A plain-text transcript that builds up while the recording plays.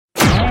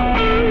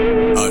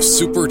A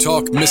Super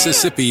Talk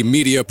Mississippi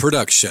media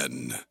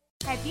production.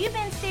 Have you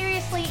been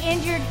seriously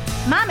injured?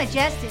 Mama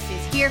Justice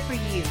is here for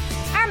you.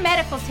 Our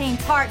medical team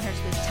partners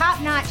with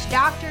top-notch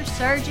doctors,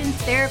 surgeons,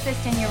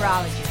 therapists, and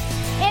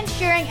urologists,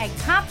 ensuring a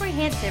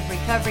comprehensive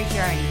recovery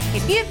journey.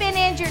 If you've been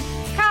injured,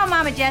 call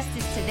Mama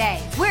Justice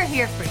today. We're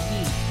here for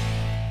you.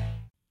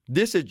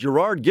 This is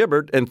Gerard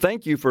Gibbert, and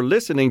thank you for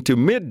listening to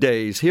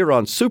Middays here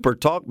on Super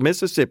Talk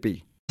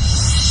Mississippi.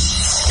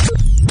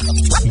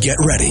 Get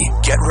ready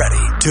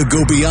to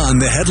go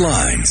beyond the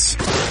headlines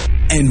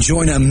and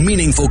join a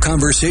meaningful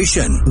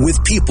conversation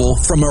with people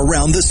from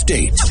around the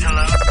state.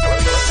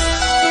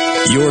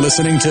 Hello. You're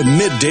listening to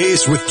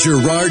Middays with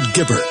Gerard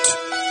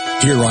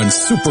Gibbert here on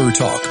Super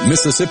Talk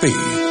Mississippi.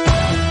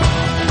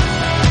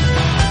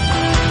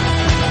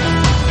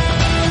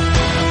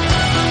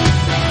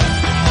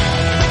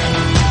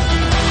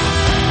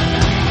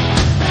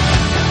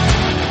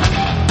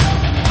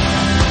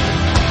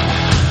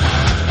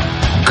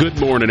 Good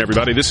morning,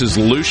 everybody. This is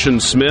Lucian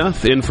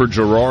Smith in for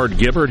Gerard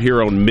Gibbert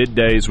here on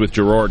Middays with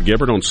Gerard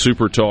Gibbert on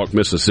Super Talk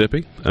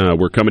Mississippi.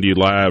 We're coming to you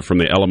live from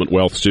the Element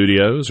Wealth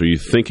Studios. Are you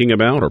thinking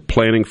about or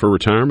planning for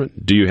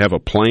retirement? Do you have a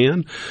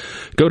plan?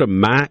 Go to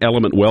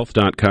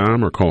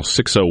myelementwealth.com or call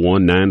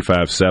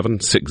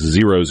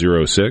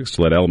 601-957-6006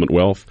 to let Element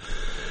Wealth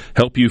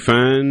help you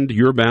find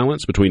your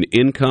balance between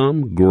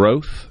income,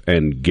 growth,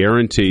 and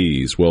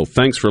guarantees. Well,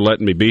 thanks for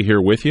letting me be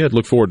here with you. I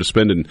look forward to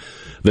spending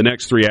the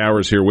next 3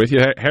 hours here with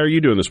you. How are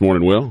you doing this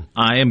morning, Will?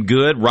 I am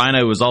good.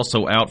 Rhino is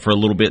also out for a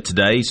little bit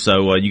today,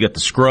 so you got the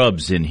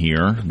scrubs in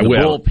here, the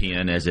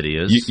bullpen as it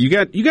is. You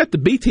got the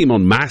B team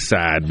on my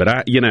side, but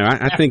I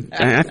think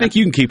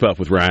you can keep up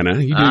with Rhino.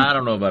 I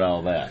don't know about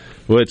all that.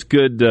 Well, it's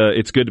good.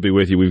 It's good to be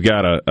with you. We've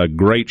got a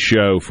great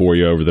show for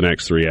you over the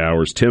next 3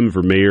 hours. Tim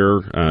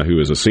Vermeer,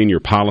 who is a senior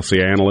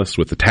policy analyst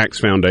with the Tax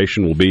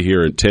Foundation, will be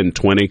here at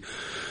 10:20.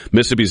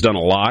 Mississippi's done a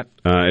lot,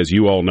 as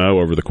you all know,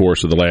 over the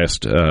course of the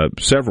last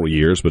several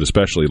years, but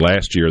especially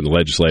last year in the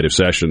legislative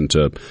session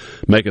to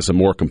make us a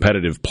more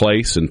competitive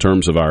place in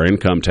terms of our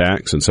income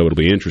tax. And so it'll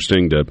be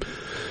interesting to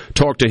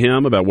talk to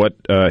him about what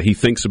he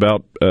thinks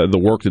about the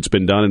work that's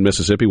been done in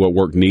Mississippi, what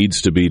work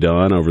needs to be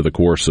done over the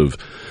course of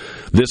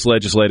this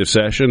legislative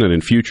session and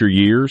in future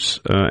years.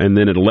 And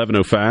then at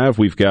 11:05,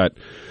 we've got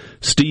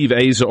Steve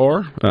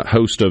Azar,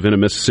 host of In a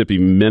Mississippi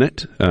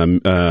Minute,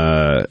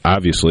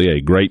 obviously a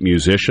great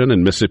musician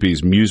and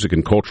Mississippi's music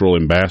and cultural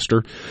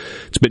ambassador.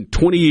 It's been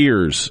 20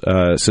 years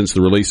since the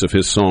release of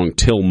his song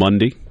Till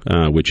Monday,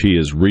 which he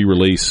has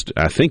re-released,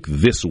 I think,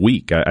 this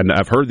week.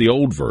 I've heard the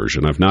old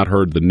version. I've not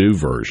heard the new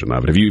version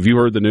of it. Have you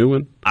heard the new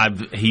one?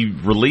 He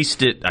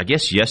released it, I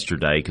guess,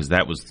 yesterday, because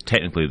that was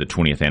technically the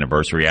 20th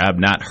anniversary. I have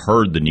not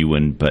heard the new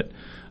one, but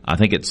I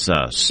think it's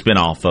a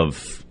spinoff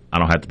of I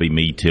Don't Have to Be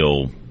Me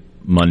Till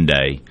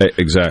Monday.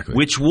 Exactly.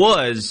 Which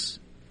was,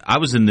 I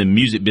was in the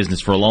music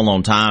business for a long,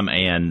 long time,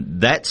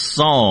 and that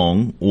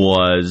song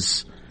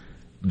was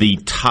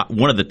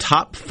one of the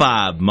top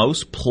 5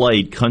 most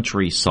played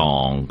country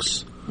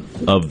songs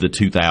of the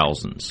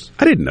 2000s.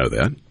 I didn't know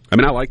that. I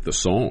mean, I like the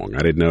song.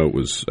 I didn't know it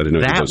was. I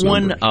didn't know that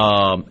one.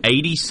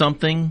 80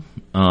 something,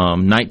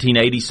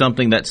 1980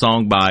 something. That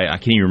song by, I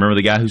can't even remember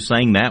the guy who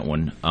sang that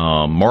one.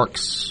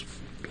 Mark's,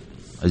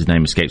 his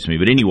name escapes me,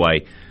 but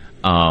anyway.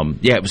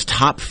 It was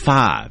top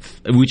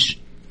 5, which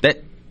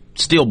that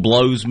still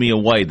blows me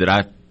away that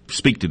I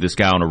speak to this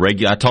guy on a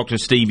regular. I talked to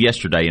Steve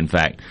yesterday, in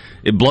fact.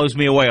 It blows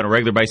me away on a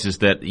regular basis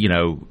that,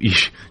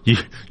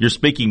 you're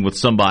speaking with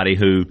somebody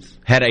who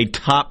had a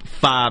top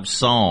 5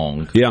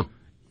 song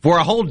for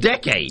a whole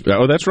decade.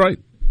 Oh, that's right.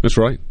 That's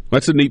right.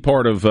 That's a neat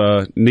part of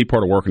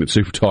working at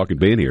Super Talk and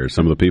being here.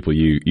 Some of the people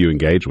you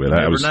engage with.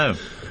 I was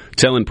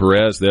telling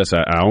Perez this.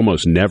 I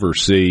almost never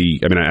see.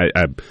 I mean,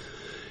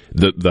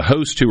 The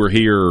hosts who are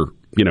here,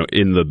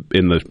 in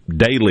the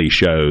daily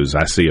shows,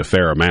 I see a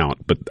fair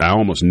amount, but I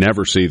almost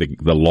never see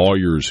the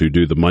lawyers who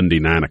do the Monday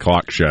 9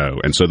 o'clock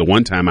show. And so the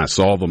one time I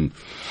saw them,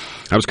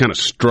 I was kind of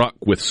struck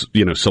with,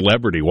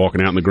 celebrity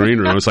walking out in the green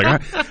room. I was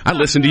like, I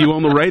listen to you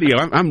on the radio.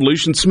 I'm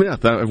Lucian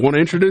Smith. I want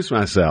to introduce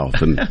myself.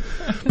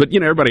 But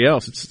everybody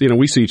else, it's,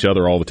 we see each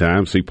other all the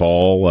time. See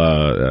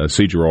Paul,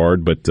 see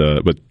Gerard, but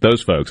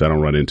those folks I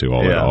don't run into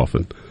all that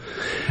often.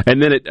 And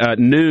then at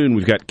noon,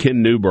 we've got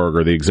Ken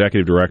Neuberger, the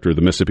executive director of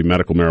the Mississippi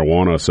Medical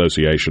Marijuana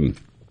Association,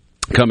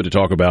 coming to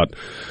talk about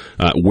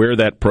where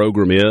that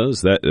program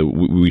is. That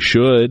we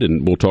should,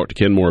 and we'll talk to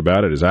Ken more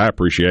about it, as I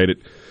appreciate it,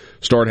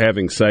 start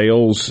having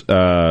sales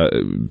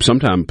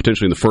sometime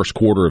potentially in the first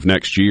quarter of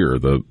next year.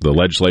 The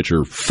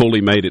legislature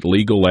fully made it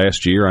legal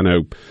last year. I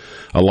know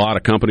a lot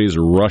of companies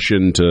are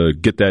rushing to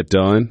get that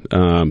done,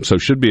 so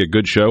it should be a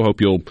good show.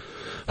 Hope you'll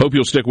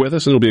stick with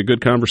us, and it'll be a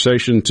good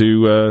conversation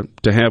to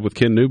have with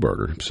Ken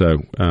Neuberger. So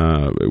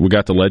we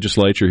got the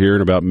legislature here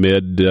in about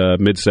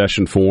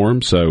mid-session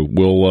form, so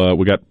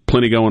we got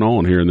plenty going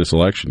on here in this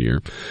election year.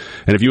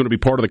 And if you want to be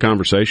part of the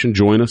conversation,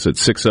 join us at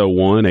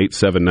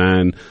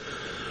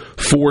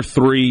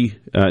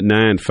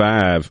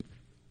 601-879-4395.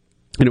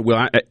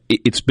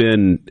 It's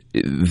been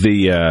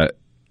the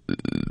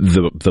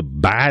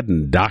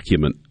Biden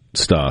document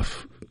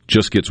stuff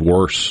just gets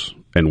worse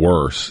and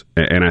worse.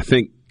 And I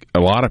think a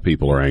lot of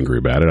people are angry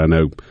about it. I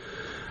know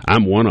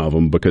I'm one of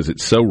them, because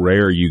it's so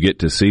rare you get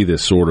to see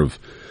this sort of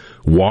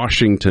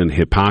Washington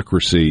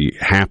hypocrisy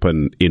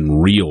happen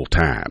in real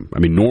time. I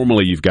mean,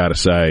 normally you've got to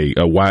say,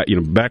 why?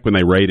 Back when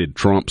they raided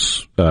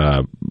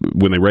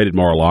when they raided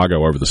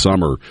Mar-a-Lago over the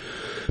summer,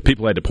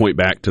 people had to point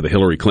back to the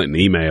Hillary Clinton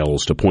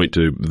emails to point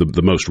to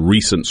the most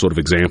recent sort of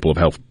example of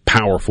how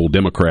powerful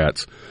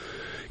Democrats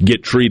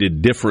get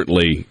treated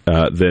differently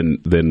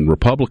than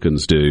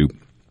Republicans do.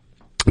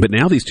 But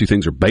now these two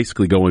things are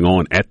basically going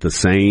on at the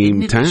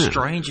same time. Isn't it the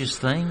strangest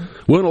thing?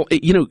 Well,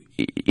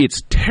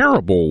 it's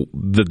terrible,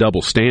 the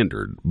double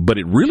standard, but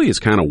it really is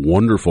kind of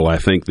wonderful, I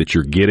think, that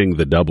you're getting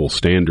the double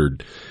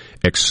standard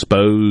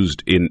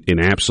exposed in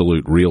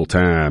absolute real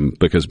time,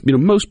 because,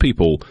 most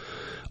people,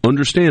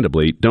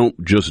 understandably, don't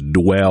just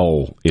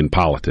dwell in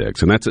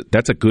politics, and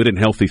that's a good and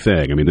healthy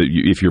thing. I mean,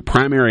 if your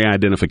primary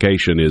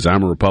identification is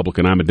I'm a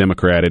Republican, I'm a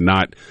Democrat, and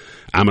not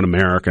I'm an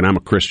American, I'm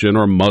a Christian,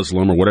 or a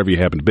Muslim, or whatever you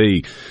happen to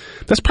be,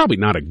 that's probably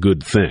not a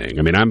good thing.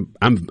 I mean,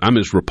 I'm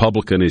as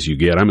Republican as you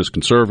get, I'm as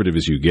conservative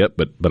as you get,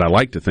 but I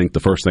like to think the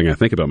first thing I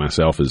think about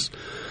myself is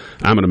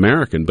I'm an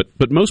American.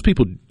 But most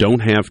people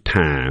don't have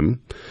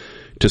time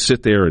to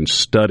sit there and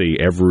study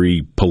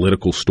every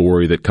political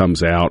story that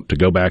comes out, to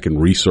go back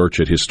and research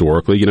it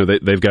historically.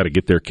 They've got to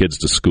get their kids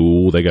to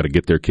school, they got to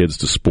get their kids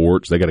to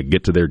sports, they got to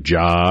get to their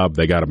job,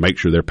 they got to make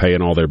sure they're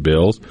paying all their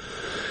bills.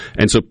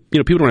 And so,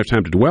 people don't have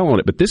time to dwell on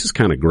it, but this is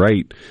kind of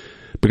great,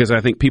 because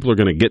I think people are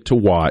going to get to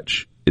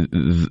watch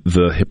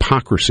the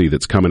hypocrisy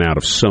that's coming out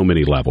of so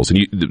many levels. And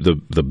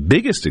the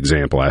biggest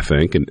example, I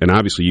think, and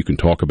obviously you can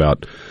talk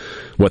about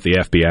what the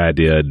FBI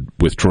did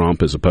with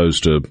Trump as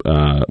opposed to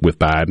with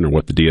Biden, or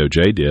what the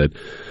DOJ did,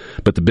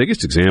 but the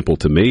biggest example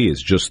to me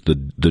is just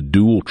the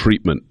dual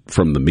treatment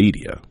from the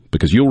media.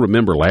 Because you'll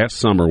remember last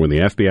summer when the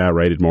FBI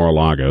raided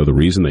Mar-a-Lago, the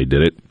reason they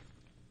did it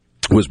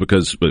was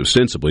because,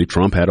 ostensibly,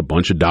 Trump had a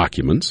bunch of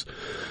documents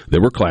that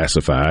were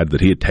classified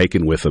that he had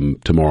taken with him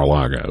to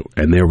Mar-a-Lago.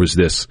 And there was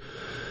this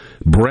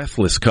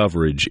breathless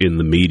coverage in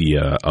the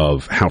media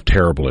of how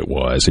terrible it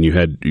was. And you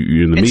had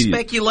in the media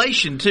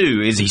speculation,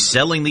 too. Is he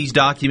selling these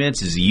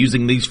documents? Is he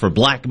using these for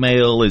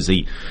blackmail? Is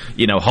he,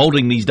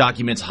 holding these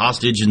documents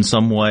hostage in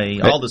some way?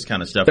 All this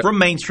kind of stuff from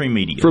mainstream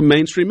media. From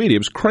mainstream media.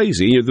 It was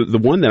crazy. The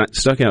one that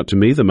stuck out to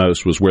me the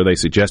most was where they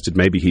suggested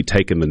maybe he'd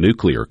taken the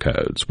nuclear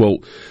codes. Well,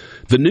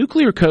 the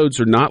nuclear codes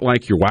are not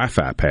like your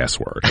Wi-Fi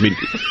password. I mean,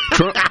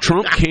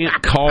 Trump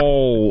can't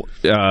call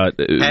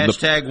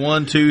hashtag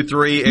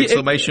 123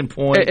 exclamation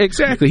point.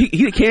 Exactly.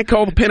 He can't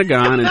call the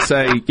Pentagon and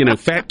say,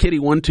 Fat Kitty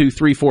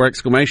 1234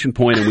 exclamation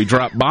point, and we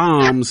drop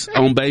bombs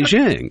on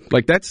Beijing.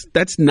 Like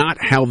that's not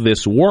how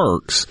this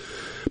works.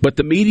 But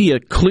the media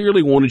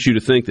clearly wanted you to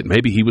think that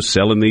maybe he was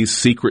selling these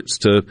secrets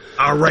to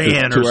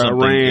Iran,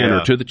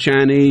 or to the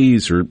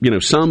Chinese, or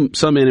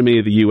some enemy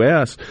of the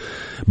U.S.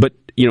 But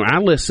I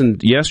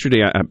listened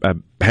yesterday. I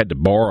had to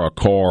borrow a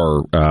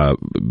car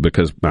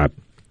because my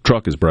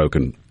truck is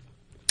broken,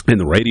 and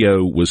the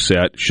radio was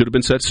set. Should have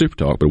been set to Super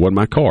Talk, but it wasn't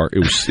my car. It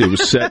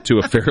was set to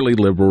a fairly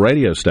liberal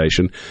radio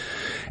station.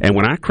 And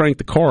when I cranked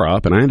the car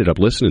up, and I ended up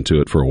listening to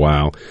it for a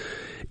while,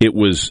 it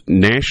was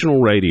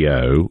national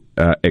radio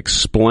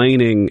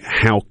explaining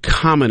how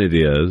common it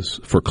is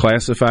for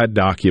classified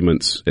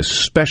documents,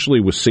 especially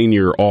with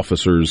senior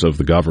officers of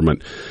the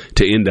government,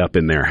 to end up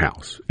in their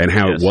house, and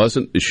how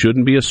it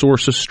shouldn't be a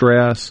source of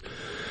stress.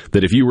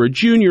 That if you were a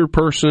junior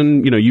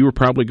person, you were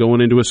probably going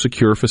into a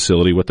secure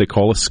facility, what they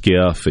call a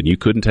SCIF, and you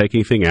couldn't take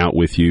anything out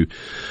with you.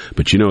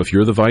 But, if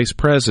you're the vice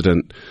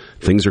president,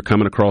 things are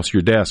coming across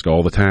your desk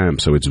all the time.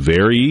 So it's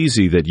very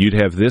easy that you'd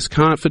have this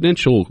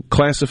confidential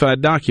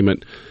classified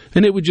document,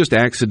 and it would just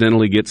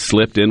accidentally get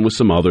slipped in with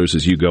some others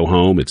as you go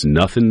home. It's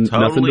nothing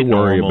to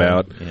worry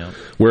about. Yeah.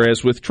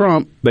 Whereas with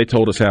Trump, they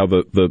told us how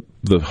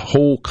the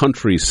whole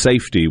country's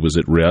safety was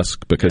at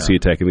risk because he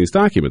had taken these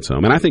documents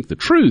home. And I think the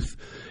truth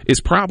is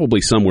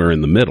probably somewhere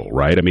in the middle,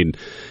 right? I mean,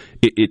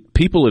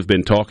 people have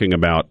been talking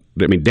about,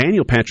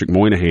 Daniel Patrick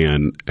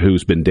Moynihan,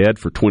 who's been dead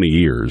for 20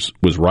 years,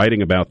 was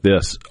writing about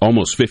this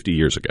almost 50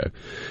 years ago,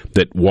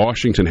 that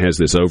Washington has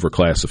this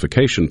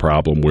overclassification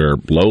problem where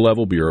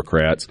low-level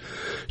bureaucrats,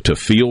 to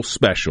feel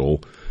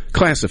special,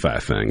 classify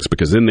things,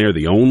 because then they're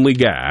the only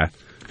guy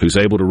who's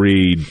able to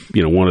read,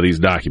 one of these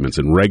documents,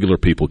 and regular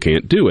people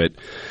can't do it.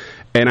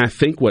 And I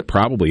think what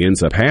probably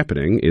ends up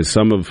happening is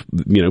some of,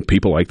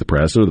 people like the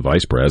president or the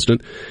vice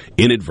president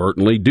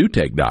inadvertently do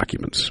take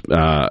documents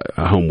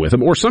home with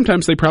them. Or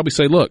sometimes they probably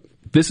say, look,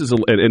 this is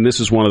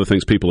one of the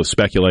things people have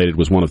speculated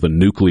was one of the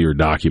nuclear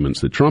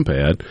documents that Trump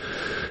had.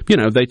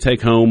 They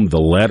take home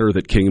the letter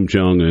that Kim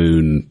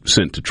Jong-un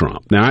sent to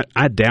Trump. Now,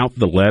 I doubt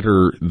the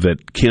letter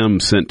that Kim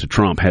sent to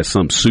Trump has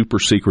some super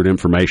secret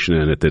information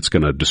in it that's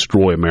going to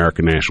destroy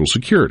American national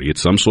security.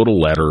 It's some sort of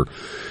letter.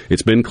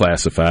 It's been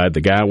classified. The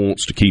guy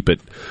wants to keep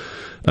it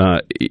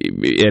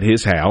at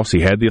his house.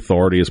 He had the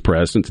authority as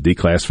president to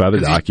declassify the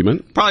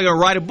document. Probably going to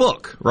write a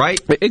book, right?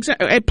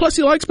 Exactly. And plus,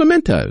 he likes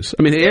mementos.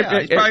 I mean, he's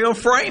probably going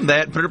to frame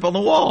that and put it up on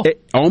the wall.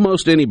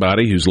 Almost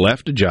anybody who's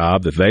left a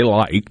job that they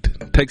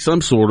liked takes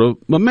some sort of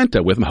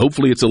memento with them.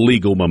 Hopefully, it's a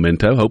legal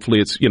memento. Hopefully,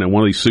 it's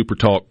one of these Super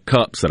Talk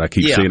cups that I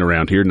keep seeing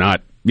around here,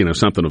 not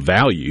something of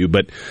value,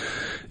 but.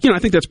 I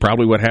think that's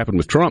probably what happened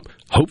with Trump.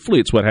 Hopefully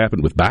it's what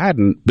happened with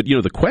Biden. But,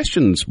 the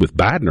questions with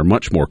Biden are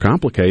much more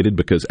complicated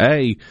because,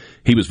 A,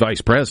 he was vice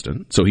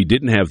president, so he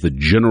didn't have the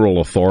general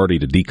authority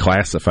to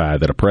declassify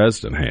that a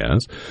president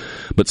has.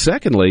 But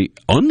secondly,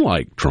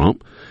 unlike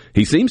Trump,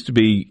 he seems to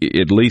be,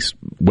 at least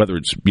whether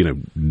it's,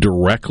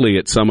 directly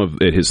at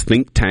at his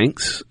think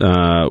tanks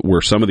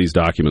where some of these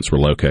documents were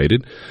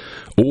located,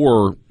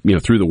 or,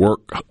 through the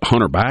work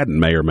Hunter Biden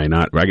may or may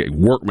not,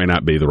 work may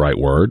not be the right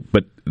word,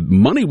 but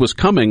money was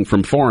coming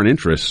from foreign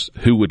interests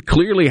who would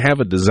clearly have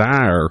a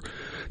desire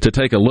to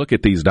take a look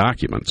at these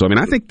documents. So,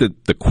 I think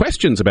that the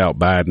questions about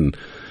Biden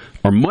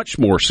are much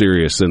more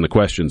serious than the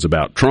questions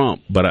about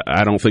Trump, but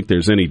I don't think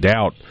there's any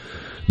doubt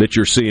that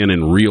you're seeing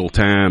in real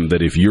time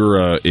that if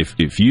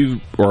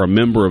you are a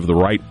member of the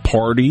right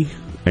party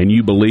and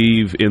you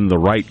believe in the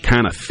right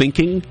kind of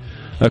thinking,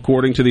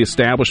 according to the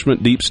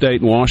establishment, deep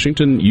state in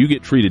Washington, you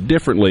get treated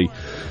differently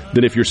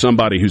than if you're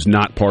somebody who's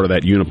not part of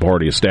that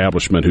uniparty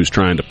establishment who's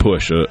trying to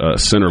push a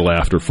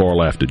center-left or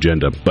far-left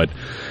agenda. But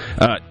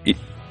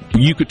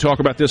you could talk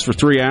about this for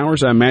 3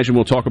 hours. I imagine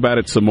we'll talk about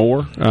it some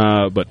more,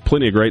 but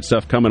plenty of great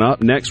stuff coming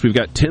up. Next, we've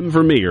got Tim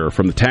Vermeer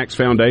from the Tax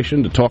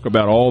Foundation to talk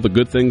about all the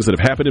good things that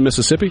have happened in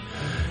Mississippi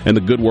and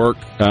the good work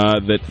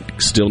that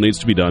still needs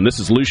to be done. This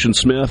is Lucian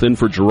Smith in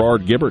for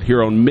Gerard Gibbert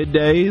here on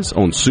Middays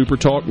on Super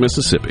Talk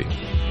Mississippi.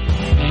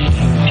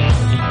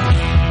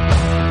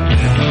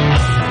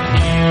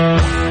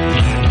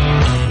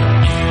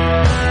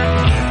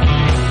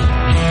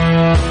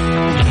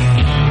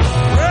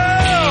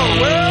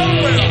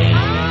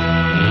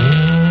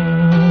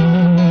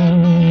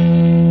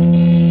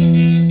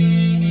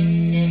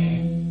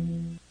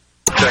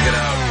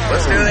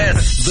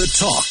 The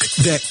talk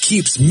that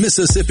keeps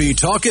Mississippi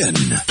talking.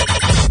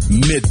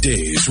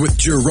 Middays with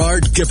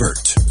Gerard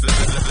Gibbert.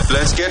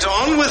 Let's get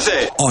on with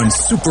it. On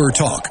Super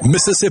Talk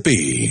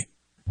Mississippi.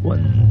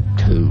 1,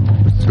 2,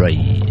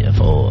 3,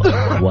 4.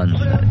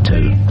 1, 2.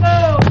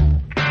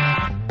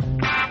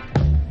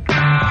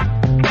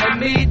 Let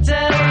me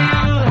tell you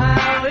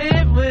how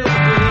it will be.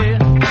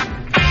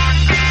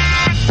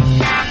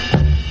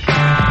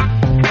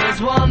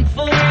 There's 1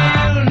 for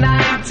you,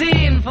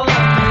 19 for me.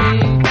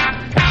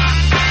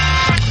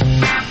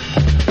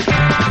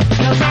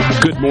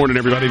 Good morning,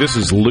 everybody. This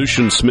is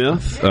Lucian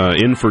Smith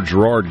in for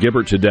Gerard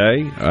Gibbert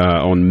today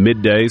on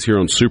Middays here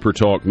on Super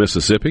Talk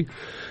Mississippi.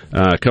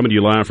 Coming to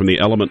you live from the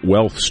Element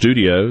Wealth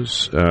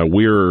Studios.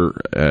 We're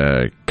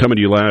coming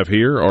to you live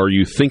here. Are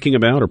you thinking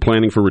about or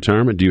planning for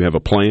retirement? Do you have a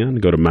plan?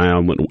 Go to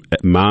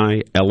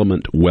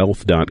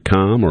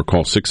myelementwealth.com or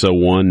call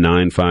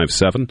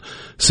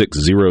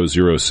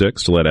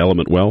 601-957-6006 to let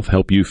Element Wealth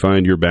help you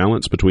find your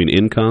balance between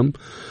income,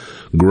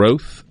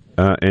 growth,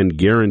 and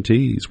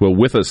guarantees. Well,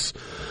 with us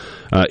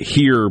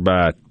here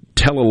by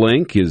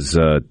Telelink is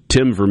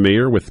Tim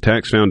Vermeer with the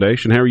Tax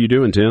Foundation. How are you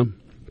doing, Tim?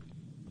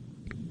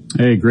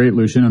 Hey, great,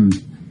 Lucian. I'm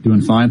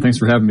doing fine. Thanks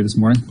for having me this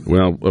morning.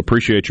 Well,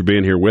 appreciate you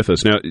being here with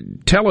us. Now,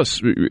 tell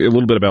us a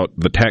little bit about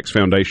the Tax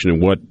Foundation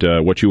and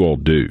what you all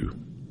do.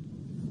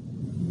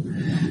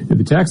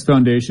 The Tax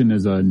Foundation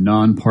is a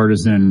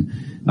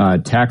nonpartisan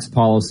tax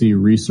policy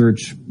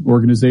research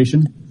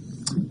organization.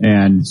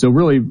 And so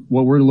really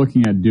what we're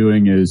looking at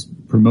doing is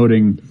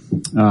promoting,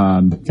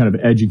 kind of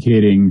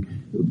educating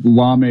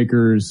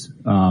lawmakers,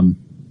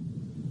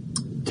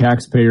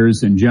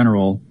 taxpayers in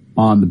general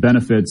on the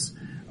benefits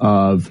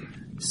of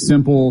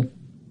simple,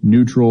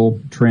 neutral,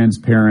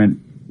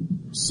 transparent,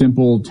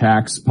 simple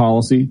tax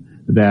policy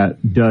that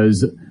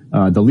does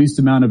the least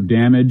amount of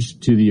damage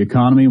to the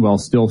economy while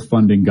still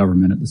funding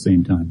government at the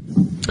same time.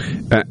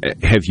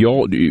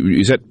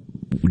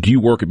 Do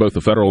you work at both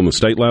the federal and the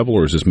state level,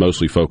 or is this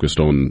mostly focused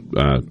on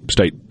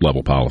state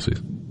level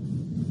policies?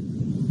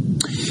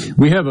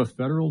 We have a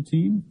federal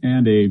team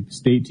and a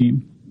state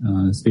team.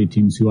 State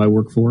team's who I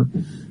work for.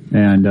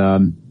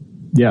 And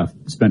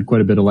spent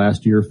quite a bit of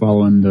last year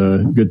following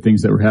the good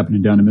things that were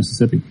happening down in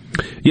Mississippi.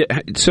 Yeah.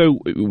 So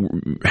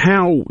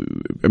I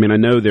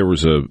know there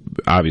was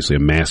obviously a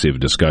massive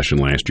discussion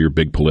last year,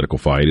 big political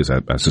fight, as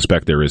I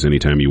suspect there is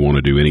anytime you want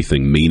to do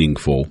anything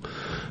meaningful.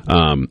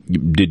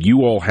 Did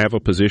you all have a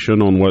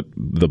position on what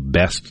the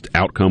best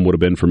outcome would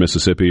have been for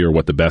Mississippi, or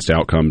what the best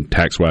outcome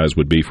tax-wise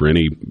would be for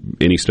any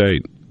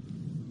state?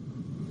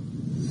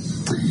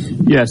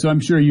 Yeah, so I'm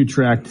sure you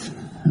tracked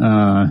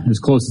as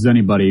close as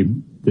anybody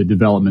the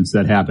developments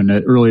that happened.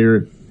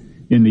 Earlier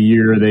in the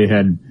year, they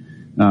had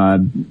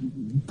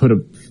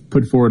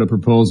put forward a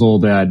proposal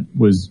that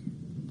was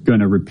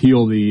going to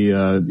repeal the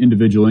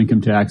individual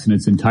income tax in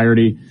its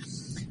entirety.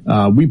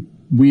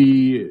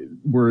 We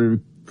were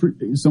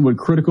somewhat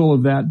critical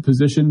of that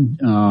position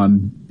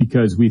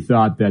because we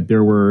thought that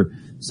there were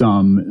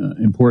some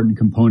important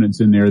components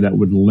in there that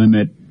would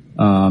limit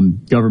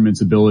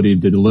government's ability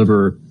to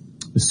deliver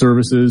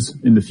services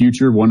in the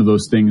future. One of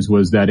those things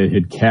was that it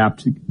had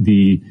capped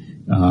the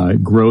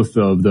growth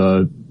of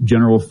the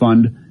general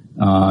fund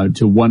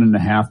to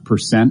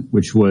 1.5%,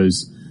 which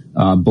was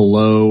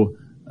below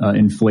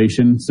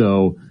inflation.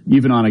 So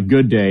even on a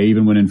good day,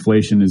 even when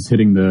inflation is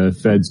hitting the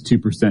Fed's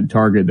 2%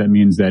 target, that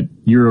means that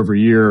year over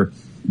year,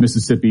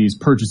 Mississippi's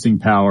purchasing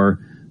power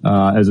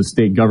as a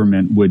state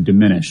government would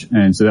diminish.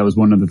 And so that was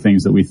one of the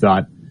things that we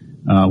thought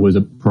was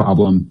a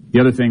problem. The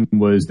other thing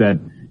was that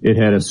it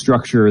had a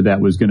structure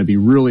that was going to be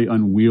really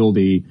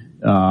unwieldy.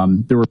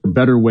 There were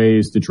better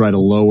ways to try to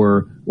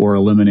lower or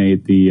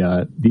eliminate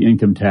the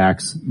income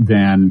tax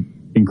than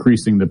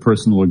increasing the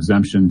personal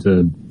exemption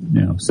to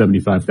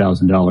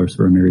 $75,000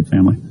 for a married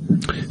family.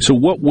 So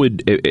what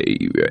would,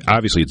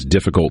 obviously it's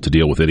difficult to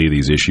deal with any of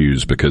these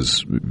issues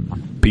because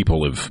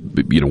people have,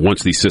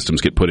 once these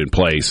systems get put in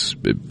place,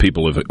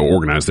 people have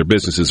organized their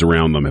businesses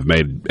around them,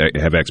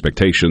 have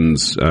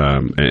expectations,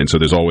 and so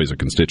there's always a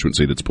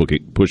constituency that's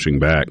pushing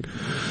back.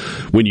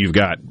 When you've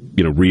got,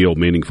 real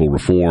meaningful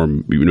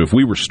reform, if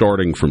we were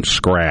starting from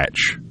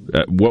scratch,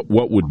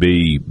 what would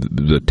be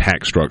the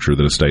tax structure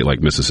that a state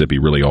like Mississippi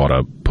really ought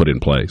to put in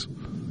place?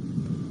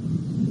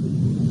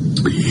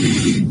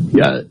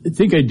 Yeah, I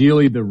think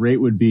ideally the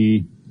rate would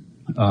be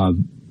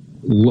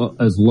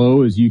as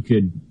low as you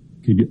could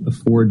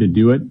afford to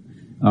do it.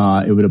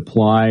 It would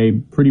apply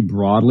pretty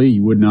broadly.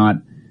 You would not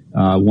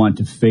want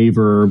to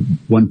favor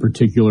one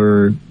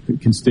particular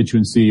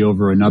constituency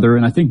over another.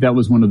 And I think that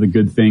was one of the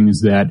good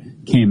things that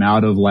came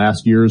out of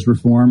last year's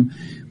reform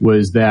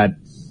was that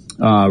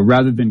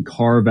rather than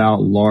carve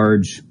out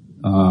large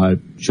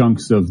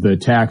chunks of the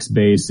tax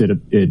base,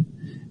 it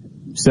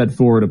set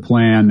forward a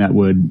plan that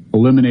would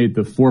eliminate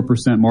the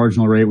 4%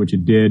 marginal rate, which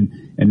it did,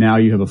 and now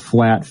you have a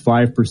flat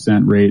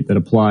 5% rate that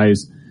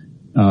applies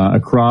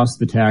across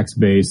the tax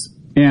base,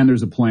 and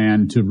there's a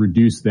plan to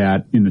reduce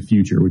that in the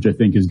future, which I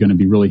think is going to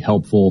be really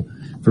helpful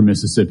for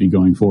Mississippi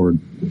going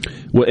forward.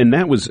 Well, and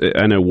that was,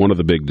 I know, one of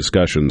the big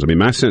discussions. I mean,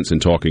 my sense in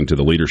talking to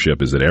the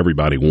leadership is that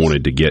everybody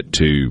wanted to get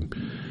to,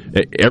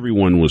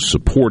 everyone was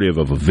supportive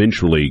of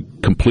eventually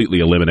completely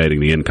eliminating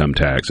the income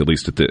tax, at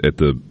least at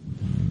the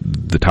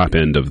top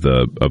end of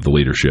the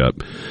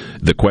leadership.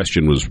 The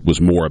question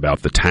was more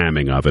about the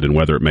timing of it and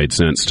whether it made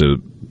sense to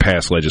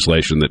pass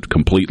legislation that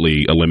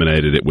completely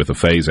eliminated it with a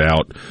phase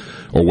out,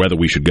 or whether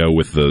we should go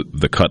with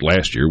the cut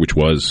last year, which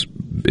was,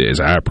 as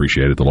I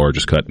appreciated, the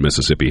largest cut in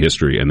Mississippi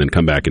history, and then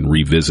come back and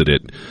revisit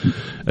it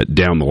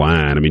down the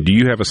line. I mean, do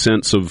you have a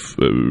sense of,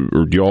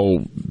 or do you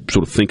all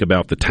sort of think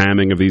about the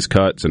timing of these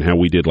cuts and how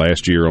we did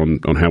last year on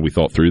how we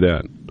thought through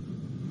that?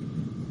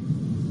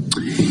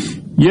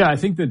 Yeah, I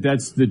think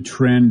that's the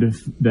trend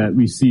that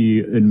we see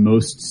in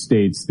most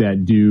states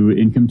that do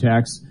income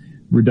tax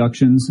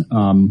reductions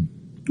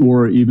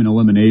or even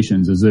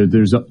eliminations, is that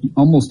there's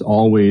almost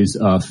always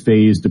a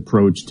phased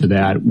approach to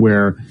that,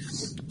 where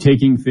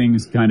taking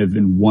things kind of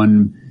in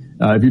one,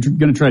 if you're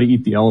going to try to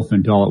eat the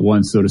elephant all at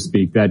once, so to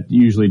speak, that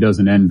usually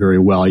doesn't end very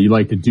well. You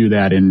like to do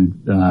that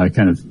in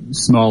kind of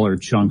smaller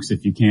chunks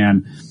if you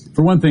can.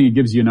 For one thing, it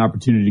gives you an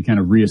opportunity to kind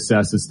of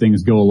reassess as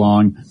things go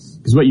along,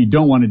 because what you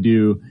don't want to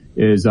do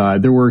is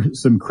there were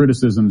some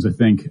criticisms, I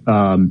think,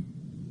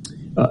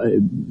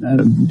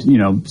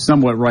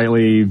 somewhat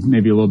rightly,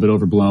 maybe a little bit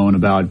overblown,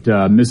 about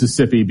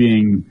Mississippi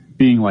being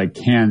like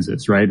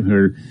Kansas, right?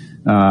 Where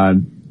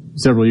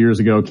several years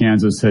ago,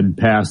 Kansas had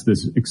passed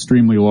this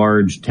extremely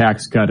large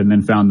tax cut and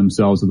then found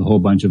themselves with a whole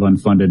bunch of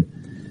unfunded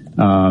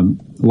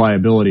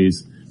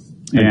liabilities.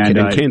 And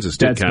Kansas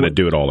did kind of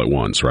do it all at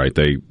once, right?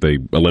 They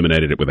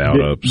eliminated it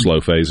without a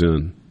slow phase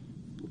in.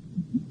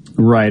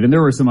 Right, and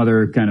there were some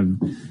other kind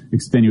of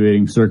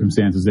extenuating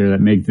circumstances there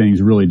that made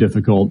things really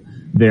difficult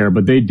there,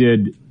 but they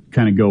did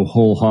kind of go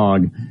whole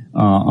hog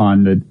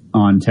on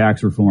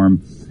tax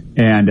reform,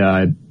 and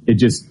it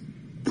just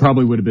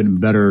probably would have been a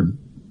better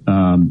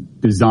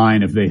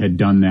design if they had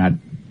done that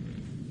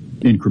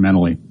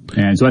incrementally.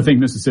 And so I think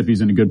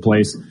Mississippi's in a good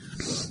place.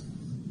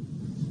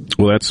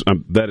 Well,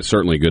 that is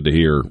certainly good to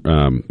hear.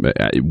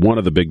 One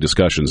of the big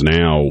discussions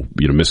now,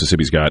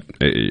 Mississippi's got,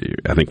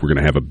 I think we're going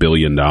to have $1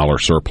 billion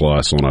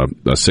surplus on a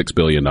 $6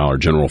 billion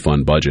general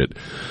fund budget.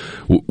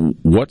 There's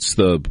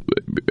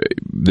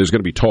going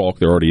to be talk,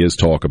 there already is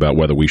talk about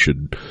whether we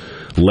should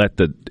let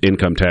the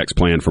income tax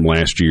plan from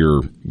last year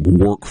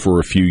work for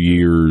a few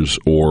years,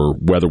 or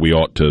whether we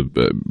ought to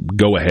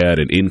go ahead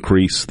and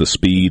increase the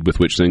speed with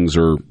which things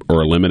are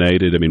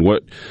eliminated. I mean,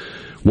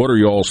 what are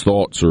y'all's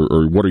thoughts,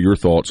 or what are your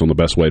thoughts on the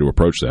best way to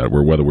approach that,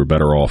 or whether we're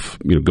better off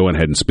going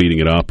ahead and speeding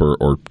it up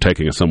or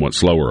taking a somewhat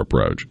slower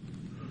approach?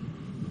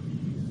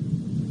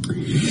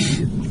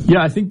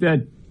 Yeah, I think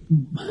that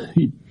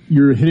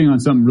you're hitting on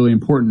something really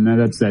important, and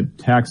that's that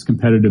tax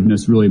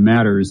competitiveness really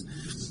matters.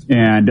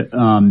 And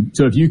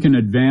so if you can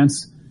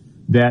advance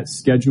that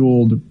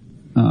scheduled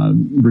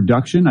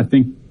reduction, I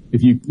think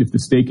if the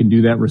state can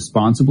do that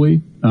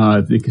responsibly,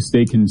 if the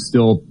state can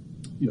still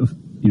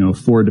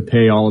afford to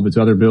pay all of its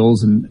other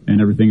bills and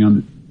everything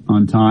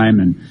on time,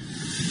 and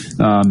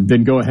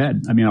then go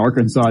ahead. I mean,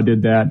 Arkansas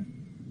did that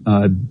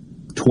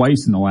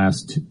twice in the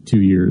last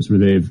 2 years, where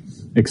they've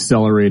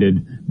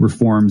accelerated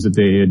reforms that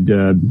they had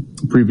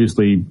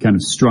previously kind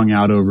of strung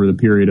out over the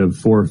period of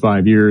 4 or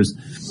 5 years.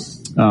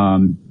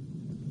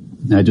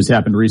 That just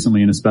happened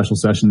recently in a special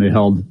session they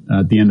held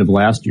at the end of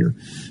last year.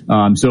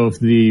 So if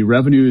the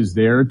revenue is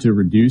there to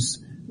reduce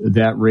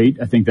that rate,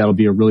 I think that'll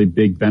be a really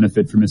big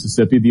benefit for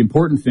Mississippi. The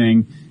important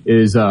thing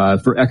is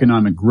for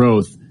economic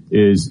growth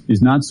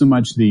is not so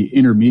much the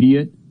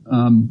intermediate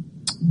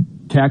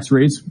tax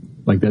rates,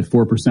 like that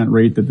 4%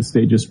 rate that the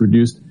state just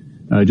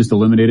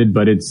eliminated,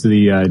 but it's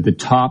the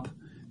top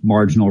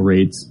marginal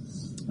rates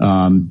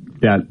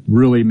that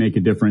really make a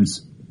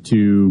difference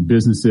to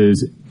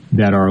businesses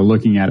that are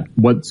looking at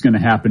what's going to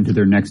happen to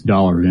their next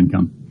dollar of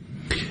income.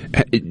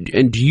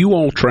 And do you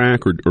all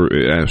track, or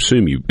I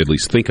assume you at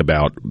least think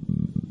about,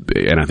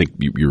 and I think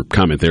your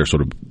comment there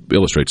sort of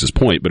illustrates this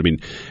point, but I mean,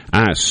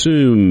 I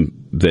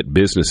assume that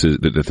businesses,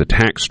 that the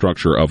tax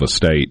structure of a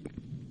state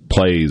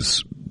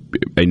plays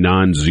a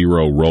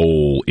non-zero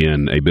role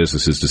in a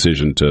business's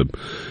decision to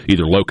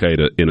either locate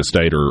in a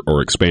state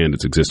or expand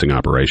its existing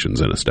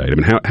operations in a state. I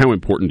mean, how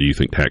important do you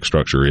think tax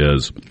structure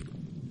is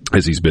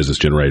as these business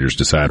generators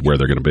decide where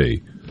they're going to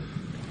be?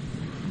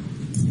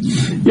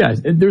 Yeah,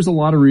 there's a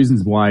lot of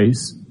reasons why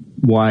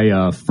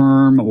a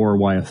firm or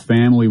why a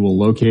family will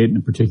locate in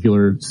a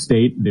particular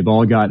state. They've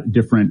all got a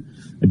different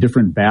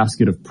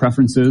basket of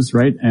preferences,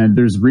 right? And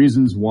there's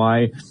reasons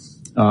why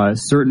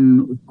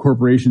certain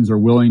corporations are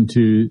willing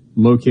to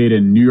locate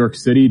in New York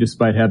City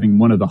despite having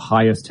one of the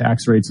highest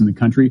tax rates in the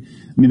country.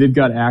 I mean, they've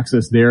got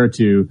access there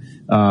to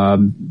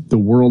the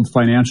world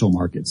financial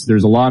markets.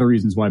 There's a lot of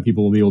reasons why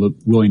people will be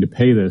willing to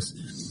pay this.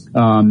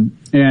 And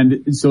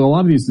so a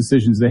lot of these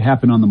decisions, they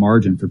happen on the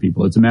margin for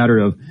people. It's a matter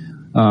of,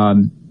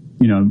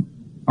 you're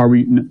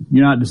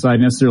not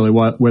deciding necessarily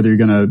whether you're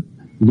going to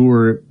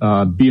lure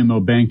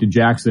BMO Bank to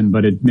Jackson,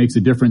 but it makes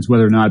a difference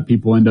whether or not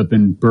people end up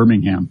in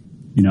Birmingham,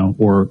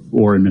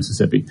 or in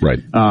Mississippi. Right.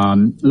 A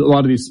lot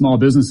of these small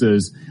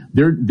businesses,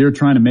 they're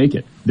trying to make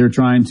it. They're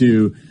trying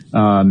to,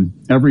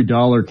 every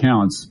dollar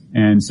counts.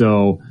 And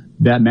so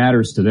that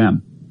matters to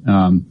them,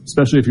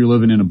 especially if you're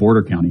living in a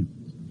border county.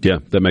 Yeah,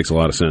 that makes a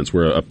lot of sense.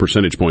 Where a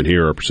percentage point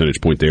here or a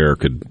percentage point there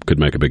could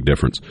make a big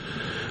difference.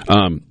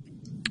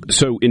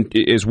 So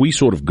as we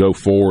sort of go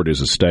forward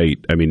as a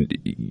state, I mean,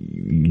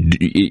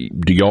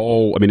 do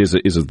y'all, I mean, is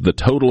the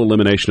total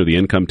elimination of the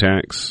income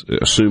tax,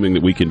 assuming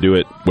that we can do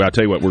it? Well, I'll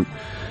tell you what,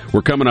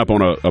 we're coming up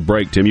on a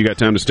break. Tim, you got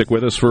time to stick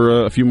with us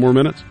for a few more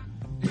minutes?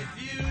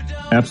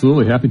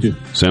 Absolutely, happy to.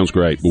 Sounds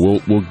great.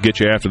 We'll get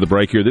you after the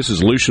break here. This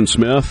is Lucian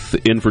Smith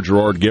in for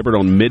Gerard Gibbert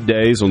on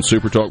Middays on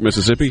Super Talk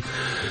Mississippi.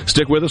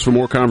 Stick with us for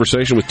more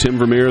conversation with Tim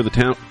Vermeer of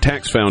the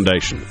Tax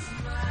Foundation.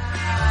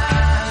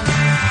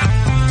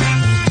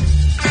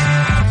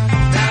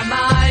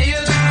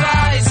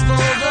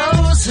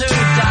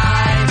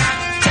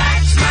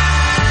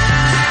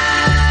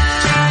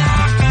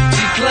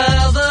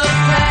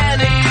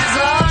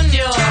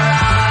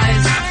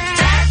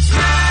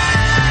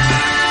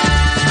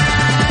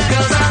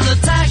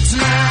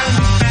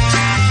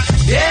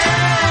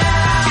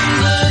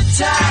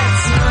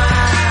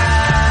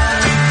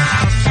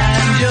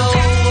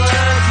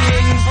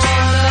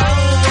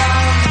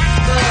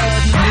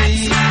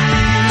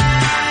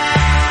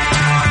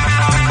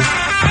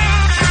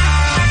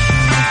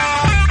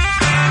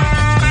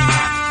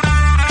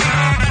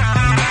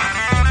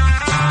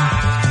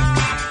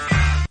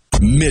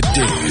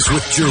 Middays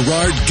with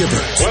Gerard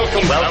Gibbert.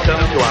 Welcome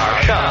to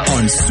our show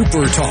on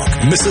Super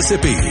Talk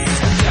Mississippi.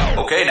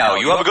 Okay, now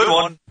you have a good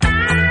one.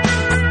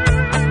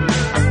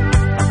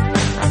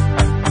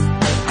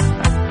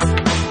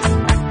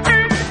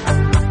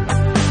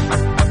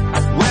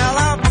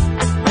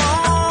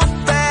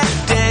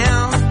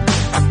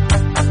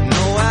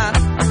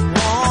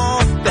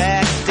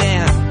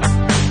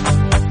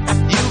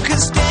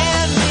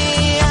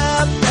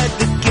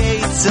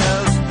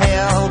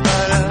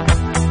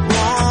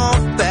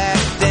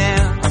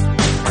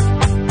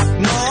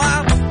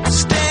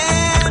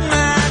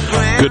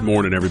 Good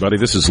morning, everybody.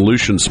 This is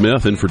Lucian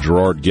Smith in for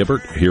Gerard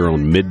Gibbert here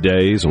on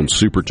Middays on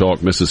Super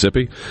Talk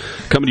Mississippi.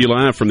 Coming to you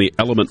live from the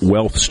Element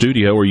Wealth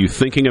Studio. Are you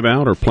thinking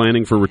about or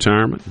planning for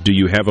retirement? Do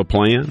you have a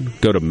plan?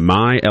 Go to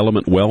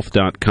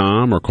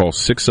myelementwealth.com or call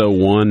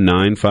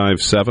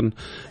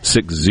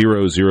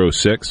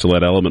 601-957-6006 to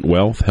let Element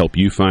Wealth help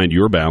you find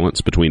your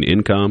balance between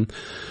income,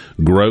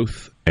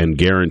 growth, and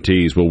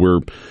guarantees. Well,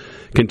 we're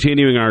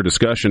continuing our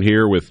discussion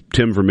here with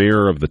Tim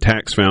Vermeer of the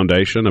Tax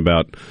Foundation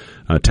about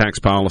tax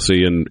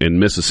policy in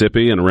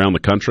Mississippi and around the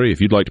country. If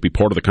you'd like to be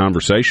part of the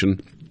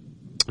conversation,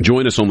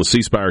 join us on the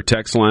C Spire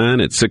text line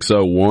at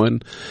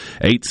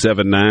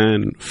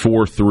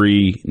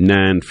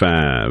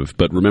 601-879-4395.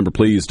 But remember,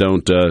 please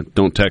don't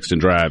text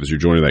and drive as you're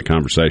joining that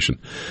conversation.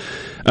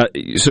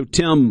 So,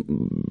 Tim,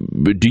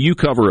 do you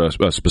cover a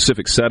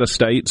specific set of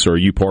states, or are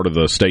you part of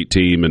the state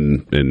team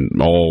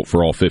and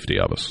all 50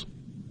 of us?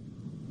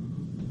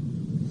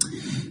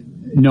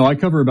 No, I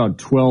cover about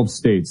 12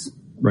 states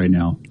right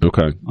now.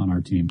 Okay. On our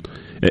team.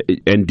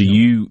 And do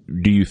you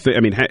think? I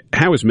mean,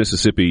 how is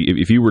Mississippi?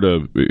 If you were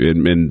to,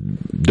 and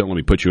don't let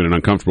me put you in an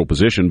uncomfortable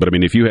position, but I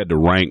mean, if you had to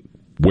rank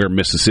where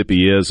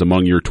Mississippi is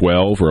among your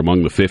 12 or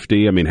among the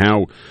 50, I mean,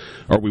 how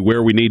are we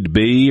where we need to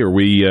be? Or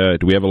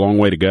do we have a long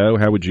way to go?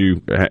 How would you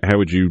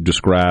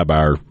describe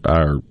our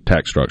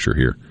tax structure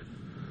here?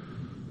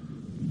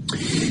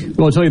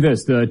 Well, I'll tell you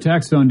this. The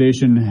Tax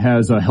Foundation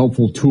has a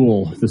helpful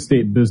tool, the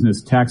State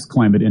Business Tax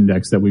Climate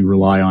Index, that we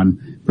rely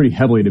on pretty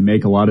heavily to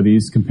make a lot of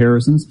these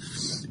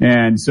comparisons.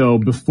 And so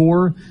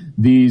before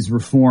these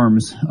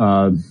reforms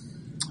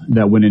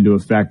that went into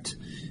effect,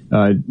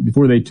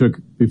 before they took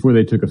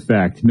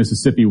effect,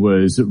 Mississippi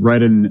was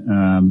right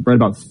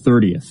about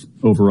 30th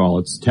overall.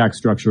 Its tax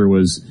structure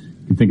was,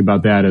 you can think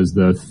about that as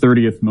the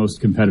 30th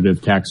most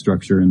competitive tax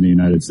structure in the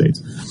United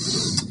States.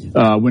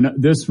 When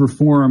this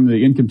reform,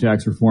 the income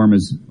tax reform,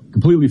 is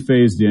completely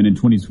phased in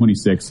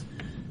 2026,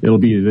 it'll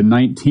be the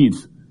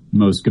 19th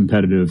most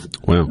competitive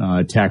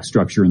tax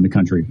structure in the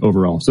country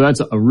overall. So that's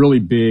a really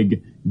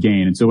big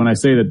gain. And so when I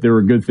say that there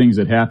were good things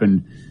that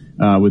happened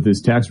with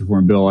this tax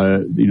reform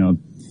bill,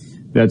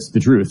 that's the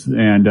truth.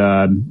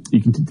 And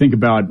you can think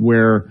about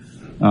where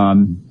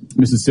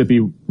Mississippi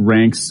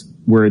ranks,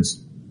 where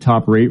its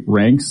top rate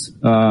ranks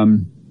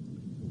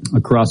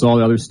across all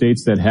the other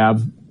states that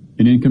have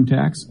an income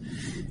tax.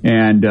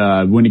 And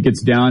when it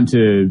gets down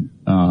to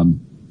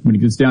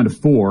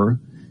 4,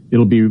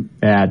 it'll be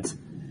at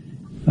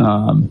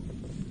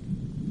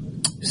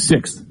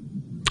 6th.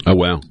 Oh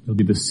wow! It'll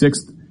be the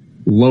 6th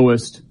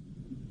lowest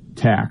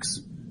tax,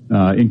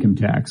 income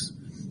tax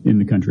in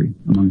the country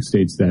among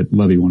states that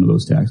levy one of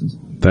those taxes.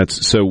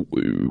 That's so.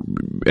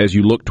 As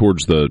you look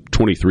towards the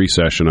 23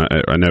 session,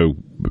 I know,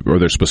 are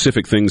there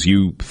specific things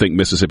you think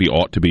Mississippi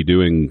ought to be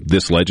doing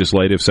this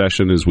legislative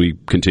session as we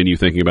continue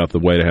thinking about the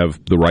way to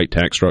have the right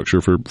tax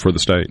structure for the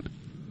state?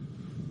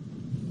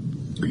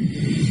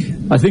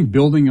 I think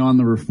building on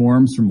the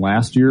reforms from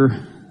last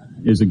year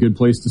is a good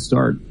place to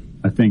start.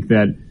 I think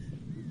that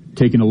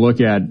taking a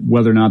look at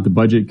whether or not the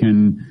budget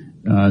can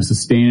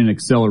sustain an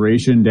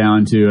acceleration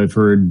down to, I've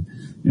heard,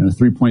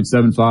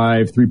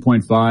 3.75,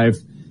 3.5.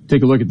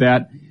 Take a look at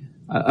that.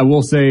 I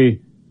will say,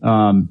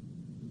 in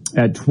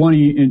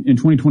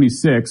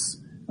 2026,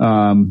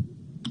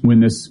 when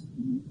this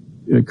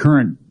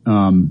current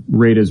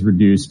rate is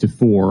reduced to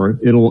 4,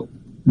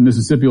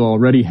 Mississippi will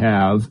already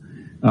have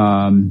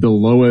the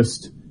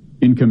lowest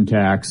income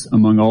tax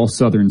among all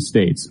southern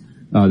states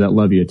that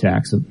levy a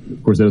tax.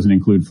 Of course, that doesn't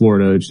include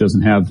Florida, which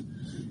doesn't have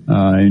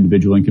an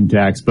individual income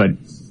tax, but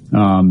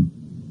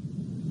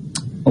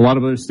a lot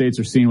of other states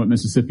are seeing what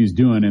Mississippi is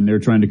doing, and they're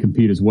trying to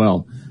compete as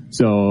well.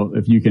 So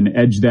if you can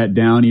edge that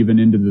down even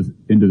into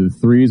the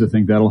 3s, I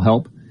think that'll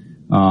help.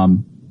 I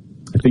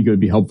think it would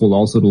be helpful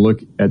also to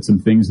look at some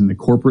things in the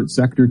corporate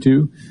sector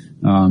too.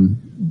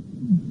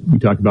 We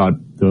talked about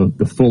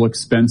the full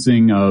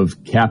expensing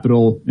of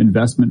capital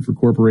investment for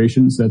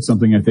corporations. That's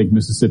something I think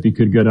Mississippi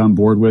could get on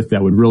board with.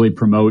 That would really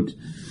promote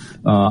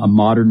a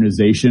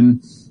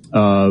modernization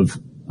of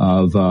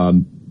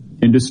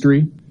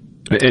industry.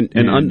 And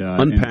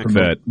unpack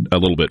that a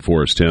little bit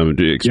for us, Tim.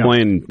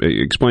 Explain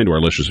to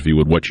our listeners, if you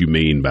would, what you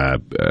mean by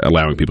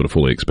allowing people to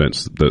fully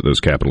expense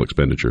those capital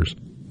expenditures.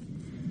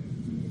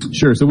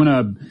 Sure. So when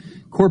a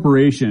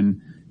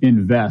corporation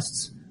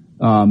invests,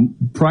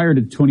 prior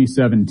to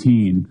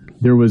 2017,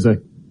 there was a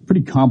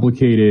pretty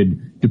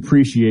complicated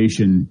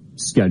depreciation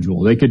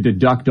schedule. They could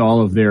deduct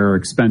all of their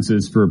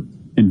expenses for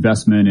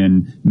investment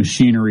in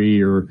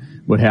machinery or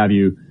what have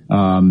you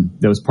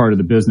that was part of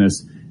the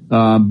business.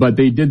 But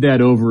they did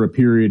that over a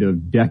period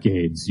of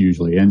decades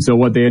usually. And so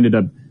what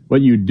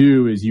you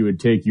do is you would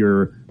take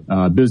your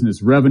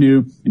business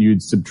revenue and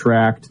you'd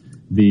subtract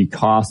the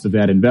cost of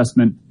that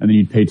investment, and then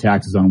you'd pay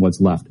taxes on what's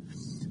left.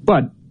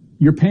 But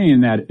you're paying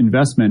that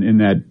investment in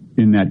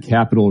that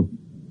capital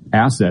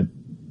asset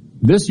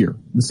this year,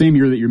 the same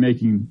year that you're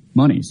making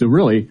money. So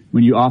really,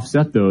 when you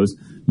offset those,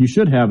 you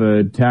should have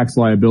a tax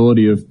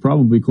liability of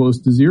probably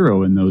close to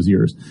zero in those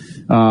years.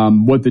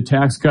 What the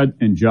Tax Cut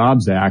and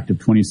Jobs Act of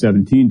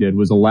 2017 did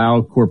was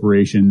allow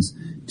corporations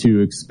to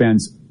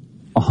expense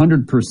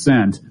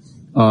 100%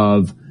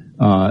 of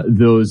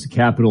those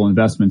capital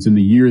investments in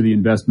the year the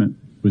investment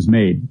was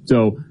made.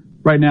 So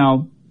right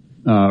now,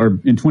 or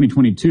in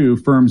 2022,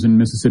 firms in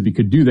Mississippi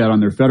could do that on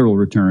their federal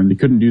return. They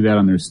couldn't do that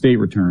on their state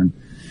return.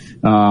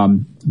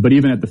 But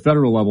even at the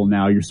federal level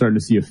now, you're starting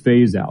to see a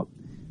phase out.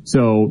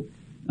 So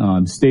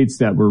states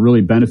that were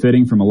really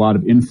benefiting from a lot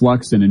of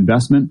influx and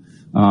investment,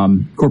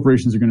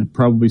 corporations are going to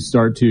probably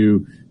start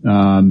to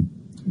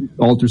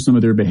alter some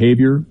of their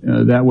behavior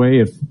that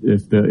way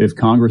if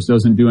Congress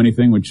doesn't do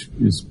anything, which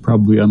is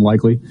probably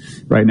unlikely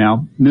right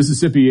now.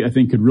 Mississippi, I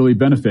think, could really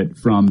benefit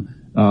from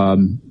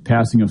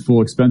passing a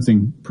full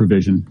expensing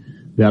provision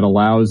that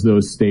allows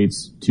those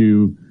states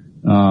to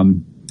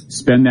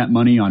spend that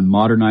money on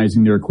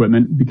modernizing their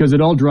equipment, because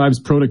it all drives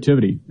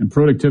productivity, and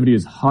productivity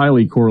is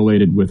highly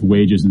correlated with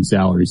wages and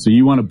salaries. So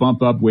you want to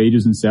bump up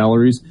wages and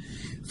salaries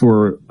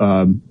for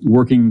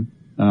working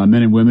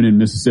men and women in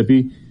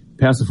Mississippi,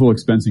 pass a full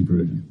expensing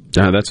provision.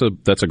 That's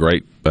a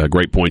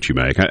great point you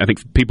make. I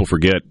think people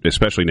forget,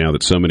 especially now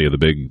that so many of the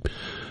big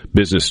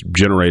business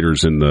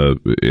generators in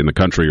the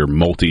country are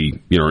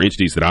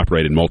entities that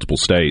operate in multiple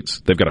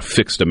states. They've got a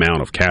fixed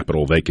amount of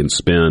capital they can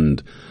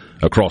spend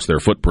across their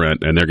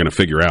footprint, and they're going to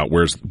figure out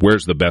where's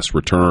the best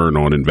return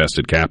on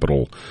invested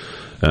capital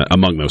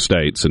among those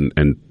states. And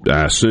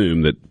I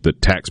assume that the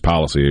tax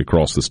policy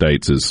across the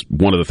states is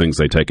one of the things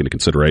they take into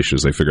consideration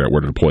as they figure out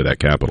where to deploy that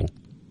capital.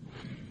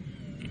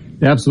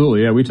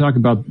 Absolutely, yeah. We talk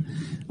about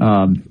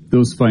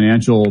those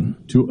financial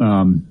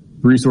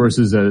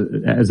resources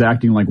as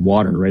acting like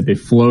water, right? They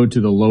flow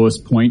to the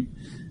lowest point,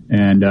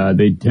 and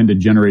they tend to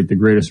generate the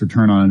greatest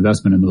return on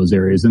investment in those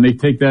areas. And they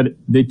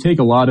take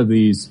a lot of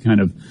these kind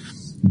of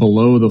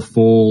below the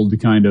fold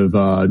kind of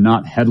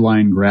not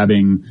headline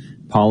grabbing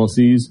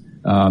policies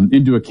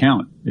into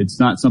account. It's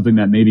not something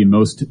that maybe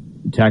most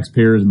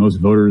taxpayers, most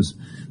voters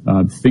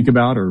think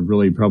about or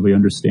really probably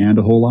understand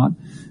a whole lot.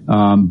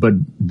 But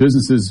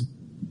businesses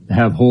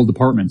have whole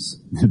departments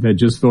that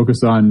just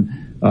focus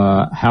on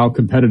how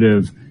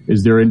competitive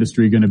is their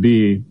industry going to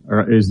be,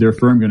 or is their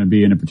firm going to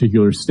be in a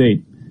particular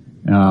state.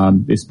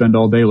 They spend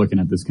all day looking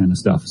at this kind of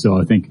stuff. So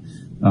I think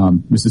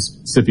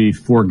Mississippi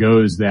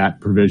forgoes that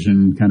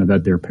provision kind of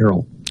at their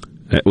peril.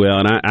 Well,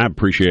 and I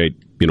appreciate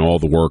all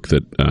the work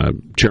that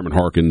Chairman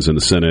Harkins in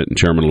the Senate and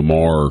Chairman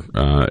Lamar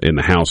in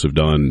the House have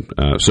done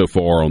so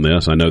far on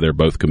this. I know they're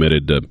both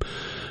committed to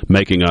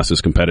making us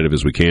as competitive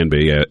as we can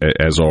be,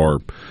 as are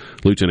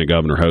Lieutenant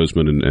Governor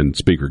Hosemann and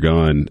Speaker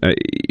Gunn.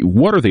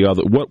 What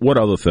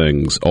other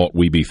things ought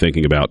we be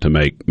thinking about to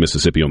make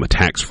Mississippi on the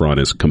tax front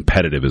as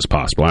competitive as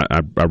possible?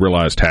 I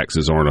realize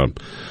taxes aren't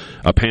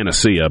a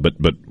panacea, but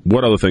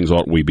what other things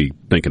ought we be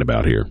thinking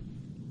about here?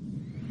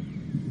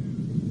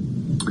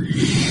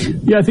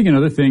 Yeah, I think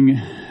another thing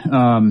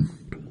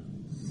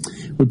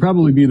would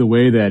probably be the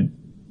way that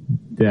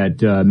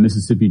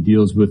Mississippi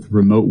deals with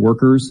remote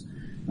workers,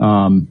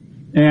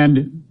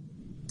 and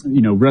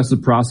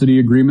reciprocity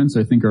agreements.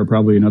 I think are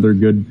probably another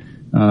good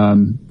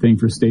thing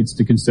for states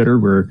to consider,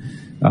 where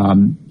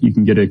you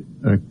can get a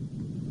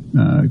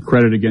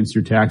credit against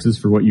your taxes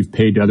for what you've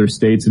paid to other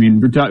states. I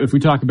mean, if we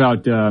talk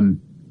about the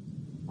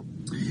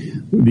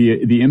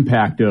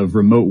impact of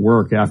remote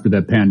work after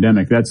that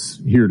pandemic,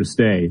 that's here to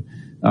stay.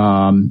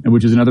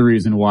 Which is another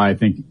reason why I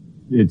think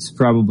it's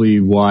probably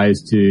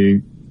wise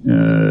to,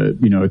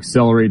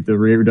 accelerate the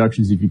rate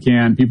reductions if you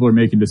can. People are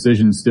making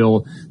decisions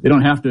still. They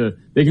don't have to,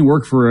 they can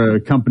work for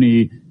a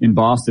company in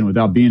Boston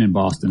without being in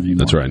Boston anymore.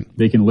 That's right.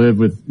 They can live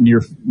with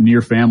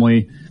near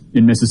family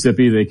in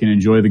Mississippi. They can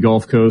enjoy the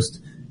Gulf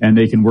Coast, and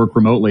they can work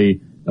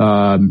remotely.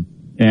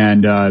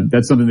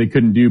 That's something they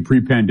couldn't do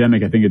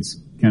pre-pandemic. I think it's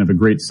kind of a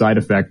great side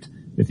effect,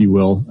 if you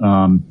will.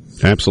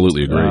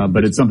 Absolutely agree.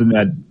 But it's something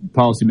that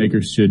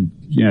policymakers should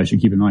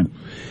keep in mind.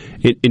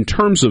 In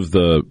terms of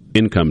the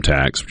income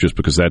tax, just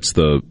because that's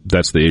the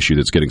issue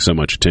that's getting so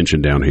much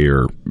attention down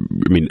here,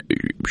 I mean,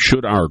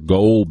 should our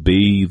goal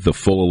be the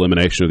full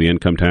elimination of the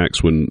income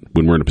tax when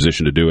we're in a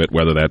position to do it,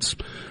 whether that's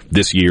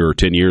this year or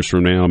 10 years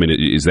from now? I mean,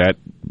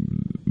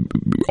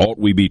 ought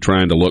we be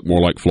trying to look more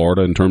like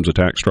Florida in terms of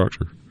tax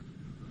structure?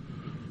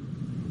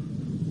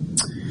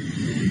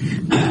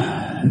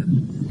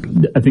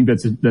 I think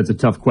that's a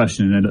tough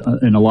question,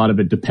 and a lot of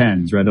it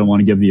depends, right? I don't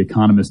want to give the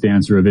economist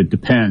answer of it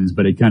depends,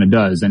 but it kind of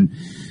does. And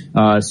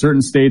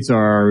certain states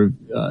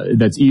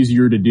that's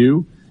easier to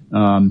do.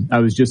 I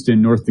was just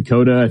in North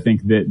Dakota. I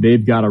think that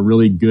they've got a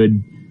really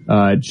good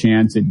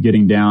chance at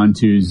getting down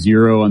to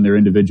zero on their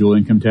individual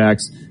income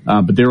tax,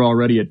 but they're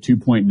already at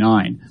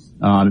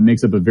 2.9. It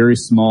makes up a very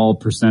small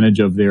percentage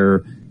of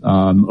their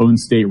own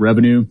state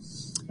revenue.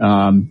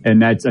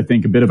 And that's, I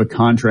think, a bit of a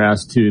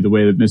contrast to the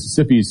way that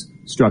Mississippi's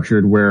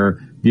structured, where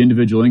the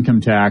individual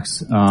income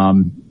tax, at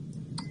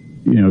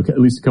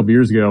least a couple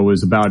years ago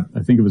was about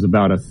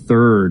a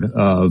third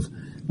of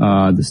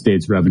the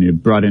state's revenue,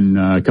 brought in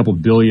a couple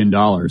 $1 billion.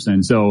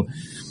 And so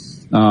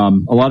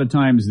a lot of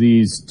times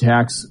these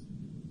tax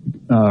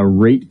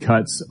rate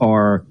cuts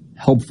are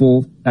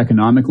helpful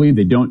economically.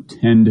 They don't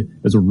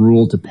tend, as a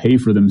rule, to pay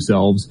for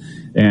themselves.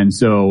 And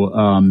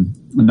so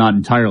not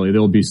entirely.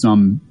 There'll be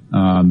some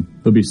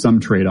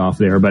trade-off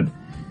there, but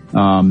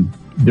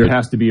there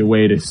has to be a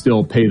way to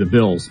still pay the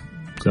bills.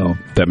 So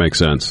that makes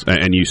sense.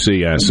 And you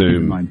see, I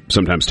assume,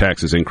 sometimes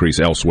taxes increase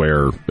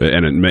elsewhere,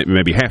 and it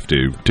maybe have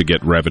to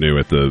get revenue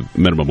at the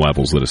minimum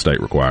levels that a state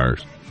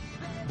requires.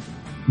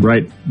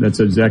 Right. That's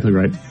exactly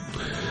right.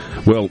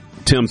 Well,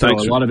 Tim,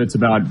 thanks. A lot of it's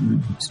about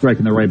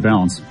striking the right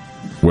balance.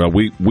 Well,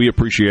 we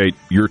appreciate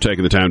your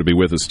taking the time to be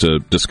with us to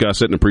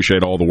discuss it, and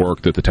appreciate all the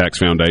work that the Tax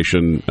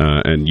Foundation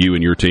and you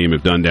and your team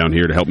have done down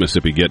here to help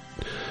Mississippi get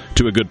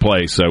to a good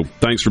place. So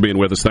thanks for being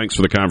with us. Thanks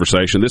for the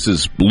conversation. This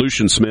is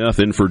Lucian Smith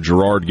in for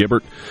Gerard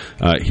Gibbert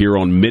here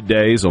on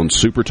Middays on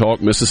Super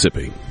Talk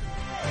Mississippi.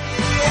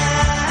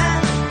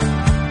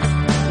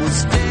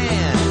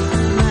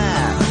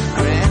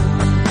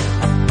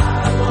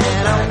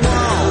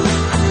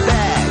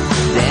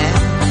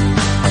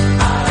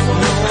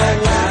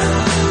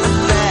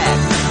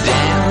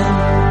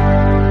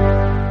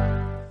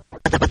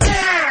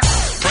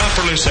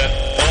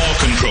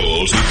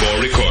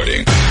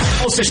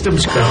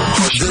 systems go.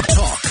 The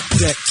talk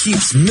that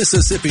keeps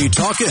Mississippi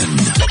talking.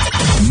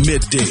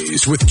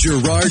 Middays with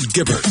Gerard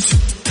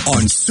Gibbert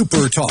on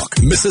Super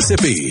Talk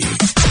Mississippi.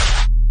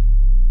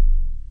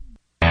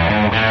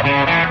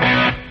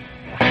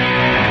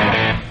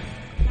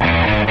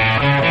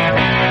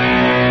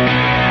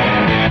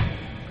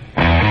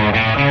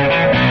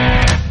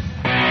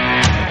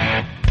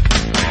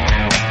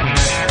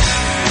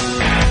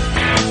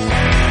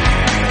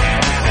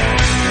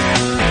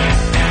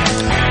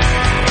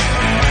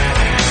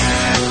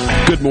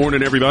 Good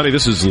morning, everybody.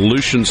 This is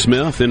Lucian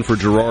Smith in for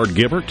Gerard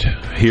Gibbert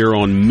here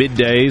on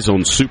Middays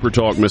on Super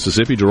Talk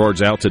Mississippi.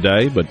 Gerard's out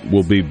today, but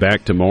we'll be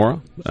back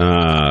tomorrow.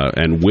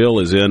 And Will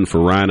is in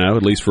for Rhino,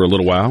 at least for a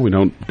little while. We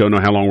don't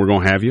know how long we're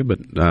going to have you, but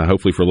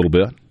hopefully for a little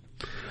bit.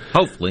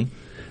 Hopefully.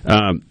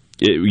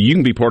 You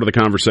can be part of the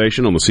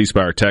conversation on the C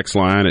Spire text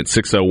line at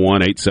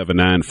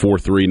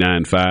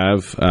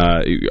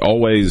 601-879-4395.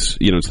 Always,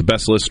 it's the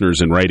best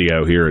listeners in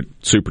radio here at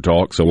Super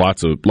Talk, so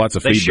lots of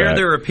feedback. They share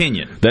their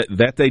opinion.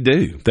 That they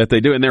do,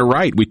 and they're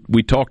right.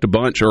 We talked a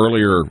bunch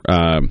earlier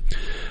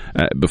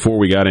before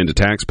we got into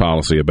tax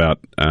policy about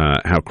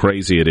how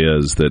crazy it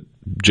is that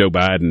Joe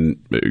Biden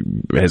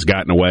has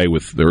gotten away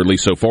with, or at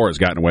least so far has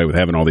gotten away with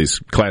having all these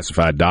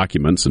classified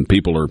documents, and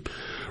people are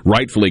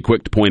rightfully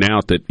quick to point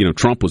out that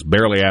Trump was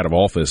barely out of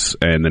office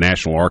and the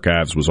National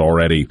Archives was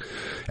already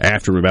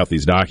after him about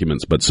these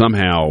documents, but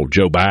somehow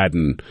Joe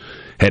Biden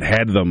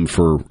had them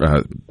for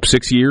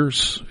 6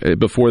 years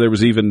before there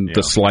was even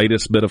the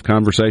slightest bit of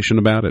conversation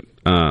about it.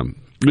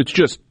 It's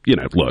just,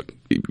 look,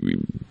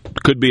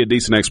 could be a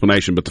decent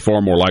explanation, but the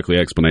far more likely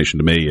explanation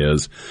to me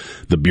is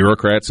the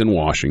bureaucrats in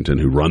Washington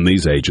who run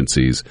these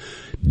agencies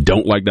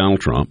don't like Donald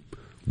Trump.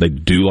 They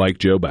do like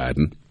Joe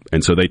Biden.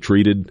 And so they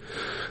treated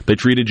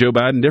Joe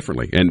Biden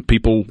differently, and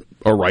people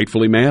are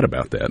rightfully mad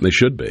about that, and they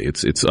should be.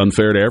 It's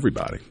unfair to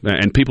everybody.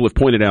 And people have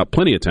pointed out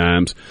plenty of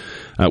times,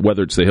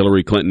 whether it's the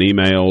Hillary Clinton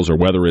emails or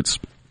whether it's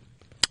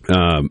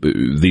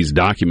these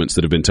documents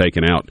that have been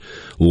taken out,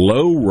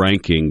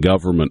 low-ranking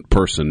government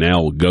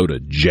personnel go to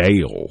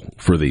jail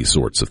for these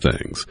sorts of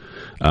things.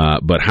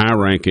 But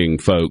high-ranking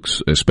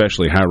folks,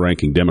 especially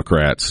high-ranking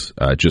Democrats,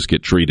 just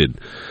get treated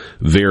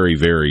very,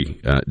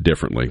 very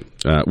differently.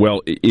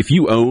 Well, if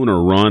you own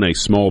or run a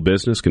small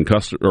business,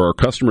 are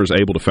customers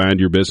able to find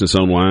your business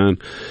online?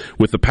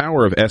 With the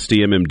power of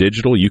STMM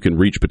Digital, you can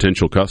reach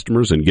potential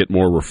customers and get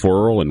more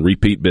referral and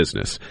repeat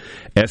business.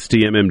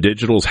 STMM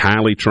Digital's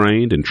highly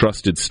trained and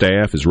trusted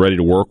staff is ready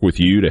to work with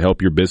you to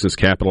help your business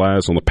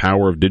capitalize on the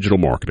power of digital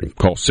marketing.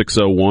 Call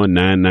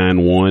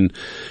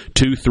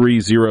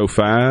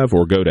 601-991-2305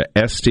 or go to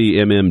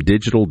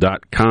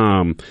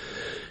stmmdigital.com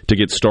to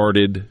get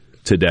started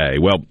today.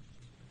 Well,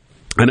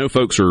 I know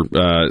folks are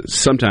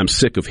sometimes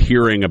sick of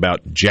hearing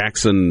about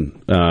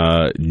Jackson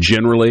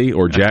generally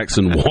or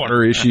Jackson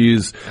water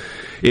issues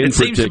in It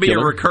seems particular. to be a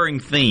recurring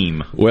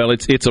theme. Well,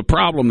 it's a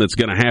problem that's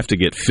going to have to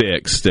get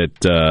fixed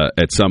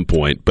at some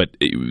point. But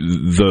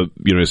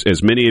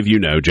as many of you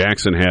know,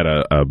 Jackson had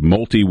a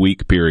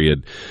multi-week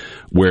period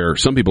where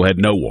some people had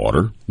no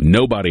water.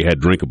 Nobody had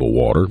drinkable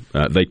water.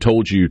 They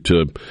told you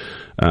to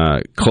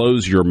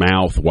close your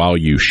mouth while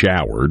you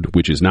showered,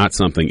 which is not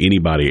something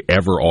anybody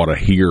ever ought to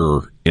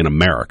hear in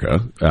America.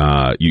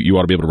 You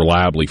ought to be able to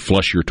reliably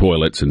flush your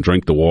toilets and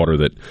drink the water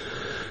that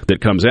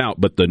comes out.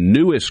 But the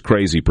newest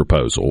crazy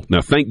proposal,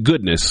 now thank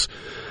goodness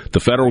the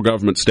federal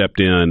government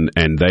stepped in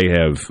and they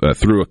have,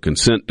 through a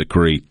consent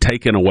decree,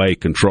 taken away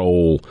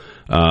control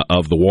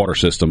of the water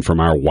system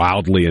from our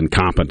wildly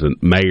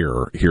incompetent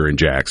mayor here in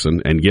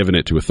Jackson and given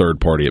it to a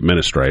third-party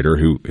administrator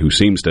who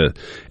seems to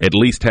at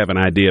least have an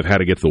idea of how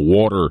to get the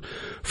water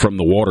from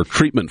the water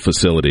treatment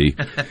facility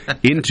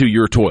into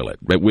your toilet,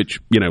 which,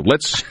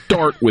 let's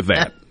start with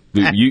that.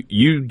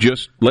 You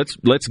just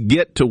let's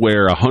get to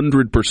where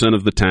 100%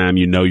 of the time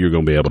you're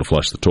going to be able to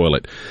flush the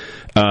toilet.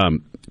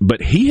 But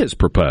he has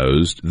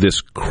proposed this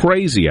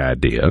crazy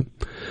idea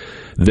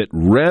that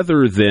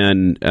rather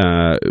than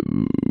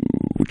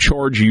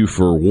charge you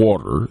for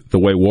water the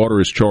way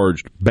water is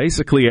charged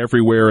basically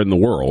everywhere in the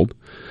world,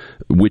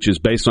 which is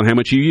based on how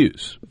much you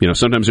use.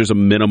 Sometimes there's a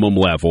minimum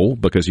level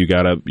because you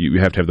have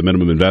to have the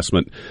minimum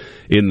investment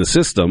in the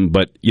system.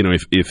 But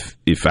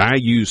if I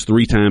use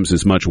 3 times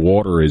as much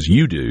water as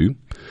you do,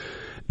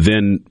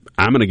 then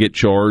I'm going to get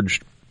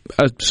charged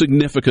a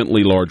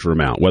significantly larger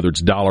amount, whether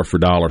it's dollar for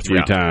dollar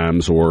 3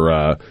 times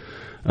or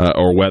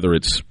whether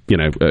it's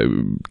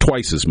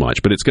twice as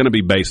much. But it's going to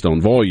be based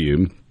on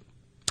volume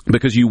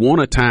because you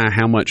want to tie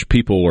how much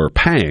people are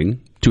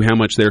paying to how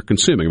much they're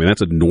consuming. I mean,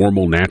 that's a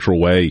normal,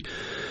 natural way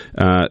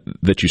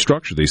that you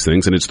structure these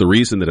things, and it's the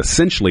reason that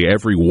essentially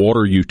every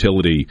water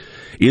utility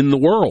in the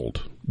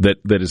world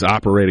that is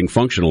operating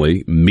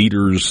functionally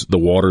meters the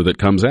water that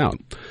comes out.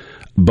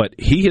 But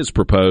he has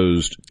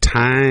proposed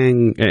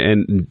tying,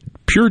 and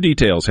pure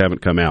details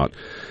haven't come out,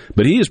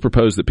 but he has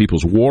proposed that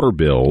people's water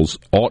bills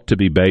ought to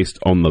be based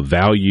on the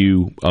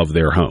value of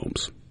their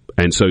homes.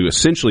 And so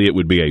essentially it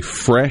would be a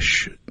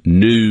fresh,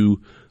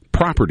 new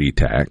property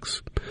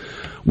tax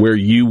where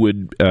you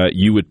would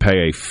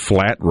pay a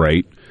flat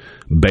rate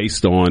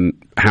based on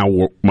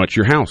how much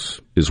your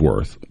house is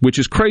worth, which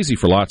is crazy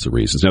for lots of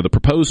reasons. Now, the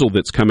proposal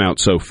that's come out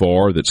so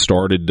far that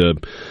started to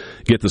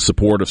get the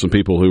support of some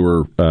people who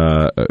are,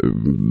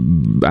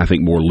 I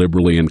think, more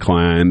liberally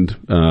inclined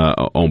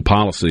on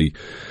policy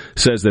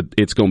says that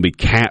it's going to be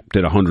capped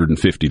at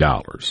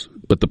 $150.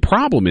 But the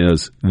problem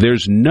is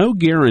there's no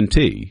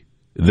guarantee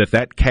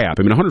that cap,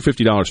 I mean,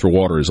 $150 for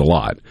water is a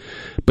lot,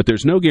 but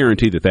there's no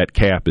guarantee that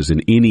cap is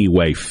in any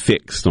way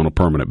fixed on a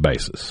permanent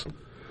basis.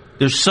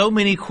 There's so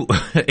many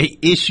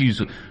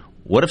issues.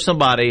 What if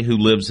somebody who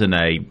lives in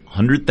a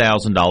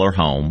 $100,000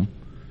 home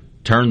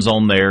turns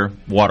on their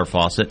water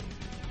faucet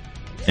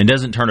and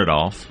doesn't turn it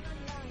off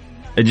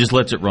and just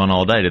lets it run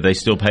all day? Do they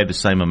still pay the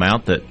same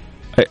amount that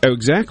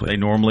exactly they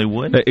normally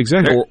would?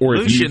 Exactly. Or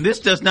Lucian, this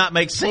does not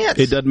make sense.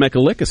 It doesn't make a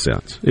lick of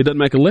sense. It doesn't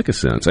make a lick of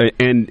sense.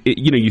 And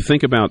you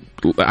think about,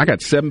 I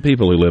got 7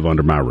 people who live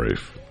under my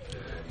roof.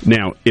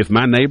 Now, if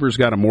my neighbor's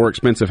got a more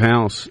expensive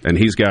house and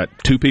he's got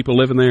 2 people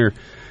living there,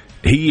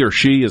 he or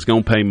she is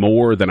going to pay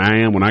more than I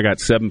am when I got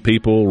 7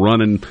 people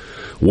running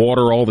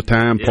water all the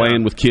time,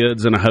 playing with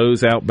kids and a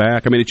hose out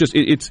back. I mean,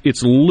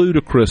 it's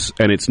ludicrous,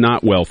 and it's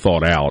not well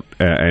thought out.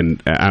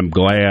 And I'm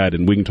glad,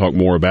 and we can talk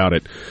more about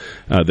it,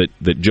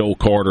 that Joel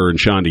Carter and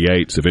Shonda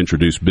Yates have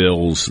introduced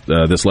bills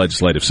this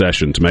legislative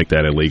session to make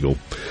that illegal.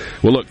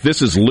 Well, look,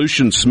 this is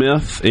Lucian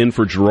Smith in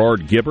for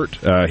Gerard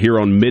Gibbert here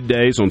on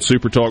Middays on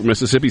Super Talk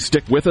Mississippi.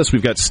 Stick with us.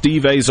 We've got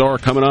Steve Azar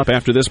coming up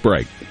after this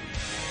break.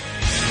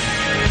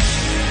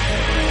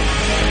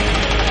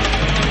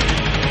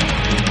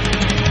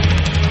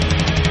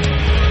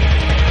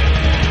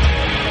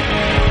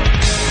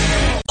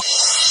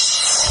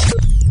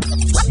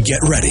 Get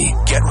ready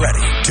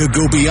to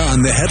go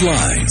beyond the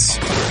headlines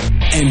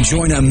and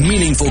join a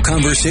meaningful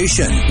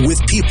conversation with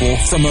people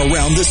from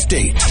around the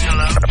state.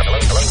 Hello.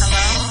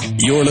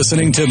 You're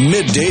listening to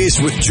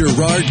Middays with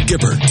Gerard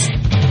Gibbert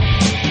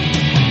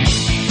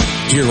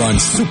here on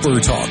Super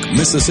Talk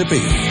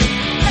Mississippi.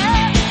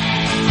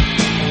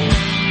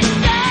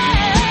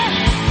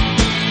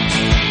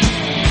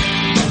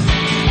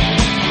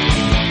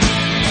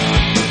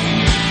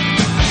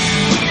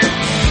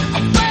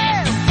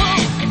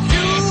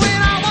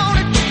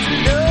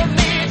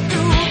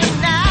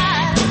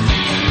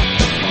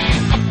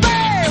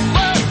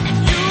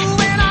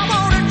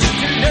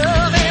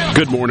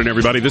 Good morning,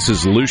 everybody. This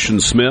is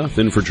Lucian Smith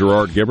in for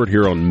Gerard Gibbert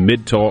here on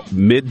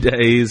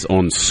Middays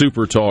on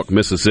Super Talk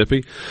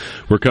Mississippi.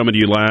 We're coming to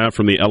you live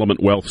from the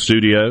Element Wealth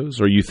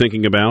Studios. Are you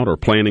thinking about or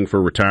planning for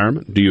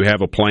retirement? Do you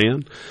have a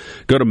plan?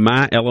 Go to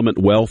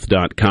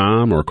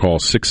myelementwealth.com or call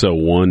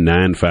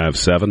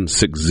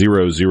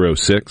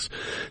 601-957-6006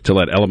 to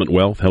let Element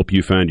Wealth help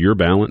you find your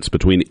balance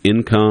between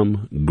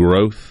income,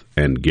 growth,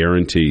 and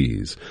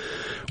guarantees.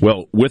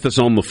 Well, with us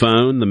on the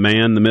phone, the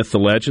man, the myth, the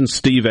legend,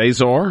 Steve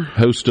Azar,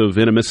 host of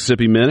In a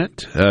Mississippi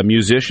Minute, a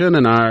musician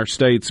and our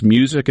state's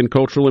music and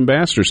cultural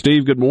ambassador.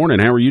 Steve, good morning.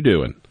 How are you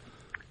doing?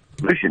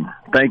 Lucian,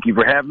 thank you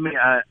for having me.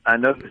 I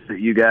noticed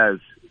that you guys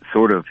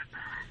sort of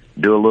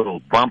do a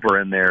little bumper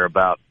in there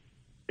about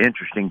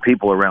interesting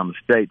people around the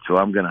state, so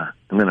I'm gonna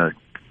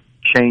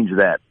change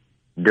that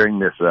during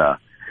this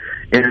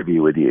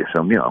interview with you. So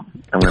I'm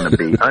going to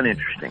be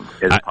uninteresting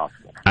as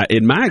possible.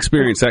 In my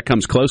experience, that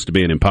comes close to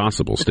being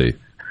impossible, Steve.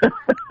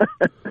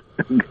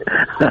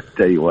 I'll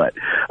tell you what.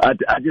 I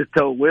just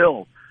told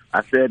Will,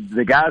 I said,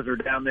 the guys are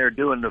down there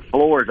doing the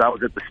floors. I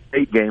was at the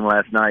state game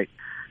last night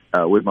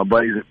with my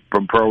buddies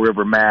from Pearl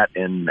River, Matt,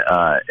 and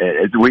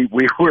we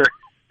were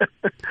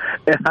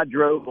and I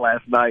drove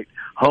last night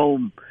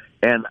home,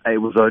 and it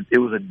was a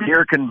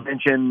deer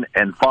convention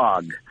and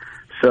fog.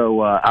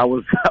 So I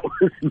was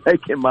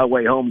making my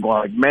way home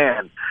going, like,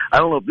 man, I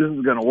don't know if this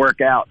is going to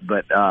work out.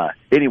 But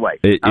anyway,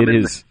 I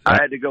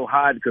had to go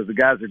hide because the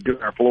guys are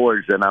doing our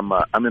floors, and I'm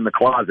in the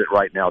closet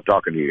right now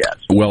talking to you guys.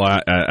 Well,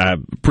 I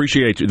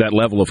appreciate that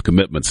level of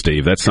commitment,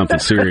 Steve. That's something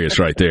serious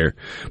right there.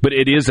 But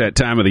it is that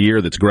time of the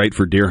year that's great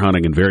for deer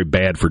hunting and very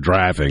bad for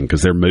driving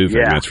because they're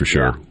moving, that's for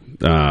sure.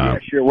 Yeah,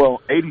 sure.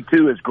 Well,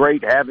 82 is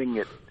great having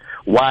it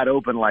wide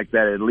open like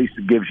that. At least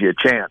it gives you a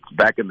chance.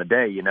 Back in the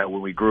day,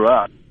 when we grew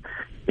up,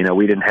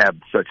 we didn't have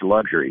such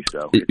luxury,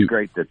 so it's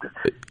great that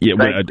a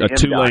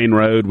 2-lane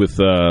road with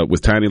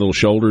tiny little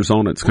shoulders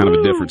on it. It's kind of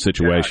a different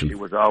situation. Gosh, it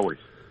was always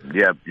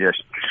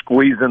just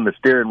squeezing the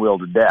steering wheel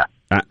to death.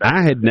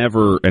 I had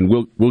never, and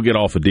we'll get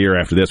off of deer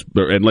after this,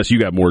 unless you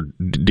got more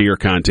deer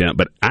content.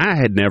 But I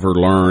had never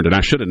learned, and I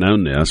should have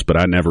known this, but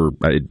I never.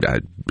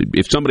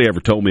 If somebody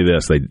ever told me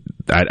this, I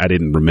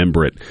didn't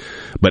remember it.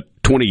 But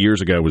 20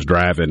 years ago, I was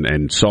driving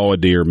and saw a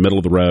deer middle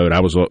of the road.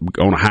 I was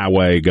on a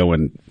highway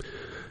going.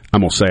 I'm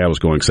going to say I was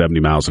going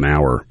 70 miles an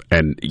hour.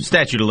 And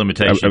statute of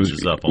limitations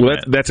is up on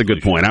that. That's a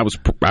good point. I was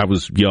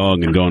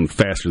young and going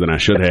faster than I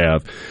should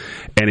have.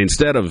 And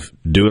instead of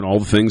doing all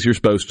the things you're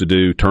supposed to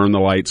do, turn the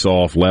lights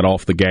off, let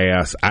off the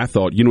gas, I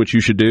thought, what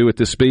you should do at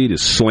this speed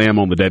is slam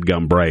on the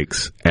deadgum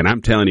brakes. And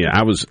I'm telling you,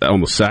 I was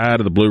on the side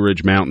of the Blue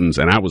Ridge Mountains,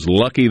 and I was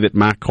lucky that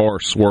my car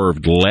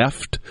swerved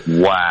left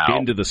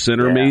into the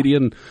center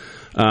median.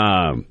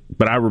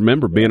 But I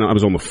remember I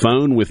was on the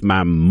phone with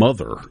my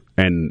mother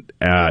and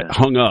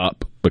hung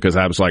up because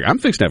I was like, I'm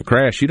fixing to have a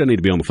crash. She doesn't need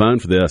to be on the phone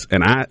for this.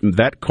 And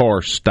that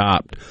car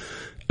stopped.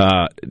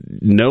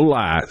 No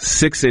lie,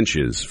 6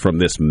 inches from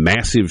this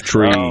massive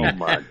tree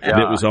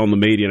that was on the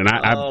median, and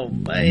I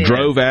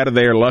drove out of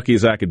there lucky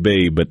as I could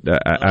be. But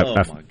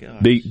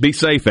be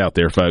safe out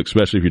there, folks,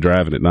 especially if you're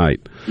driving at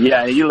night.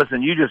 Yeah, you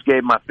listen. You just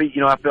gave my feet.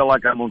 I feel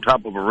like I'm on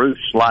top of a roof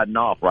sliding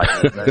off right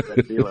now. That's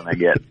that feeling I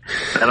get.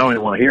 I don't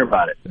even want to hear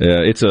about it. Yeah,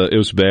 it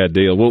was a bad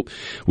deal. Well,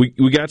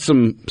 we got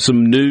some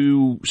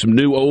new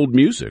old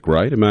music,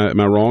 right? Am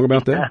I wrong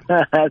about that?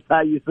 That's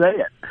how you say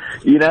it.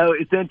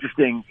 It's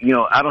interesting.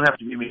 I don't have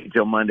to be me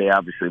until Monday.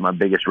 Obviously, my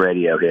biggest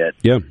radio hit.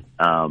 Yeah.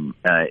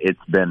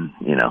 It's been,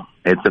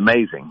 it's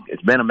amazing.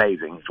 It's been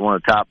amazing. It's one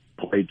of the top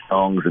played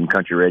songs in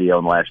country radio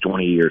in the last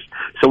 20 years.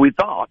 So we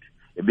thought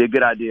it'd be a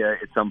good idea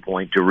at some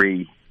point to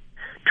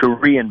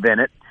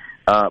reinvent it.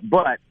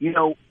 But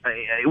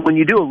when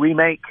you do a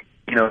remake,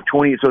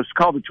 20, so it's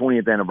called the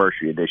 20th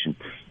anniversary edition.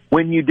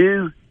 When you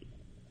do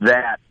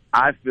that,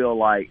 I feel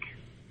like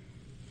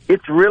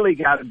it's really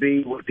got to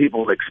be what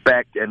people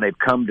expect and they've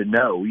come to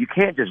know. You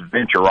can't just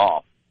venture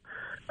off.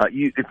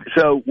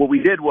 So what we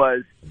did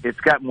was it's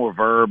got more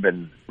verb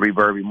and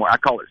reverb, more. I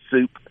call it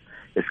soup.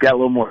 It's got a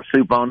little more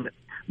soup on it,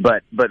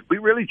 but we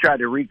really tried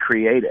to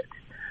recreate it.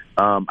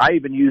 I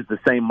even used the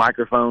same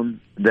microphone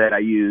that I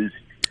used.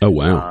 Oh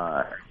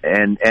wow!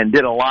 And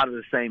did a lot of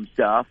the same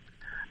stuff.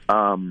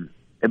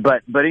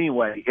 But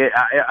anyway,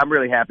 I'm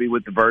really happy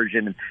with the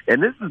version,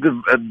 and this is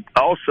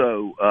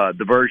also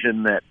the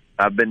version that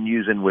I've been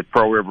using with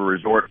Pearl River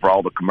Resort for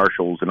all the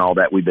commercials and all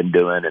that we've been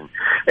doing,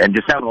 and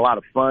just having a lot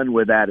of fun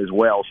with that as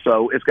well.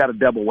 So it's got a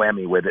double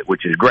whammy with it,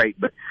 which is great.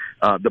 But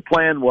the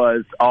plan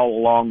was all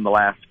along the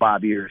last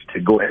 5 years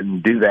to go ahead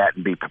and do that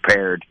and be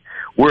prepared.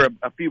 We're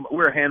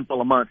a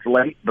handful of months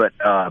late, but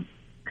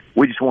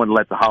we just wanted to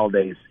let the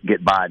holidays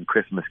get by and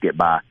Christmas get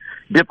by.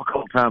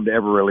 Difficult time to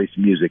ever release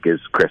music is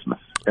Christmas,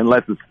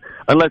 unless it's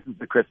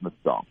a Christmas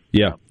song.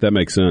 Yeah, that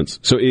makes sense.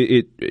 So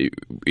it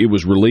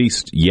was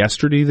released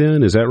yesterday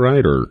then, is that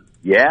right? Or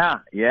Yeah.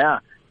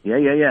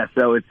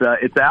 So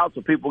it's out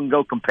so people can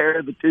go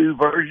compare the two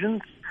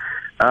versions.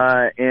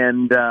 That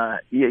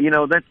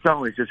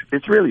song is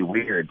it's really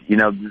weird. It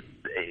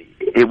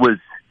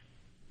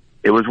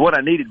was what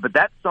I needed, but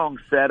that song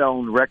sat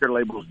on record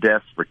labels'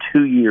 desks for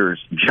 2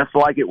 years, just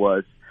like it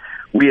was.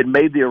 We had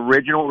made the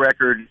original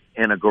record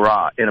in a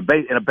garage, in a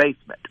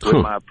basement with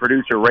my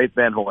producer Rafe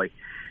Van Hoy,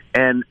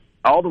 and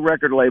all the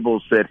record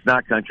labels said it's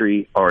not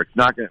country, or it's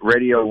not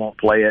radio won't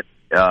play it.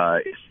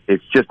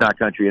 It's just not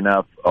country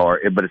enough,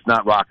 but it's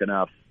not rock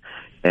enough.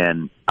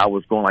 And I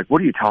was going like,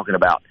 what are you talking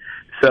about?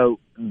 So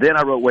then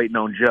I wrote Waiting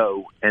on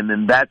Joe, and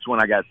then that's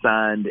when I got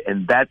signed,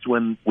 and that's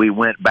when we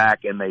went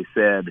back and they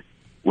said,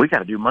 we got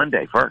to do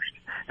Monday first.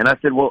 And I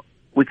said, well,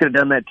 we could have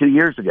done that 2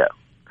 years ago.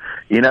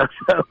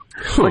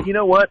 But you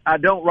know what? I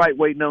don't write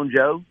Waiting on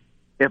Joe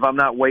if I'm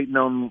not waiting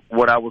on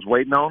what I was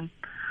waiting on.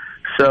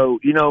 So,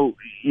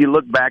 you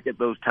look back at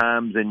those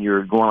times and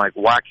you're going like,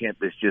 why can't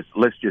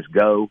let's just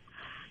go.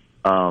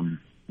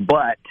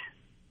 But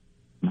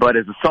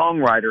as a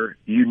songwriter,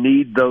 you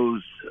need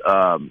those,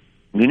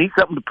 you need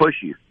something to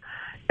push you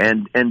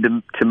and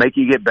to make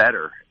you get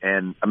better.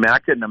 And I mean, I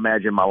couldn't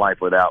imagine my life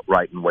without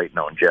writing Waiting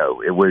on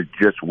Joe. It would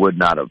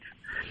not have,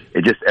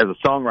 as a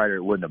songwriter,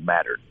 it wouldn't have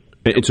mattered.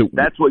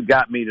 That's what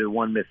got me to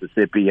One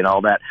Mississippi and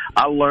all that.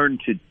 I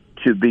learned to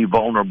be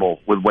vulnerable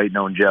with Waiting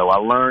on Joe. I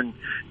learned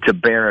to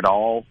bear it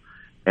all.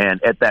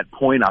 And at that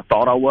point, I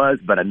thought I was,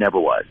 but I never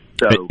was.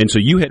 So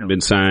you hadn't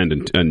been signed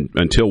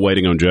until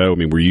Waiting on Joe. I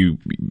mean, were you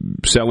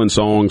selling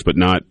songs but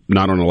not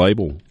on a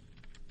label?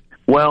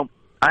 Well,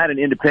 I had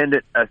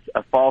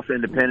a false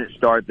independent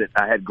start that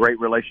I had great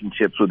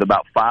relationships with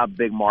about 5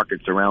 big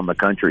markets around the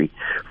country,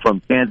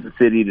 from Kansas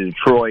City to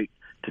Detroit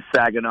to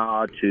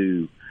Saginaw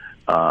to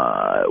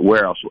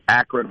where else?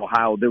 Akron,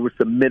 Ohio. There were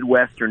some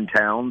Midwestern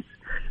towns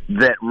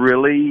that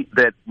really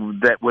that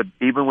would,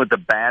 even with the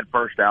bad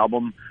first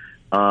album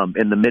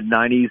in the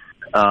mid-90s,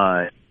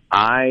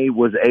 I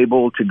was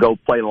able to go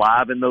play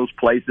live in those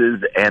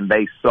places, and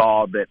they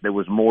saw that there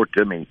was more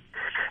to me.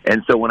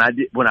 And so when I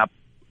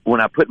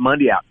put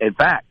Monday out, in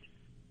fact,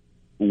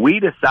 we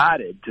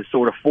decided to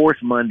sort of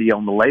force Monday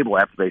on the label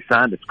after they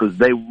signed us, because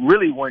they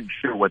really weren't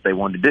sure what they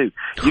wanted to do.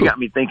 You got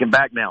me thinking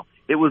back now.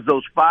 It was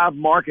those 5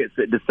 markets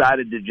that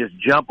decided to just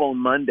jump on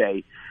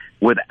Monday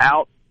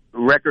without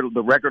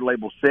the record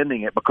label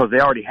sending it, because they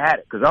already had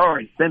it, because I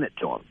already sent it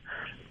to them,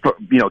 for,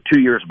 2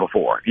 years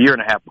before, a year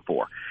and a half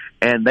before.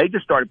 And they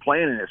just started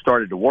playing, and it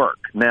started to work.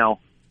 Now,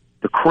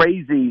 you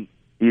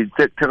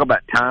talk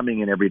about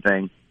timing and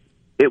everything.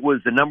 It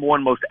was the number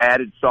 1 most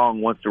added song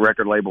once the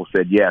record label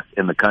said yes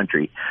in the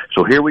country.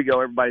 So here we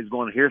go. Everybody's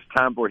going, here's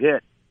Time for a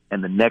Hit.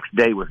 And the next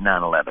day was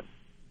 9/11.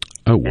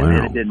 Oh, wow. And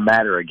then it didn't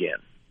matter again.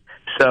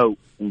 So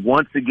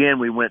once again,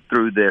 we went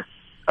through this,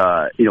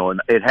 and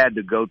it had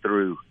to go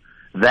through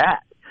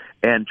that.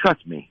 And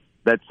trust me,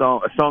 a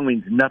song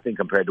means nothing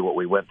compared to what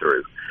we went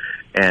through.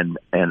 And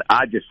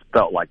I just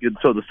felt like it.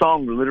 So the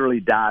song literally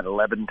died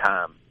 11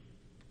 times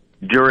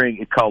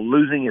it's called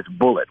Losing Its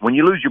Bullet. When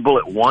you lose your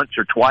bullet once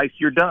or twice,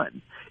 you're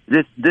done.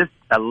 This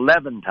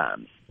 11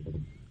 times.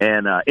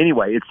 And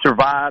anyway, it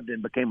survived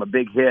and became a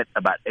big hit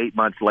about 8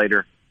 months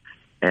later.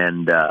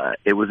 And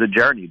it was a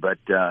journey, but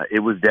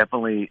it was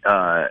definitely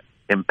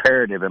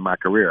imperative in my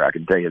career. I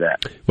can tell you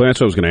that. Well,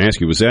 that's what I was going to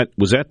ask you. Was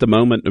that the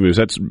moment? I mean,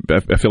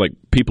 I feel like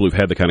people who've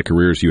had the kind of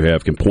careers you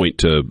have can point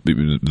to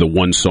the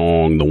one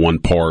song, the one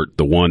part,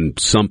 the one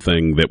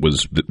something that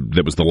was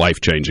the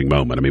life changing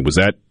moment. I mean, was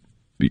that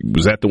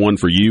the one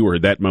for you, or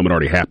had that moment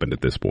already happened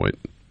at this point?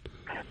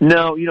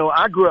 No,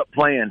 I grew up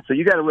playing. So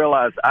you got to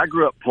realize I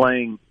grew up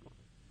playing.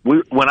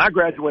 When I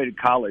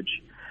graduated college,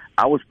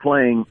 I was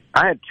playing.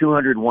 I had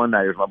 200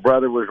 one-nighters. My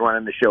brother was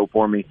running the show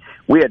for me.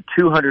 We had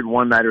 200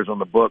 one-nighters on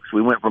the books.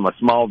 We went from a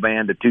small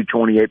van to 2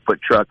 28-foot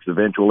trucks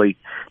eventually,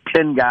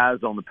 10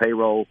 guys on the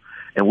payroll.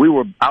 And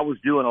I was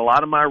doing a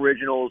lot of my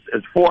originals.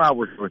 It's 4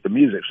 hours worth of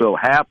music. So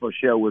half a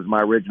show was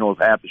my originals,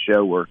 half the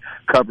show were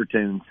cover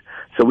tunes.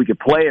 So we could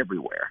play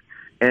everywhere.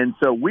 And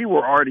so we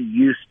were already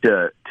used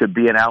to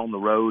being out on the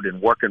road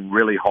and working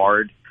really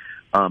hard.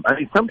 I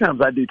mean, sometimes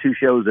I do 2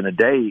 shows in a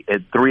day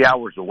at 3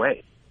 hours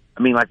away.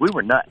 I mean, like, we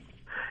were nuts.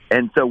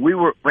 And so we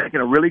were making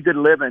a really good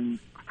living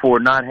for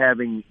not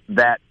having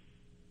that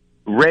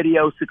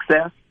radio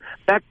success.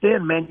 Back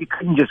then, man, you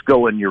couldn't just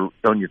go on your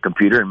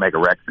computer and make a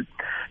record.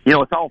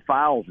 It's all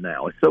files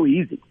now. It's so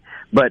easy.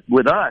 But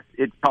with us,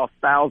 it cost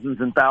thousands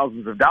and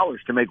thousands of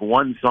dollars to make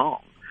one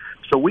song.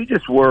 So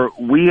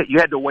you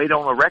had to wait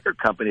on a record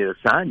company to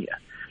sign you.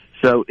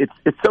 So it's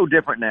so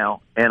different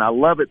now, and I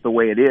love it the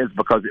way it is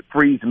because it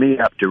frees me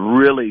up to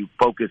really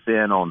focus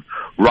in on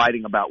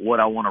writing about what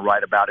I want to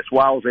write about. It's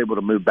why I was able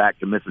to move back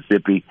to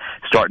Mississippi,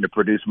 starting to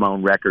produce my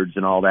own records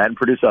and all that, and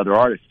produce other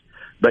artists.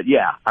 But,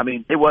 yeah, I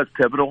mean, it was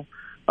pivotal.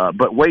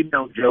 But Waiting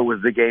on Joe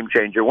was the game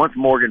changer. Once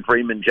Morgan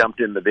Freeman jumped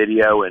in the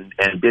video and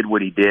did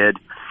what he did,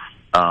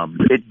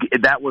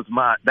 that was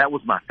my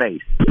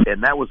face,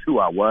 and that was who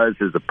I was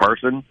as a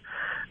person.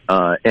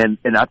 And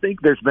I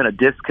think there's been a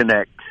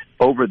disconnect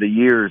over the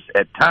years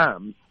at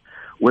times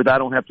with I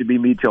Don't Have to Be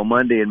Me Till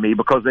Monday and me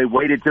because they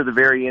waited to the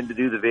very end to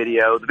do the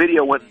video. The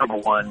video went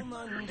 #1,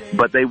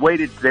 but they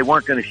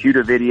weren't going to shoot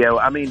a video.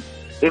 I mean,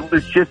 it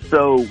was just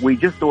we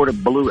just sort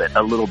of blew it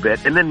a little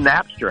bit. And then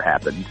Napster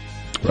happened.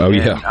 Oh,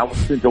 yeah. I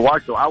was into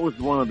watch, so I was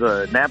one of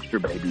the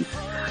Napster babies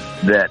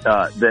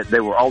that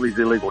there were all these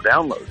illegal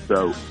downloads.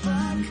 So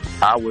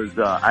I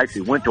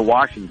actually went to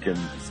Washington.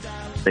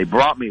 They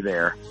brought me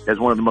there as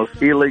one of the most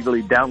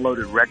illegally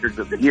downloaded records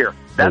of the year.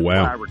 That's what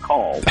I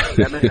recall.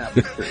 That may not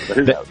be true, but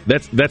who knows?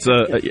 That's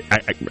I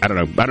don't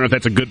know. I don't know if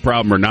that's a good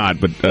problem or not.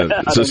 But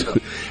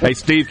hey,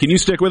 Steve, can you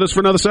stick with us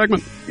for another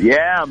segment?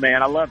 Yeah,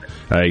 man, I love it.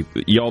 Hey,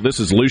 y'all, this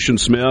is Lucian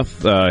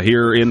Smith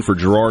here in for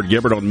Gerard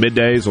Gibbert on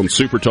Middays on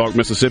Super Talk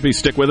Mississippi.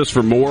 Stick with us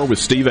for more with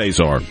Steve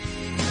Azar.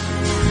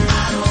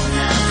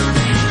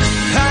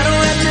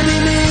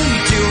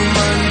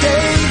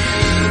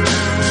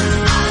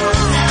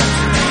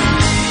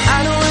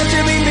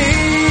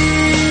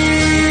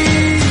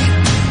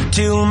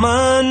 Till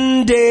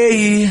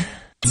Monday.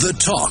 The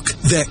talk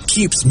that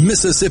keeps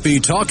Mississippi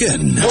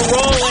talking. We're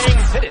rolling.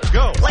 Hit it.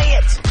 Go. Play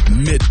it.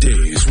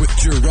 Middays with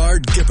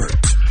Gerard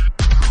Gibbert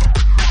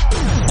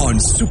on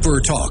Super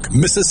Talk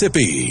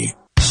Mississippi.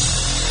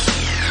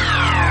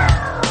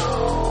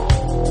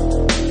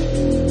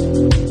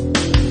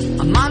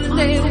 A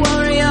Monday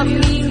warrior,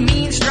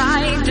 mean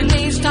strike.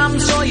 Today's Tom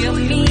Sawyer,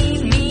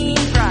 mean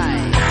pride.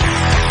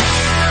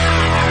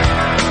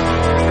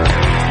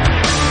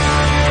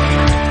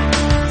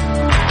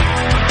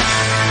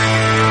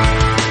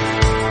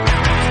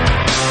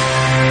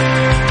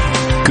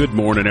 Good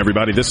morning,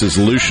 everybody. This is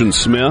Lucian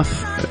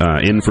Smith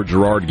in for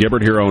Gerard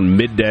Gibbert here on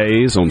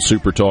Middays on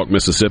Super Talk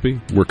Mississippi.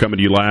 We're coming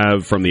to you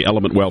live from the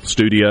Element Wealth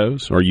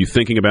Studios. Are you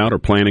thinking about or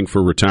planning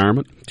for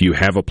retirement? Do you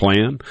have a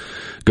plan?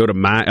 Go to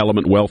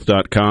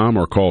myelementwealth.com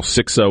or call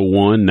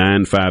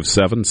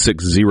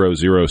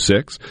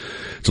 601-957-6006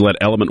 to let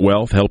Element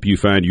Wealth help you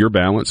find your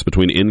balance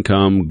between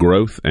income,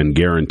 growth, and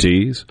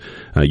guarantees.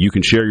 You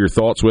can share your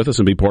thoughts with us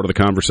and be part of the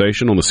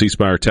conversation on the C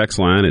Spire text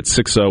line at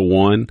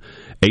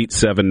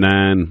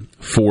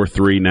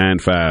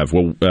 601-879-4395.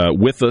 Well,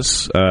 with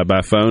us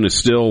by phone is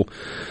still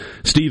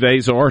Steve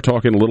Azar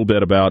talking a little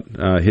bit about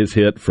his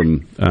hit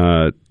from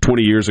 20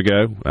 years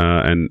ago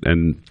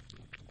and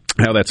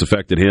how that's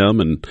affected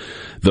him and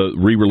the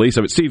re-release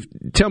of it. Steve,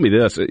 tell me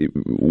this.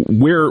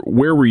 Where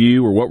were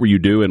you or what were you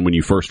doing when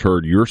you first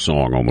heard your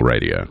song on the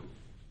radio?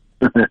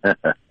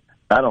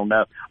 I don't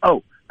know.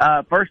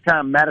 First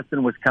time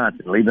Madison,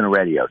 Wisconsin, leaving a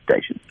radio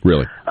station.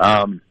 Really?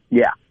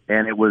 Yeah.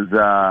 And it was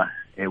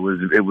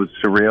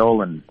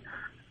surreal, and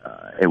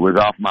it was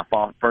off my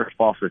first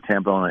false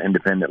attempt on an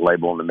independent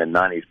label in the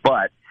mid-'90s,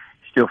 but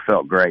still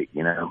felt great,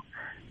 you know.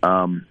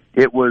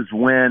 It was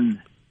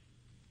when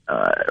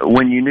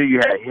you knew you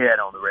had a hit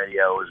on the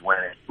radio is when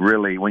it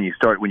really, when you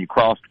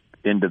crossed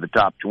into the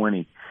top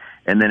 20,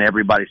 and then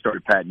everybody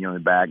started patting you on the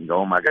back and go,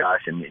 oh my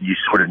gosh, and you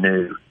sort of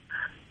knew.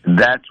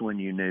 That's when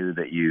you knew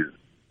that you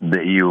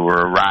that you were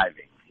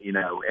arriving,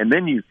 and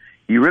then you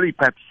really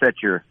have to set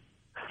your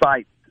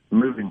sights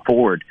moving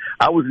forward.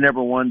 I was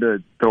never one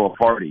to throw a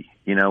party.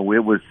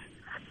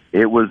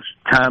 It was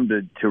time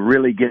to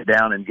really get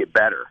down and get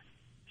better.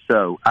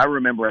 So I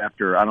remember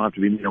after I don't have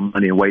to be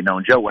money and waiting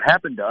on Joe. What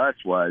happened to us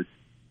was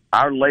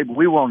our label.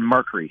 We were on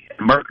Mercury.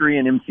 Mercury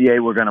and MCA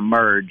were going to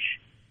merge,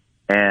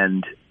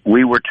 and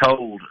we were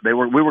told we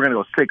were going to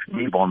go 6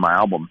 deep on my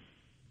album,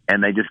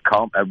 and they just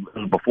called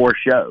before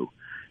a show.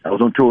 I was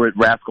on tour at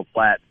Rascal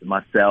Flatts,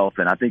 myself,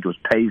 and I think it was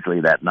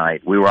Paisley that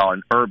night. We were all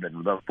in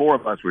Urban. The 4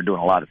 of us were doing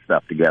a lot of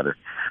stuff together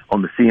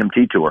on the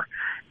CMT tour.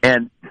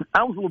 And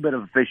I was a little bit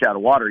of a fish out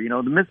of water.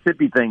 The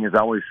Mississippi thing is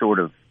always sort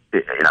of,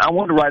 I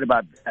wanted to write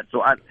about that.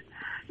 So I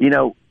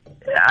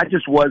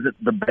just wasn't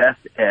the best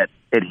at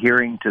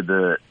adhering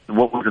to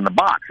what was in the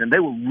box. And they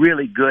were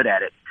really good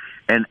at it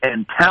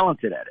and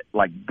talented at it.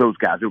 Like those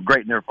guys, they were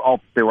great, and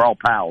they were all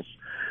pals.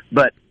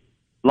 But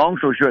long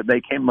story short,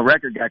 my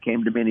record guy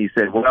came to me and he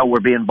said, well, we're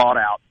being bought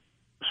out,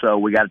 so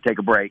we got to take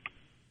a break.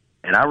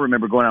 And I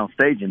remember going on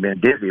stage and being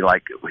dizzy,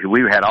 like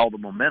we had all the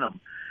momentum.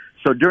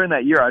 So during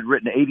that year, I'd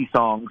written 80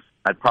 songs.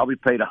 I'd probably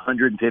played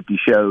 150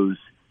 shows,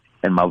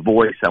 and my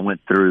voice, I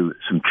went through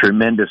some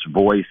tremendous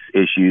voice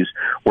issues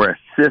where a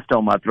cyst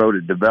on my throat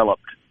had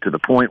developed to the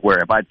point where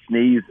if I'd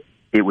sneeze,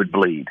 it would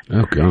bleed.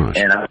 Oh, gosh.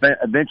 And I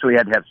eventually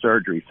had to have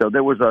surgery. So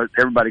there was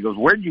everybody goes,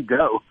 where'd you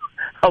go?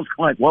 I was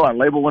like, well, our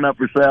label went up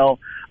for sale.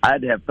 I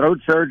had to have throat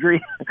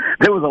surgery.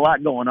 There was a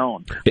lot going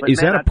on. But is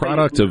that a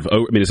product of,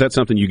 is that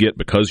something you get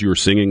because you were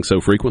singing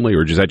so frequently,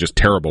 or is that just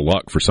terrible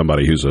luck for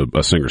somebody who's a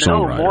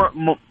singer-songwriter?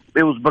 No,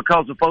 it was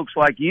because of folks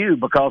like you,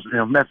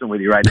 I'm messing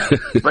with you right now.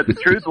 But the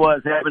truth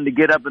was having to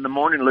get up in the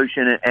morning,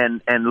 Lucian,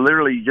 and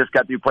literally you just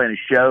got through playing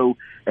a show,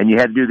 and you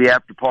had to do the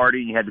after party,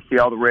 and you had to see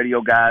all the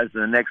radio guys,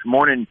 and the next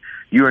morning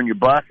you were in your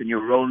bus, and you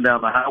were rolling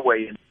down the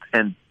highway,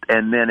 and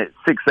then at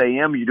 6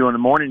 a.m. you're doing the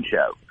morning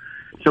show.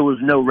 So it was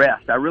no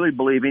rest. I really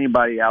believe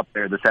anybody out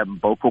there that's having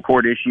vocal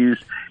cord issues,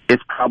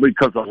 it's probably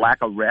because of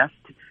lack of rest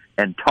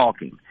and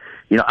talking.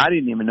 I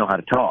didn't even know how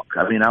to talk.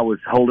 I was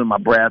holding my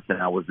breath,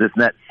 and I was this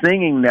and that.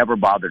 Singing never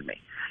bothered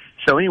me.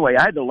 So anyway,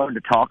 I had to learn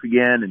to talk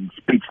again and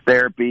speech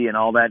therapy and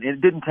all that. And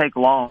it didn't take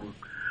long,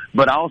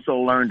 but I also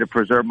learned to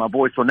preserve my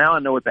voice. So now I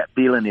know what that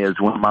feeling is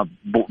when my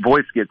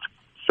voice gets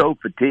so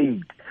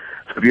fatigued.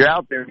 So if you're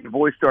out there and your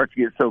voice starts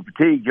to get so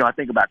fatigued, I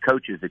think about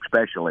coaches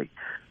especially.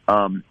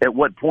 At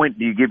what point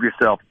do you give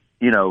yourself,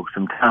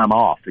 some time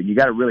off? And you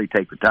got to really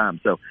take the time.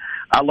 So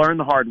I learned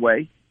the hard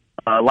way,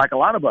 like a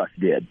lot of us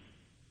did.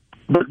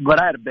 But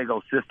I had a big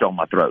old cyst on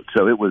my throat,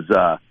 so it was,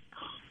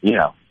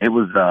 it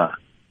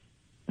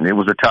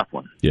was a tough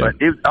one. Yeah.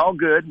 But it was all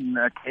good, and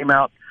I came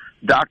out.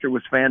 Doctor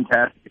was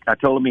fantastic. I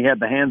told him he had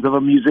the hands of a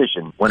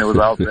musician when it was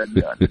all said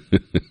and done.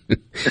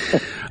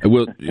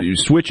 Well,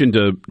 switching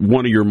to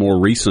one of your more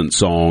recent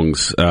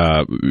songs,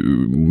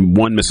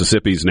 One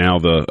Mississippi's now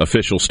the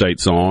official state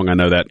song. I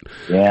know that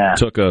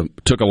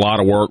took a lot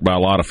of work by a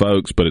lot of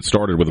folks, but it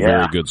started with a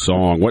very good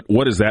song.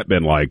 What has that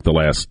been like the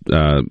last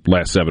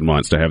 7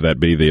 months to have that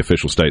be the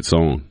official state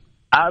song?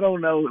 I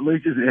don't know,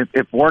 Lucius,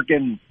 if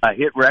working a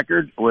hit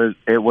record was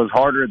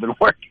harder than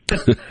working,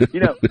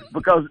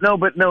 because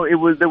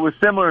there was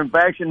similar in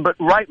fashion, but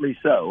rightly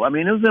so. It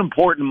was an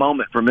important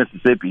moment for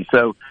Mississippi.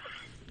 So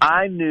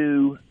I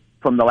knew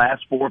from the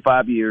last 4 or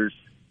 5 years,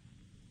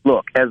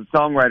 look, as a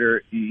songwriter,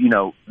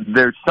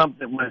 there's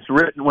something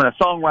when a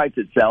song writes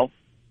itself,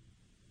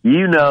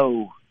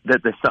 that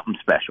there's something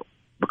special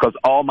because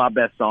all my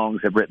best songs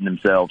have written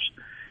themselves.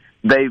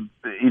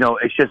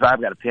 It's just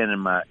I've got a pen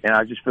and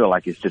I just feel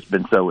like it's just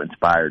been so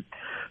inspired.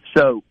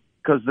 So,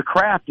 because the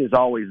craft is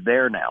always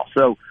there now.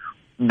 So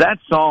that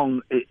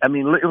song, it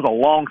was a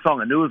long song.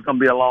 I knew it was going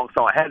to be a long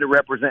song. I had to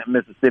represent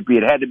Mississippi.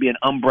 It had to be an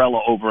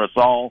umbrella over us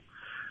all.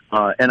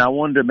 And I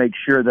wanted to make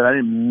sure that I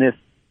didn't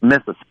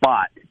miss a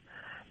spot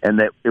and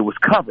that it was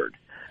covered.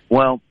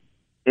 Well,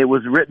 it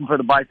was written for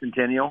the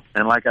bicentennial,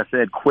 and like I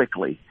said,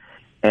 quickly.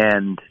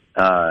 And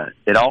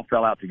it all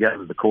fell out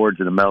together, the chords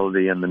and the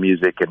melody and the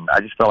music, and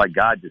I just felt like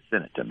God just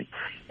sent it to me.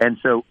 And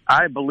so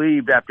I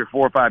believed after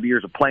 4 or 5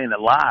 years of playing it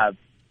live,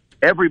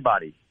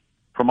 everybody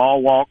from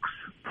all walks,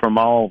 from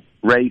all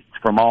race,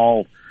 from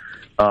all,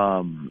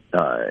 from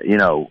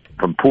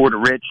poor to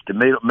rich to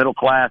middle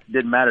class,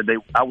 didn't matter.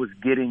 I was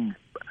getting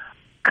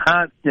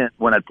constant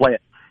when I'd play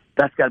it,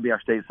 that's got to be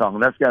our state song,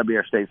 that's got to be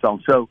our state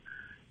song. So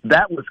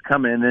that was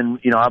coming, and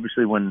then,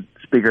 obviously when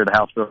Speaker of the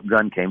House, Philip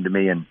Gunn, came to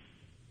me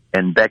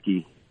and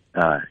Becky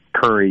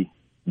Curry,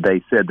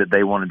 they said that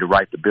they wanted to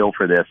write the bill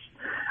for this,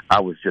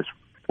 I was just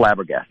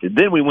flabbergasted.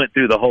 Then we went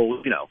through the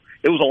whole,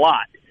 it was a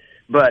lot.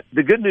 But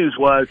the good news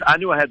was I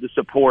knew I had the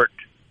support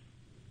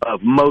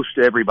of most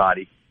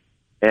everybody,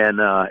 and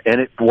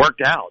it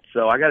worked out.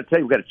 So I got to tell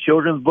you, we've got a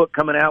children's book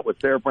coming out with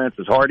Sarah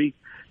Frances Hardy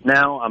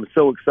now. I'm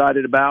so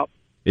excited about.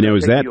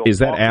 Is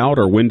that out,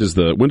 or when does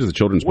the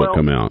children's book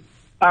come out?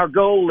 Our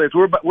goal is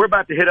we're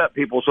about to hit up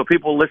people, so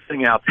people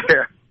listening out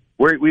there,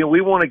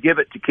 we want to give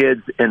it to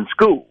kids in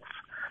schools.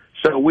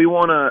 So we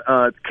want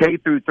to K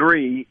through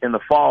 3 in the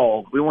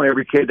fall. We want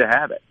every kid to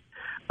have it.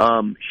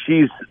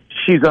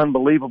 She's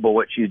unbelievable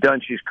what she's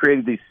done. She's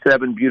created these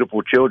 7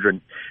 beautiful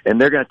children, and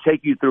they're going to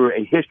take you through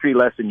a history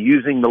lesson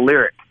using the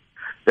lyric.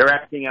 They're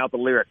acting out the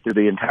lyric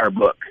through the entire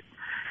book.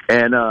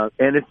 And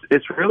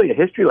it's really a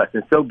history lesson.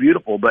 It's so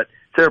beautiful. But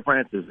Sarah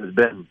Francis has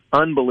been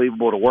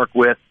unbelievable to work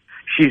with.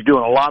 She's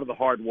doing a lot of the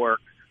hard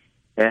work,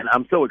 and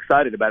I'm so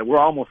excited about it. We're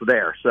almost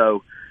there.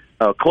 So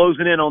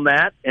closing in on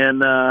that.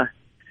 And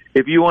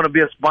if you want to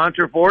be a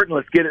sponsor for it and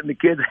let's get it in the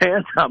kids'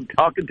 hands, I'm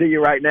talking to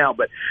you right now.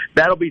 But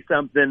that'll be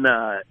something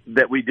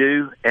that we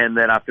do and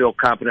that I feel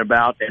confident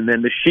about. And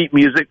then the sheet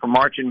music for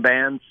marching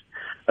bands.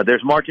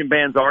 There's marching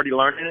bands already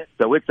learning it,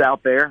 so it's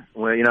out there.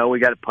 Well, we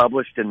got it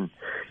published and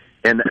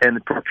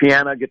for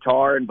piano,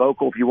 guitar, and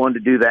vocal if you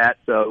wanted to do that.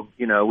 So,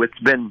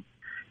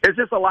 there's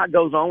just a lot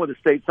goes on with the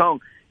state song.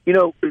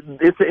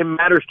 It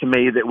matters to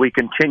me that we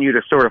continue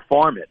to sort of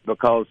farm it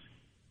because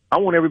I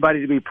want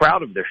everybody to be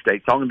proud of their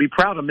state song and be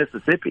proud of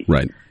Mississippi.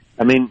 Right.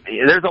 I mean,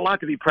 there's a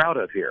lot to be proud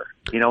of here,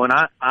 and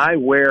I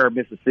wear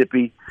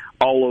Mississippi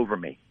all over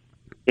me,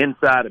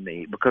 inside of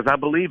me, because I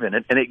believe in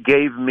it, and it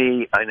gave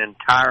me an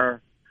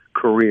entire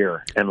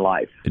career in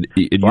life. And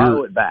I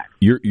owe it back.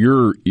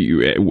 You're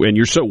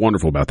so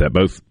wonderful about that.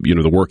 Both,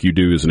 the work you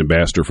do as an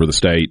ambassador for the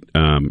state,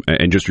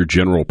 and just your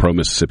general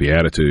pro-Mississippi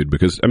attitude.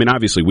 Because,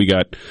 obviously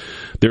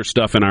there's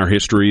stuff in our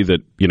history that,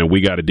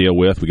 we got to deal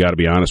with. We got to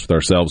be honest with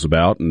ourselves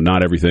about, and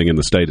not everything in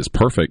the state is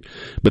perfect.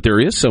 But there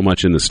is so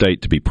much in the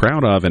state to be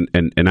proud of. And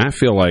I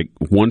feel like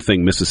one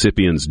thing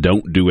Mississippians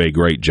don't do a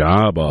great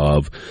job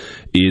of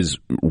is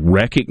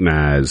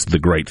recognize the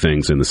great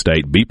things in the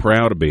state. Be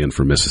proud of being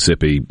from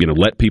Mississippi.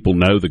 Let people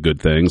know the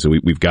good things, and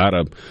we've got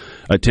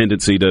a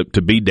tendency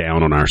to be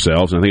down on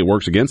ourselves, and I think it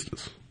works against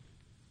us.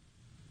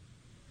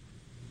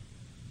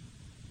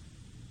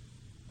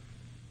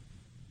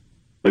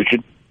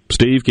 Lucian?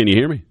 Steve, can you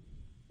hear me?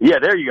 Yeah,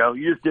 there you go.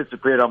 You just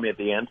disappeared on me at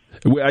the end.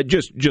 I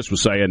just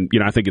was saying,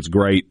 I think it's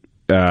great.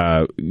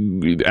 I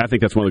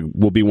think that's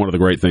will be one of the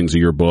great things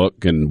of your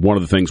book, and one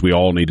of the things we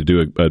all need to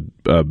do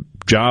a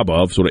job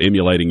of, sort of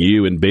emulating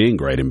you and being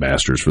great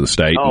ambassadors for the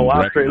state and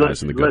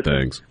recognizing the good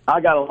things. I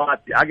got a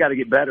lot. I got to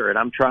get better, and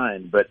I'm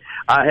trying. But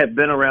I have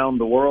been around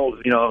the world,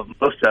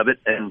 most of it,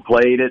 and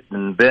played it,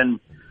 and then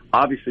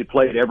obviously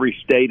played every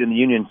state in the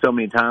union so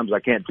many times I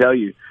can't tell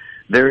you.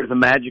 There is a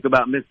magic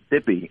about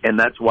Mississippi, and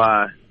that's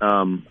why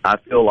I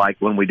feel like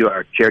when we do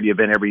our charity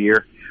event every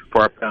year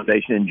for our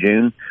foundation in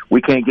June,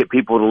 we can't get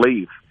people to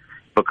leave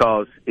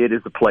because it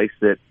is a place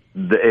that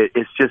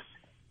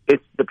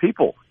it's the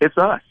people. It's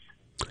us.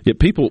 Yeah,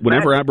 people.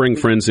 Whenever I bring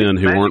friends in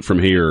who aren't from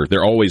here,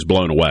 they're always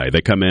blown away.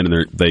 They come in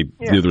and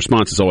the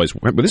response is always,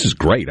 "But this is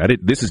great.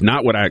 This is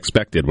not what I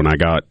expected when I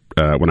got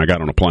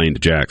on a plane to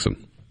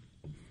Jackson."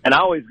 And I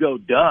always go,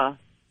 "Duh."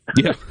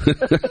 Yeah.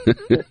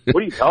 What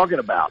are you talking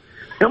about?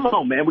 Come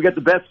on, man. We got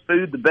the best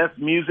food, the best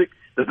music,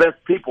 the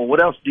best people.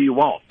 What else do you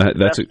want?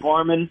 That's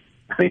farming.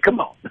 I mean, come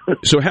on.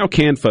 So how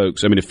can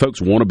folks, if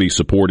folks want to be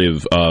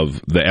supportive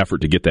of the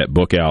effort to get that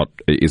book out,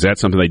 is that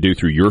something they do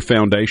through your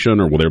foundation,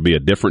 or will there be a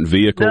different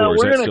vehicle, or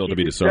is that still to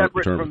be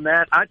determined? From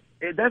that,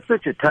 that's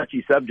such a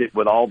touchy subject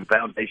with all the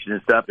foundation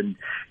and stuff, and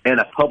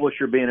a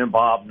publisher being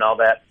involved and all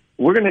that.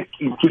 We're going to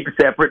keep it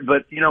separate,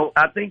 but,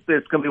 I think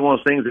that's going to be one of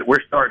those things that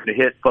we're starting to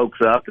hit folks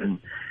up, and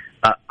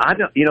I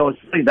don't,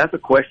 that's a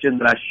question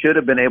that I should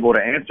have been able to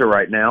answer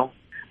right now.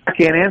 I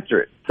can't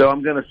answer it, so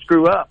I'm going to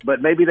screw up.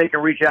 But maybe they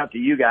can reach out to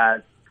you guys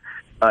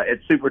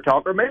at Super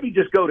Talk, or maybe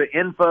just go to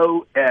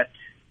info at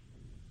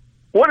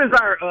what is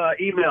our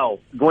email,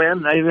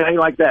 Glenn? Anything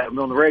like that? I'm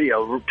on the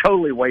radio. We're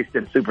totally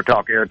wasting Super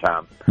Talk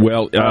airtime.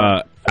 Well,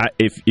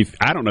 if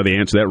I don't know the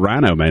answer to that,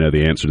 Rhino may know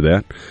the answer to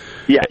that.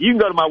 Yeah, you can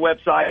go to my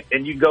website,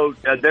 and you go.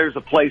 There's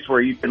a place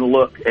where you can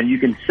look, and you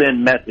can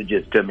send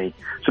messages to me.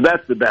 So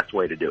that's the best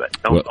way to do it.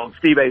 On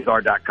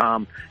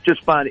SteveAzar.com.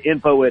 Just find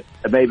info at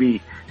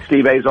maybe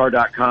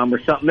SteveAzar.com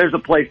or something. There's a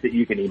place that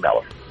you can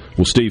email us.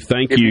 Well, Steve,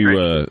 thank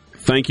you.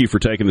 Thank you for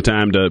taking the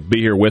time to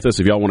be here with us.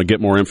 If y'all want to get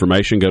more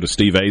information, go to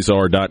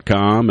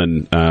SteveAzar.com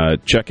and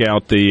check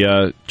out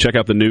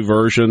the new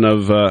version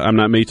of I'm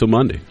Not Me Till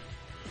Monday.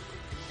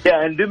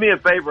 Yeah, and do me a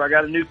favor. I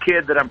got a new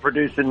kid that I'm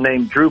producing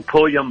named Drew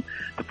Pulliam.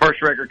 The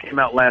first record came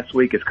out last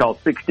week. It's called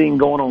 16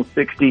 Going on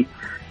 60.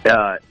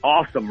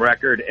 Awesome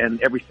record,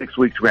 and every 6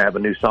 weeks we're going to have a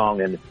new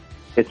song, and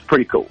it's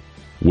pretty cool.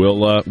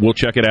 We'll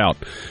check it out.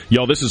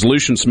 Y'all, this is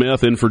Lucian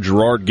Smith in for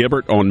Gerard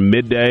Gibert on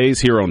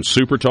Middays here on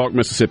Super Talk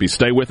Mississippi.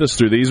 Stay with us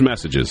through these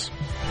messages.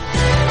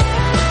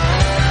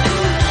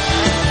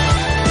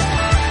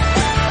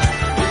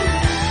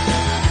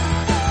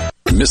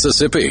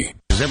 Mississippi.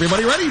 Is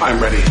everybody ready?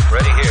 I'm ready.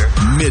 Ready here.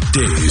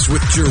 Middays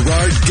with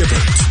Gerard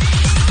Gibert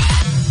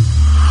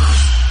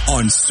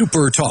on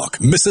Super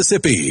Talk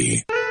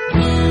Mississippi.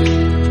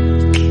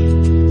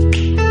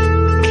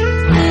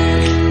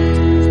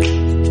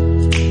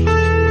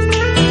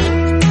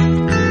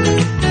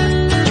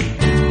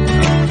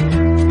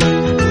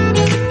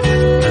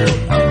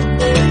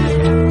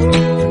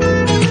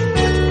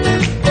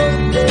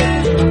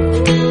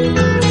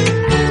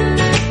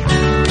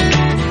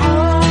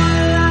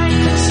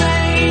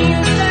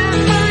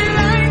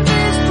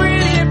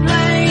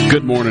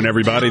 morning,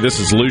 everybody.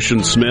 This is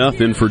Lucian Smith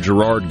in for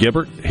Gerard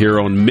Gibbert here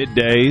on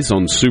Middays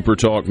on Super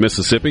Talk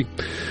Mississippi.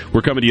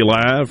 We're coming to you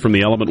live from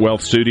the Element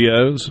Wealth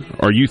Studios.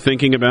 Are you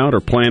thinking about or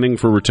planning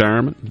for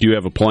retirement? Do you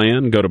have a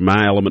plan? Go to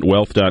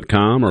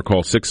myelementwealth.com or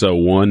call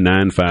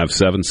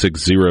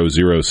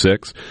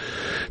 601-957-6006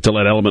 to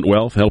let Element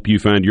Wealth help you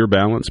find your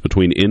balance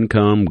between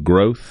income,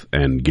 growth,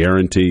 and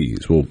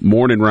guarantees. Well,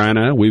 morning,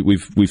 Rhino.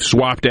 We've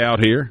swapped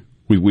out here.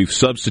 We've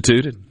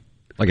substituted.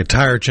 Like a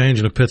tire change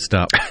and a pit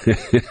stop.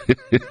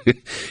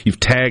 You've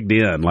tagged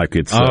in like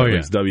it's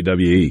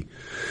WWE.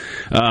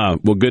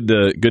 Well, good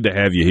to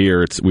have you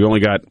here. We only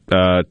got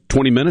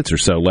 20 minutes or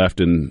so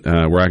left in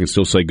where I can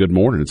still say good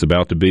morning. It's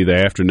about to be the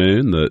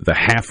afternoon, the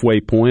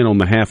halfway point on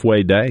the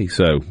halfway day.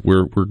 So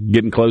we're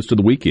getting close to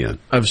the weekend.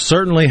 I've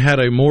certainly had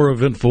a more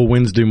eventful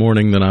Wednesday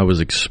morning than I was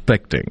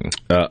expecting.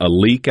 A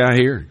leak, I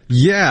hear?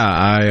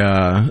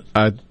 Yeah,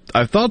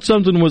 I thought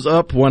something was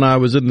up when I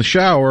was in the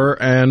shower,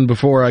 and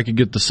before I could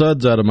get the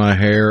suds out of my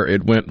hair,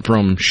 it went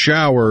from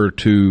shower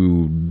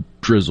to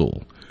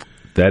drizzle.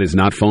 That is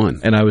not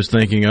fun. And I was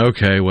thinking,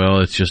 okay,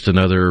 well, it's just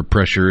another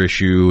pressure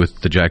issue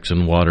with the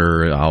Jackson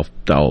water.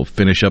 I'll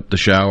finish up the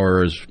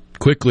shower as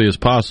quickly as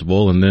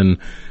possible and then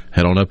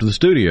head on up to the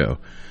studio.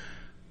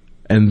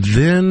 And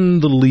then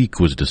the leak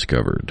was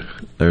discovered.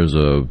 There's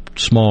a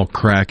small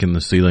crack in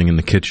the ceiling in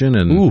the kitchen,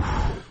 and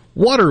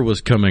water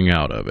was coming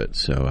out of it,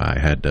 so I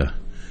had to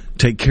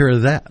take care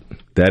of that.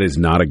 That is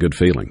not a good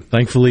feeling.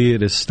 Thankfully,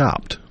 it has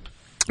stopped.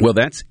 Well,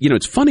 that's,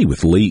 it's funny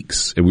with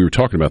leaks, and we were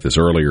talking about this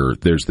earlier.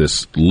 There's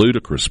this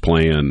ludicrous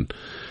plan.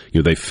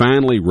 They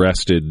finally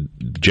wrested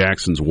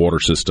Jackson's water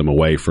system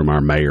away from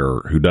our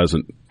mayor, who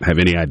doesn't have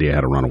any idea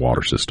how to run a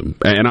water system.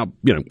 And I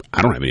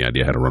don't have any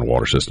idea how to run a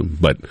water system,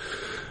 but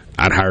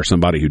I'd hire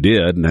somebody who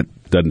did, and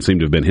that doesn't seem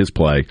to have been his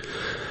play.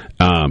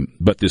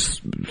 But this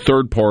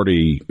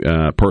third-party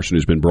person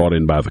who's been brought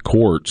in by the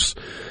courts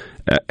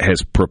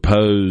has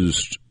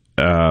proposed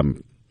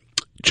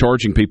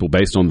charging people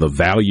based on the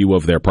value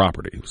of their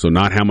property. So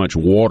not how much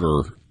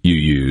water you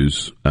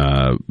use,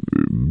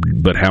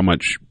 but how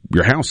much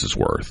your house is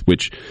worth,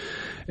 which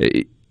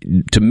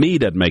to me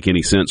doesn't make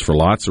any sense for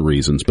lots of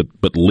reasons,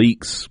 but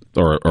leaks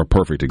are a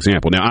perfect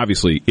example. Now,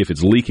 obviously, if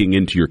it's leaking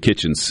into your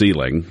kitchen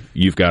ceiling,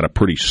 you've got a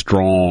pretty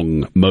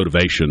strong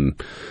motivation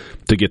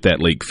to get that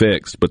leak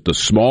fixed. But the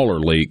smaller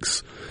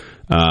leaks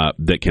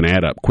that can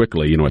add up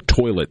quickly, a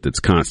toilet that's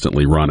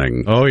constantly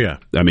running. Oh, yeah.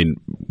 I mean,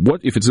 what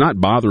if it's not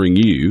bothering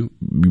you,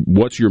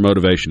 what's your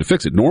motivation to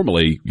fix it?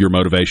 Normally, your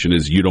motivation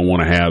is you don't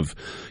want to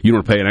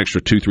pay an extra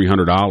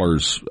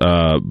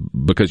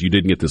 $200-300 because you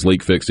didn't get this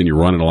leak fixed and you're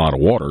running a lot of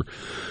water.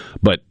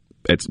 But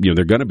it's, there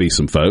are going to be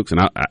some folks,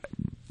 and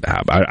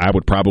I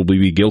would probably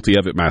be guilty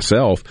of it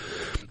myself.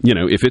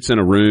 If it's in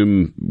a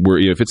room where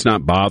if it's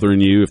not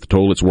bothering you, if the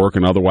toilet's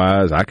working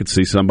otherwise, I could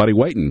see somebody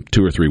waiting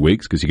 2 or 3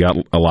 weeks because you got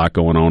a lot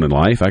going on in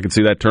life. I could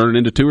see that turning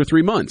into 2 or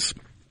 3 months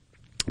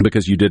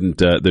because you didn't.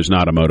 There's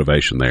not a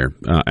motivation there.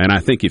 And I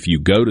think if you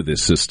go to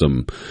this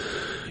system,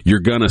 you're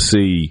going to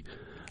see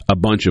a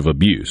bunch of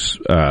abuse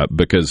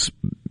because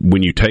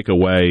when you take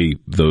away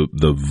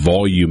the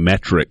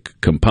volumetric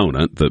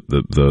component,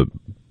 the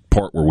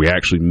part where we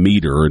actually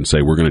meter and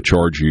say we're going to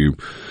charge you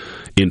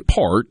in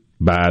part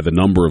by the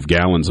number of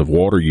gallons of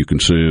water you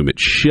consume, it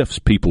shifts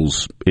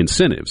people's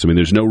incentives. I mean,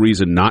 there's no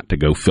reason not to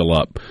go fill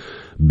up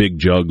big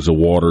jugs of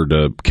water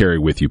to carry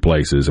with you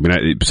places. I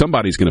mean,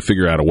 somebody's going to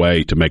figure out a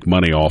way to make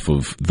money off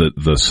of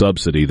the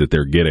subsidy that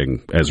they're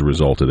getting as a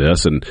result of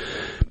this. And,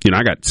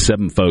 I got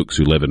 7 folks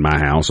who live in my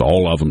house.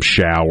 All of them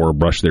shower,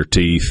 brush their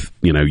teeth,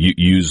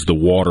 use the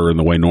water in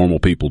the way normal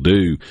people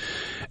do.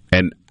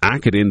 And I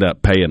could end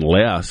up paying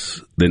less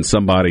than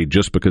somebody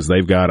just because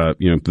they've got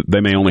they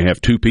may only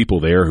have 2 people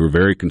there who are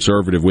very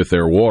conservative with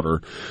their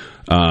water.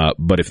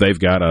 But if they've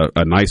got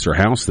a nicer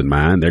house than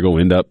mine, they're going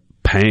to end up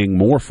paying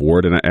more for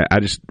it. And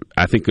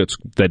I think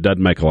that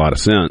doesn't make a lot of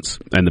sense.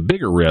 And the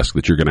bigger risk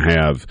that you're going to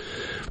have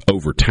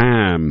over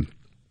time,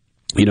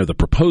 the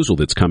proposal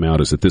that's come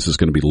out is that this is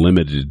going to be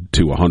limited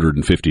to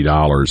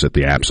 $150 at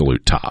the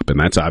absolute top. And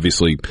that's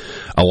obviously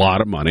a lot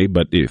of money,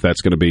 but if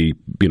that's going to be,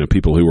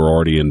 people who are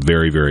already in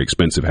very, very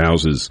expensive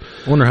houses.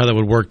 I wonder how that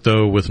would work,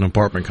 though, with an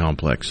apartment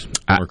complex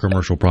or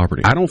commercial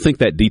property. I don't think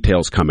that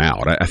details come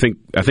out. I think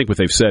what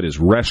they've said is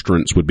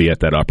restaurants would be at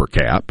that upper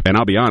cap. And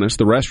I'll be honest,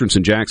 the restaurants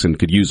in Jackson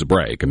could use a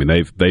break. I mean,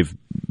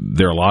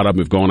 there are a lot of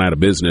them who've gone out of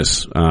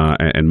business,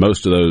 and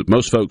most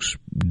folks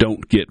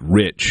don't get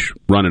rich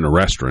running a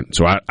restaurant.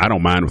 So I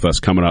don't mind with us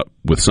coming up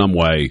with some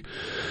way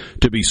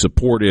to be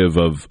supportive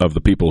of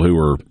the people who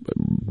are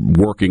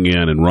working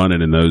in and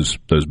running in those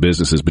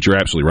businesses. But you're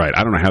absolutely right.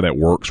 I don't know how that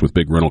works with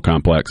big rental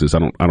complexes. I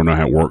don't know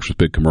how it works with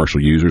big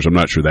commercial users. I'm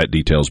not sure that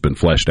detail's been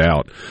fleshed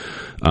out.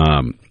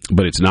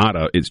 But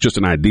it's just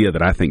an idea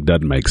that I think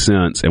doesn't make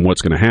sense. And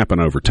what's going to happen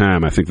over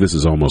time, I think this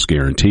is almost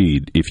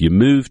guaranteed. If you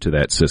move to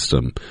that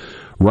system,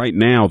 Right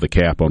now, the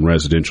cap on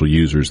residential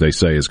users, they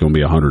say, is going to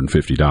be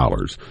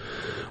 $150.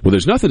 Well,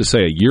 there's nothing to say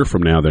a year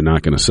from now they're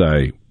not going to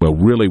say, well,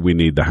 really, we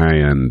need the high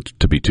end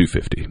to be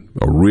 $250,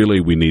 or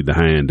really, we need the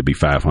high end to be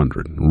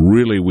 $500,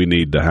 really, we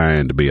need the high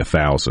end to be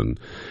 $1,000.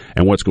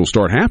 And what's going to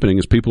start happening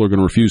is people are going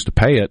to refuse to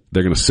pay it.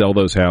 They're going to sell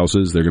those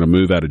houses. They're going to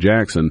move out of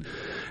Jackson,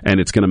 and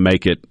it's going to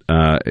make it.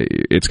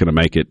 It's going to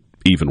make it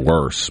even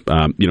worse.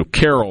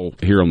 Carol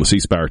here on the C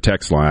Spire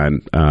text line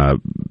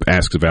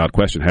asks a valid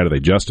question: how do they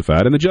justify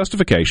it? And the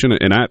justification,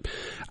 and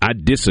I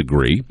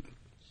disagree.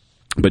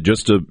 But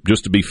just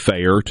to be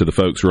fair to the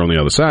folks who are on the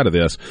other side of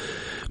this,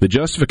 the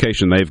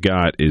justification they've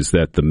got is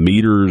that the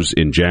meters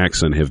in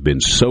Jackson have been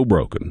so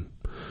broken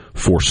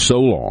for so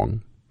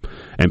long,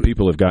 and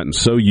people have gotten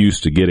so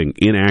used to getting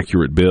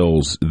inaccurate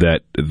bills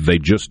that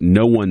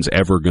no one's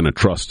ever going to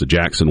trust a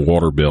Jackson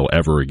water bill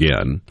ever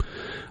again.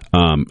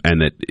 And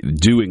that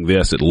doing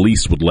this at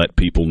least would let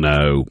people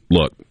know,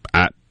 look,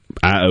 I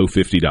owe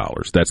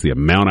 $50. That's the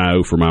amount I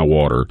owe for my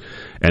water.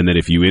 And that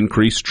if you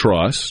increase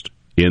trust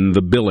in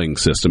the billing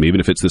system, even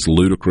if it's this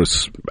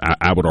ludicrous,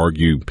 I would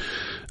argue,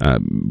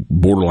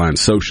 borderline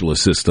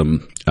socialist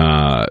system,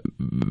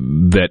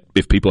 that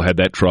if people had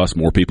that trust,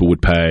 more people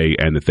would pay,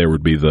 and that there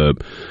would be the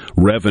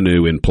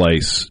revenue in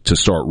place to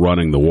start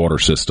running the water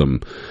system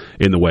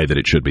in the way that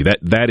it should be.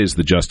 That is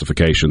the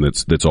justification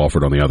that's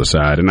offered on the other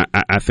side. And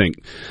I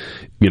think,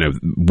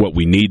 what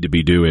we need to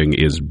be doing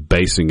is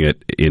basing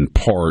it in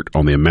part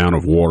on the amount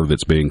of water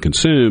that's being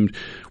consumed,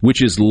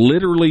 which is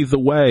literally the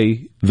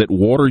way that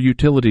water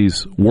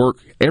utilities work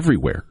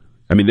everywhere.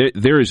 I mean,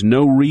 there is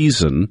no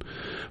reason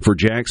for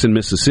Jackson,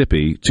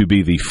 Mississippi to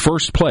be the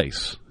first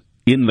place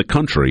in the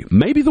country,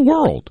 maybe the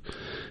world,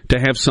 to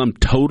have some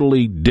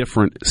totally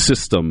different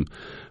system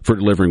for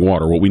delivering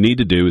water. What we need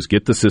to do is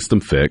get the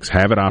system fixed,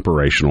 have it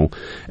operational,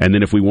 and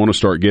then if we want to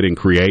start getting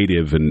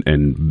creative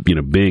and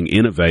being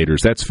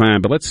innovators, that's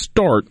fine. But let's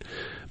start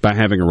by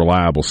having a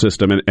reliable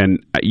system.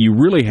 And you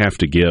really have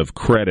to give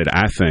credit,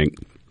 I think,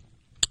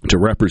 to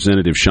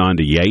Representative Shonda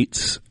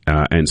Yates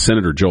and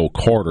Senator Joel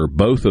Carter,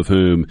 both of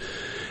whom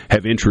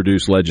have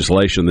introduced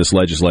legislation this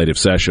legislative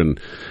session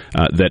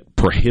that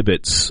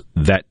prohibits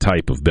that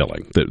type of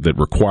billing, that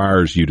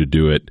requires you to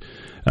do it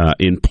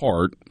in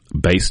part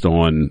based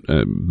on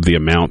the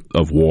amount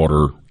of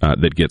water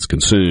that gets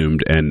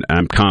consumed. And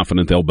I'm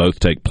confident they'll both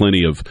take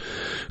plenty of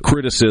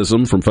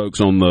criticism from folks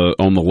on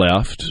the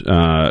left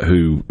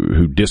who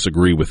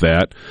disagree with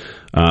that.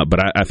 But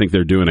I think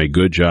they're doing a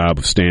good job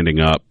of standing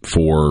up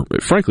for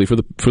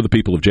the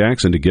people of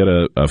Jackson to get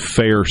a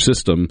fair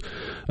system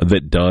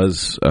that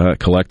does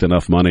collect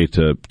enough money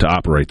to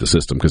operate the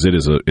system, because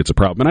it's a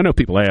problem. And I know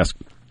people ask,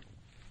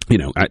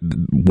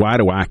 why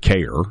do I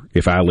care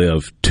if I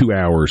live 2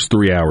 hours,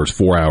 3 hours,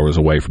 4 hours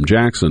away from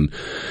Jackson?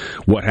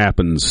 What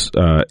happens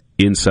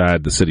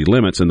inside the city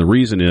limits? And the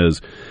reason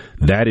is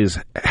that is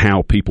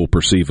how people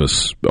perceive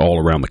us all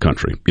around the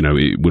country.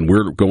 When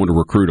we're going to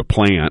recruit a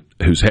plant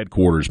whose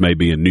headquarters may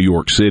be in New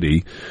York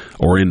City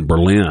or in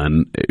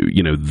Berlin,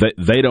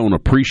 they don't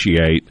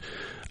appreciate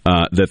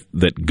that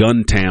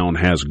Guntown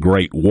has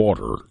great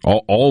water.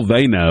 All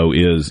they know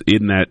is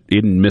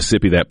in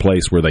Mississippi, that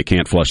place where they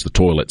can't flush the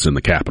toilets in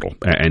the capital.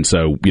 And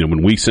so,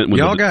 when we sent,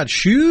 y'all got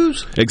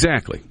shoes?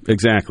 Exactly.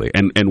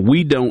 And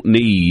we don't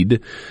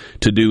need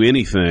to do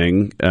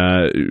anything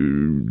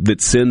that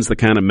sends the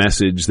kind of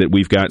message that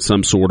we've got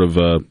some sort of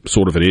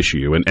an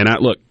issue. And I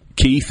look.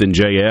 Keith and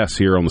JS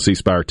here on the C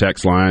Spire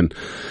text line.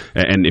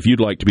 And if you'd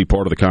like to be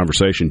part of the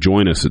conversation,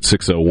 join us at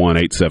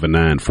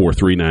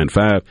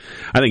 601-879-4395.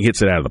 I think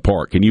hits it out of the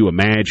park. Can you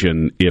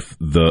imagine if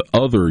the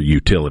other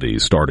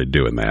utilities started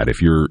doing that?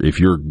 If your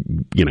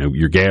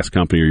gas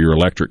company or your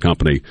electric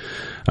company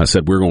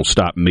said, we're going to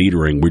stop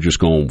metering, we're just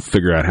going to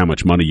figure out how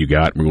much money you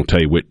got, and we're going to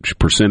tell you which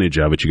percentage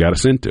of it you got to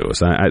send to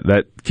us.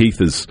 That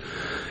Keith is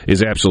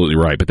absolutely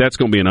right. But that's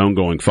going to be an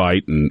ongoing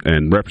fight,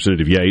 and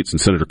Representative Yates and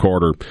Senator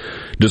Carter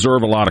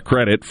deserve a lot of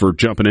credit for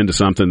jumping into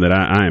something that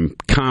I am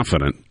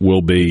confident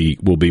will be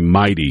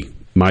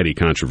mighty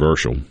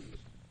controversial.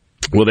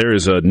 Well, there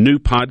is a new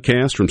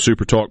podcast from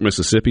Supertalk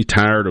Mississippi,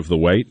 Tired of the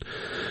Wait.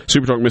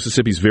 Supertalk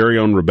Mississippi's very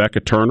own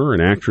Rebecca Turner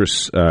and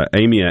actress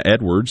Amia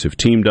Edwards have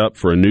teamed up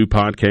for a new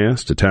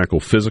podcast to tackle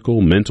physical,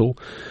 mental,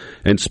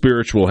 and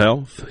spiritual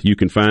health. You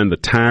can find the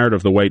Tired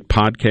of the Wait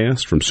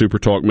podcast from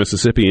Supertalk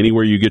Mississippi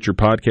anywhere you get your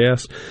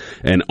podcasts,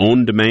 and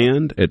on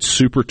demand at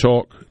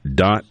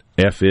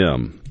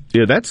supertalk.fm.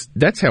 Yeah,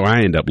 that's how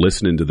I end up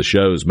listening to the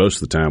shows most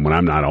of the time when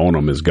I'm not on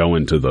them, is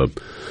going to the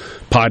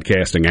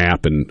podcasting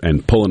app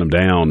and pulling them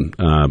down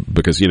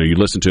because you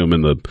listen to them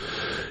in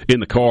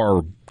the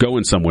car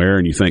going somewhere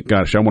and you think,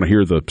 gosh, I want to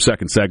hear the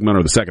second segment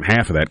or the second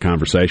half of that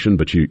conversation,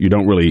 but you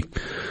don't really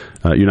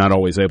you're not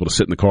always able to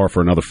sit in the car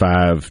for another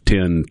 5,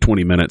 10,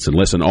 20 minutes and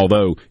listen.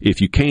 Although,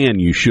 if you can,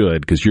 you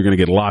should, because you're going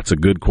to get lots of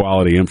good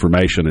quality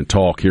information and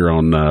talk here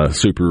on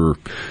Super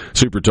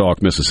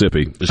Talk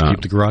Mississippi. Just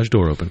keep the garage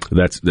door open.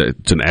 That's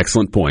an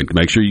excellent point.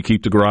 Make sure you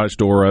keep the garage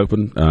door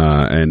open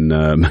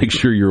and make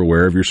sure you're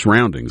aware of your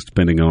surroundings,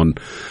 depending on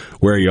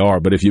where you are.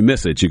 But if you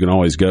miss it, you can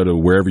always go to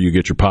wherever you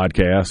get your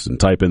podcasts and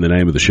type in the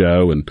name of the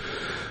show, and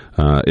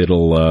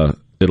it'll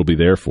be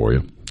there for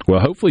you. Well,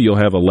 hopefully you'll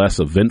have a less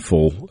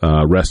eventful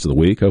rest of the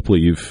week.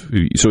 Hopefully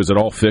so is it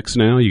all fixed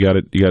now? You got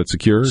it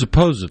secured?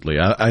 Supposedly.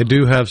 I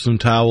do have some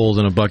towels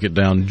and a bucket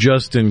down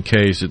just in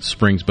case it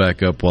springs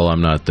back up while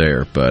I'm not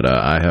there, but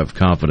I have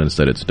confidence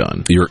that it's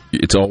done.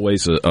 It's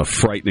always a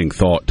frightening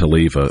thought to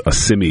leave a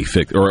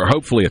semi-fixed, or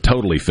hopefully a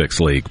totally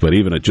fixed leak, but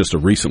even just a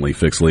recently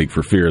fixed leak,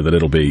 for fear that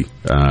it'll be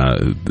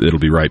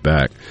right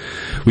back.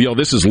 Well, y'all,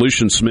 this is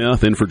Lucian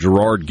Smith in for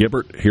Gerard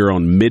Gibbert here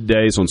on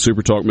Middays on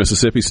Super Talk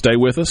Mississippi. Stay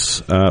with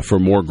us for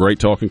more great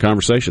talk and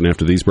conversation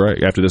after this break.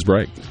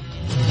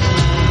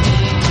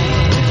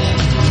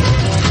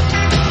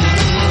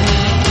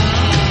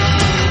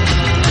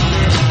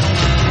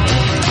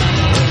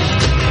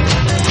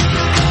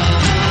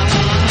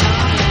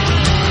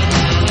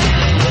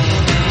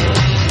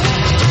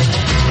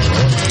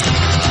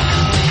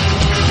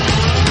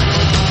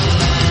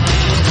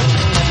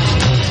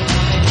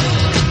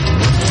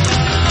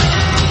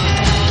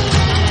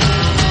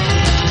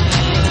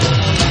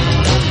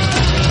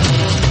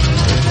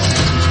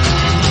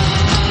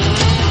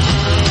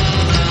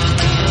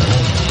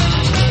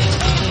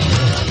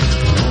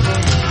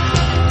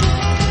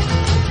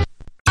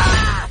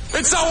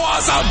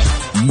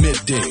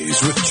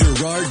 Middays with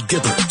Gerard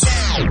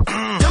Gibbert.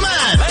 Come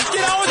on, let's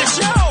get on with the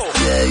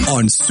show.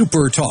 On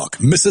Super Talk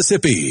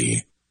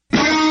Mississippi.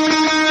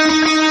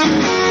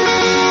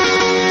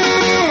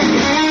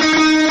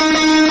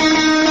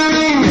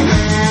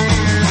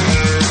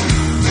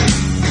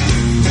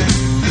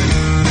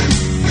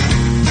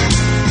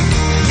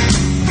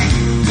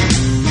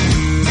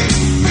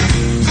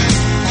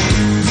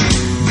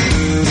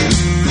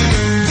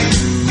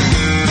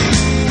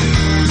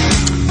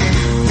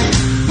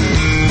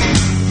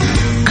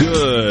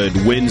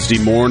 Wednesday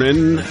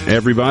morning,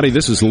 everybody.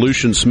 This is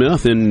Lucian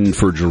Smith in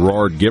for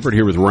Gerard Gibbert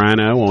here with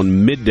Rhino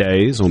on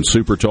Middays on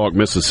Super Talk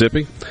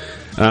Mississippi.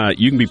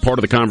 You can be part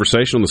of the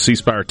conversation on the C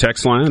Spire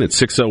text line at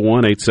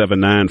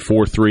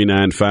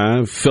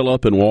 601-879-4395.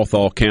 Philip in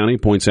Walthall County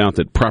points out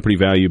that property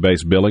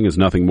value-based billing is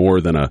nothing more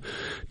than a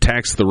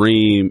tax the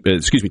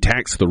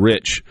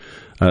rich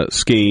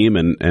scheme,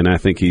 and I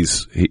think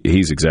he's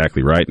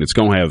exactly right. And it's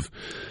going to have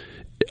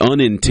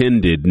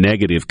unintended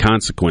negative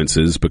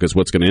consequences, because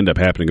what's going to end up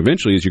happening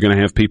eventually is you're going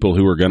to have people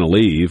who are going to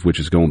leave, which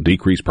is going to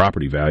decrease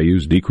property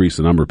values, decrease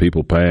the number of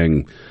people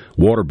paying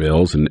water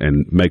bills, and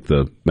make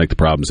the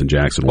problems in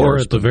Jackson worse. Or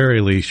at the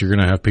very least, you're going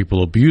to have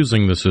people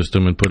abusing the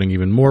system and putting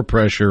even more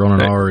pressure on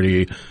an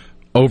already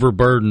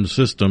overburdened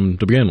system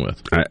to begin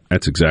with.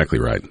 That's exactly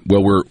right.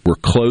 Well, we're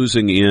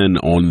closing in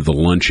on the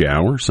lunch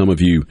hour. Some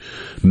of you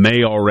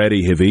may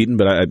already have eaten,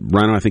 but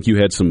Rhino, I think you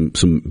had some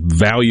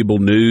valuable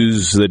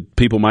news that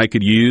people might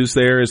could use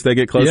there as they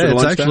get closer to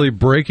lunchtime. Yeah, it's actually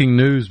breaking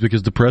news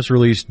because the press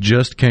release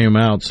just came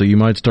out, so you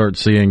might start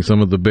seeing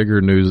some of the bigger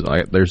news.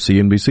 There's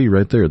CNBC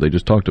right there. They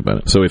just talked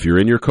about it. So if you're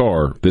in your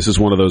car, this is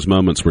one of those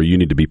moments where you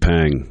need to be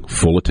paying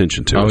full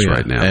attention to us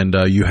right now. And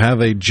you have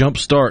a jump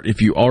start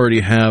if you already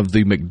have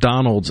the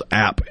McDonald's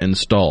app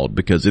installed,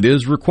 because it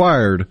is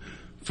required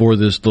for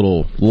this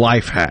little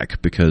life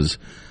hack, because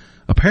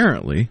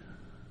apparently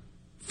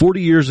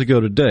 40 years ago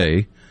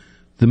today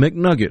the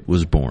McNugget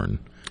was born,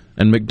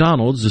 and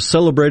McDonald's is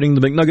celebrating the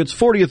McNugget's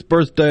 40th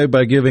birthday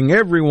by giving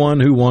everyone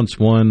who wants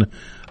one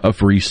a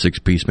free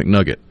 6-piece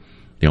McNugget.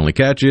 The only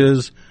catch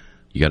is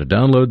you got to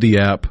download the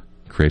app,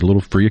 create a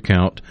little free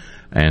account,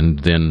 and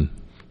then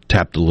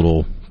tap the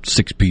little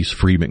 6-piece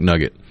free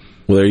McNugget.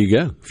 Well, there you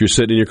go. If you're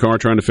sitting in your car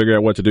trying to figure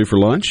out what to do for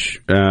lunch,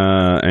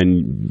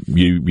 and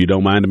you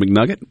don't mind a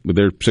McNugget,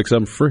 there are 6 of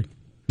them for free.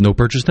 No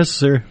purchase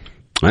necessary.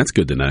 That's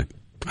good to know.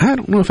 I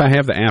don't know if I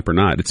have the app or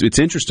not. It's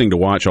interesting to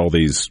watch all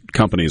these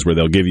companies where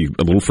they'll give you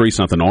a little free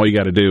something. All you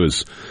got to do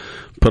is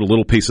put a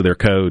little piece of their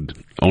code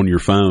on your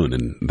phone,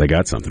 and they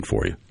got something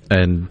for you.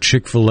 And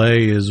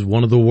Chick-fil-A is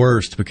one of the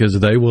worst, because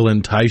they will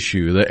entice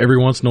you. Every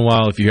once in a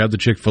while, if you have the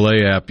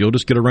Chick-fil-A app, you'll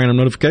just get a random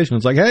notification.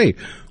 It's like, hey,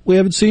 we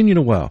haven't seen you in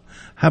a while.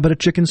 How about a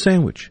chicken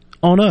sandwich?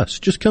 On us.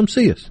 Just come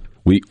see us.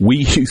 We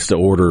used to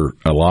order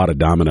a lot of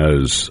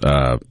Domino's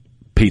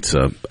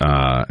pizza.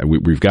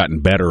 We've gotten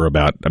better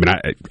about,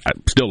 I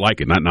still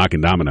like it, not knocking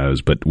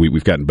Domino's, but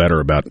we've gotten better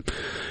about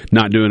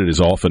not doing it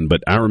as often.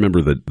 But I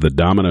remember the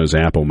Domino's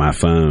app on my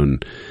phone.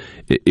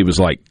 It was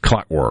like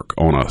clockwork.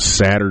 On a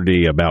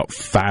Saturday about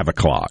 5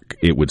 o'clock,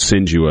 it would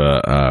send you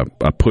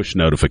a push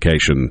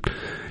notification,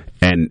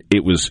 and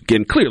it was,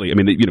 and clearly,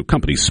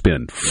 companies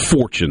spend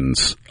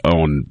fortunes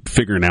on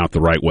figuring out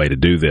the right way to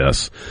do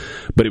this,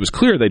 but it was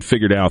clear they'd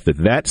figured out that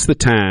that's the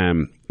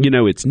time.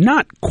 It's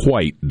not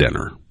quite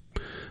dinner,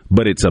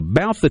 But it's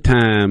about the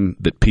time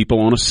that people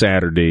on a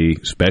Saturday,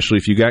 especially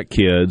if you got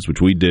kids, which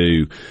we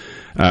do,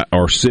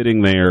 are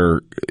sitting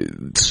there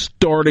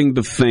starting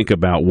to think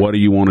about what do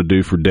you want to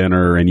do for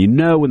dinner, and in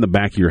the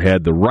back of your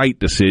head the right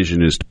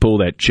decision is to pull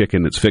that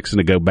chicken that's fixing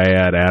to go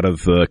bad out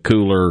of the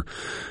cooler,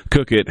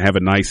 cook it, have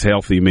a nice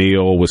healthy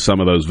meal with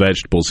some of those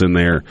vegetables in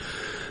there.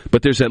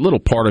 But there's that little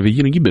part of it,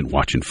 you've been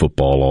watching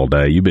football all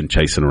day, you've been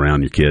chasing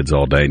around your kids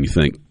all day, and you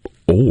think,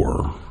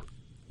 or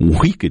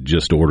we could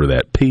just order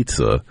that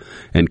pizza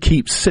and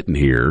keep sitting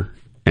here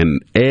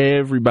and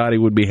everybody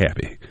would be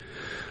happy.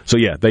 So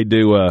yeah, they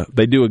do a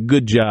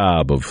good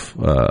job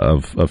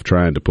of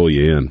trying to pull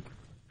you in.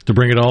 To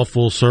bring it all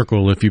full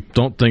circle, if you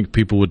don't think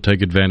people would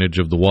take advantage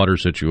of the water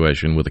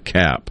situation with a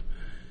cap,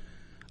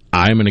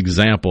 I'm an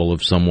example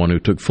of someone who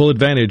took full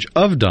advantage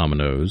of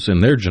Domino's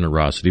and their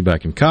generosity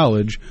back in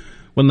college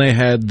when they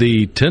had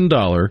the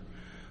 $10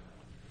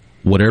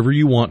 whatever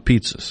you want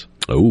pizzas.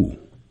 Oh.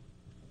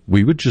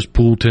 We would just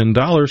pool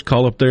 $10,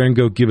 call up there and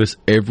go, give us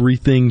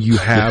everything you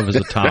have as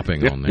a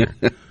topping on there.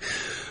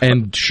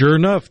 And sure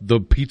enough,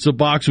 the pizza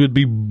box would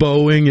be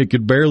bowing. It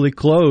could barely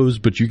close,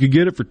 but you could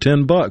get it for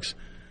 $10.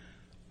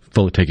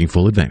 Taking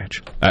full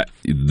advantage.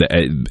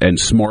 And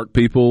smart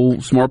people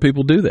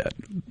do that.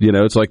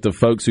 It's like the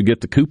folks who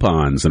get the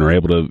coupons and are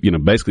able to,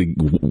 basically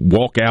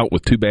walk out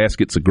with 2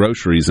 baskets of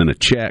groceries and a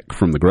check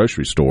from the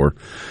grocery store.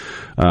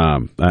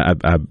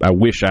 I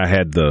wish I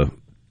had the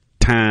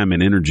time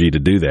and energy to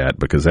do that,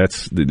 because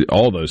that's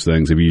all those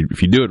things. If you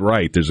do it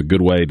right, there's a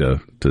good way to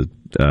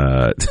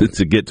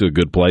get to a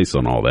good place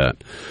on all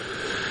that.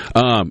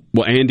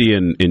 Well, Andy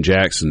in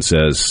Jackson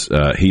says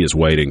he is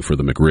waiting for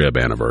the McRib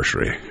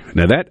anniversary.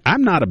 Now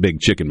I'm not a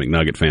big Chicken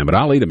McNugget fan, but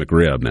I'll eat a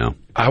McRib now.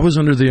 I was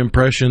under the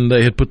impression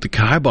they had put the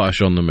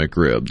kibosh on the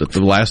McRib, that the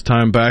last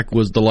time back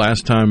was the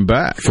last time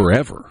back.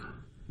 Forever.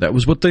 That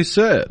was what they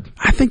said.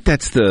 I think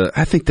that's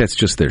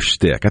just their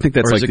shtick. I think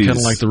that's kind of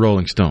like the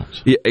Rolling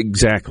Stones. Yeah,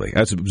 exactly.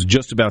 I was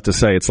just about to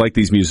say, it's like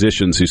these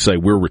musicians who say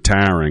we're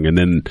retiring, and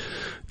then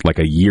like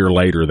a year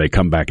later they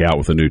come back out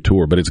with a new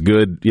tour. But it's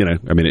good,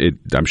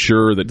 I'm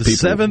sure that the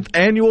 7th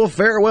annual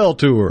farewell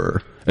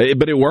tour.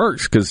 But it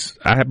works, because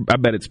I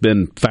bet it's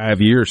been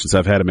 5 years since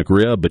I've had a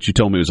McRib, but you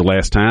told me it was the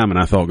last time, and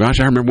I thought, gosh,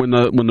 I remember when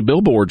the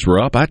billboards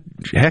were up. I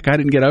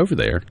didn't get over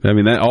there.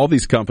 All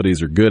these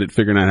companies are good at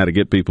figuring out how to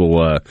get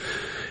people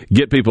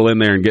in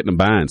there and getting them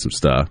buying some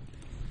stuff.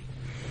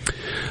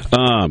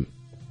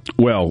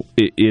 Well,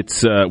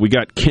 we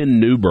got Ken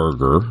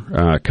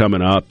Neuberger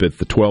coming up at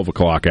the 12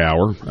 o'clock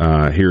hour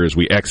here as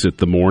we exit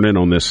the morning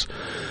on this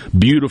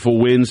beautiful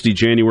Wednesday,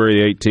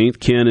 January 18th.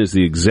 Ken is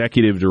the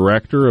executive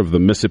director of the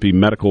Mississippi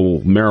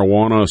Medical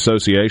Marijuana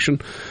Association.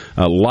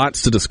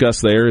 Lots to discuss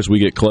there as we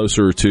get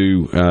closer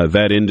to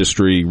that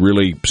industry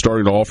really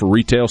starting to offer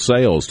retail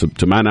sales.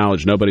 To my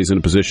knowledge, nobody's in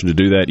a position to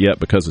do that yet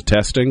because of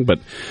testing, but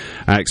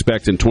I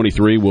expect in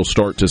 23 we'll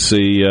start to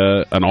see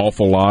an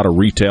awful lot of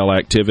retail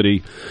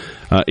activity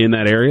in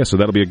that area, so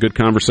that'll be a good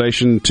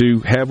conversation to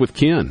have with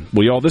Ken.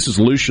 Well, y'all, this is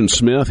Lucian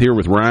Smith here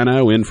with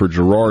Rhino in for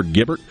Gerard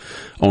Gibbert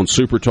on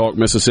Super Talk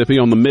Mississippi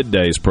on the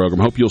Middays program.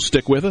 Hope you'll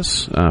stick with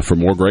us for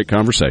more great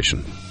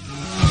conversation.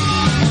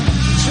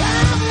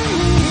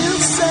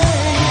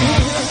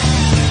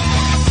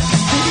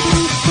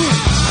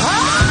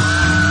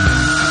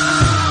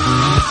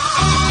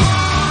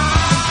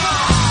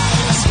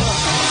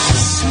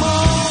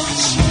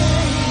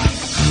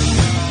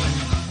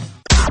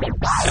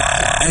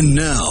 And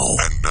now,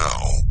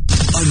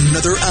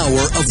 another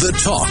hour of the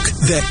talk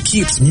that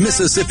keeps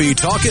Mississippi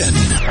talking.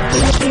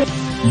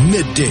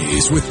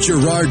 Middays with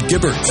Gerard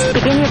Gibbert.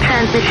 Begin your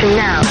transition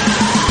now.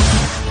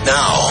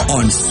 Now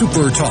on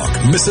Super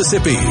Talk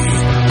Mississippi.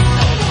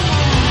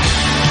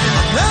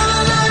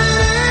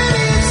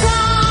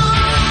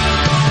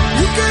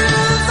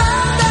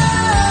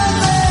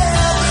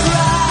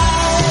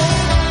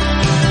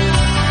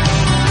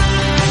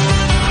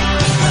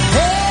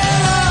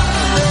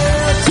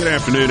 Good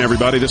afternoon,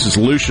 everybody. This is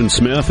Lucian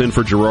Smith in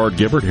for Gerard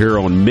Gibbert here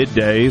on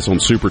Middays on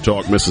Super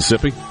Talk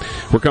Mississippi.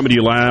 We're coming to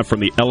you live from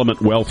the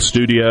Element Wealth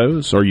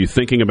Studios. Are you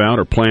thinking about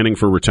or planning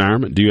for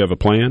retirement? Do you have a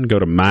plan? Go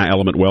to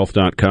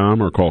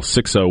myelementwealth.com or call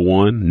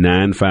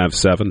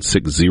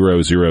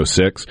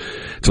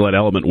 601-957-6006 to let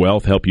Element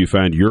Wealth help you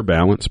find your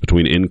balance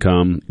between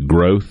income,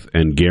 growth,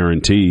 and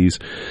guarantees.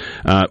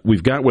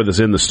 We've got with us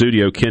in the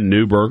studio Ken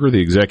Neuberger,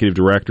 the executive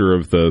director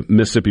of the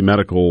Mississippi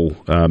Medical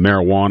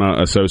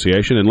Marijuana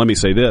Association. And let me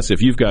say this,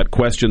 if you've got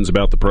questions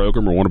about the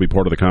program or want to be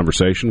part of the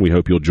conversation, we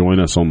hope you'll join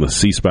us on the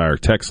C-Spire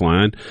text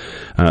line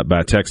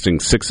by texting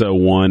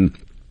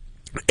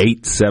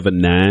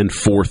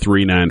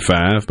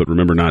 601-879-4395. But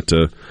remember not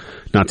to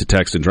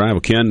text and drive.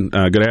 Well, Ken,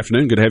 good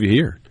afternoon. Good to have you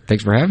here.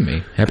 Thanks for having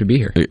me. Happy to be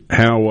here.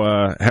 How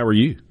are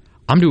you?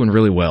 I'm doing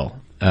really well.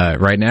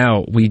 Right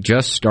now, we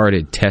just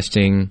started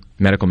testing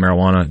medical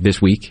marijuana this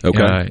week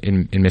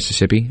in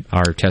Mississippi.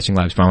 Our testing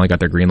labs finally got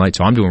their green light,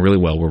 so I'm doing really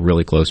well. We're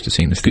really close to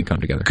seeing this thing come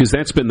together. Because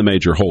that's been the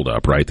major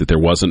holdup, right? That there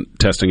wasn't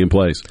testing in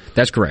place?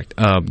 That's correct.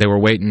 They were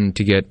waiting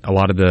to get a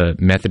lot of the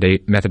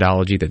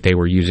methodology that they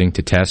were using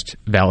to test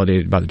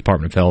validated by the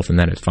Department of Health, and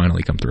then it's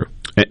finally come through.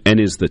 And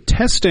is the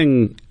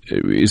testing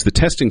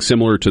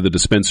similar to the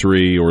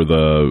dispensary or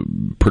the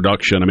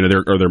production? I mean,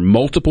 are there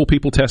multiple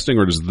people testing,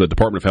 or does the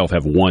Department of Health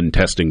have one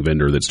testing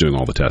vendor that's doing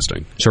all the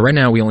testing? So right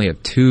now we only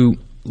have 2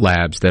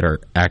 labs that are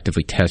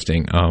actively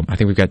testing. I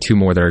think we've got 2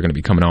 more that are going to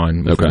be coming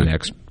on within the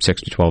next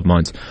 6 to 12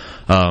 months.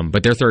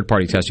 But they're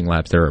third-party testing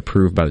labs that are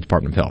approved by the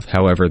Department of Health.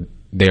 However,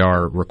 they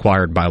are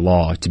required by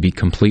law to be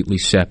completely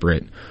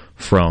separate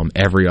from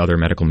every other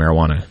medical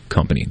marijuana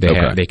company.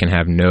 They can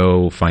have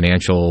no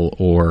financial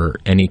or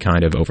any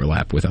kind of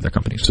overlap with other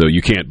companies. So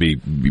you can't be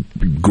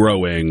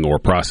growing or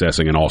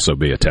processing and also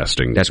be a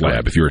testing lab.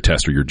 Correct. If you're a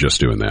tester, you're just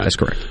doing that. That's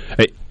correct.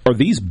 Hey, are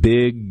these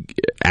big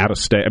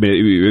out-of-state? I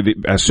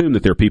mean, I assume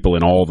that there are people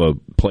in all the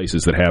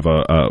places that have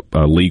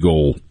a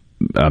legal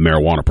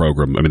marijuana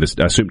program. I mean,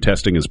 I assume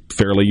testing is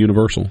fairly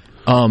universal?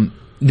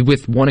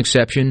 With one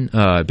exception,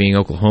 being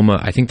Oklahoma,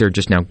 I think they're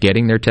just now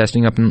getting their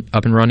testing up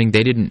and running.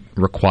 They didn't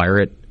require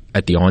it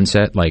at the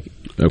onset like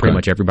pretty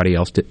much everybody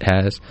else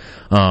has.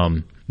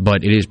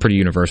 But it is pretty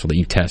universal that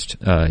you test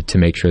to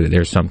make sure that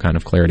there's some kind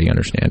of clarity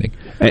understanding.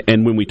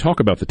 And when we talk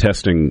about the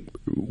testing,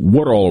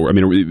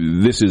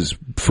 this is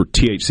for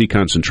THC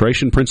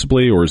concentration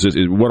principally, or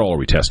what all are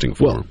we testing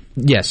for? Well,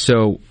 yes.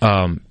 So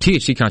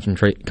THC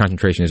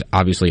concentration is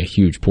obviously a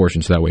huge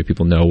portion, so that way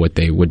people know what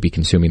they would be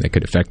consuming that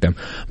could affect them.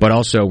 But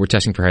also we're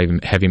testing for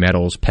heavy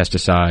metals,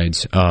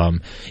 pesticides,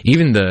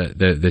 even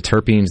the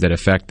terpenes that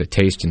affect the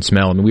taste and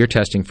smell. I mean, we are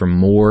testing for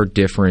more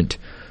different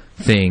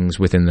things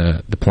within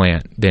the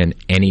plant than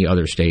any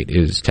other state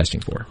is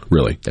testing for.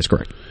 Really? That's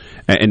correct.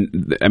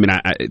 And I mean,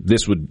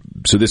 this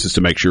is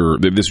to make sure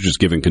that this is just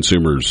giving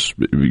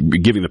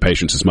the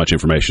patients as much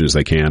information as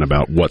they can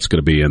about what's going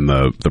to be in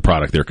the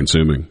product they're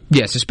consuming.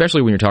 Yes,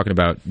 especially when you're talking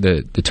about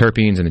the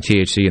terpenes and the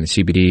THC and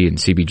the CBD and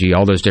CBG,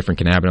 all those different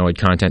cannabinoid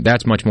content.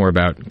 That's much more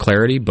about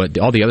clarity, but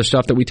all the other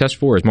stuff that we test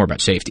for is more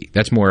about safety.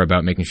 That's more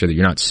about making sure that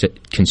you're not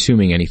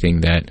consuming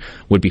anything that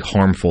would be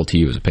harmful to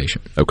you as a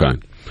patient. Okay.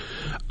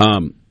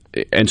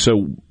 And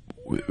so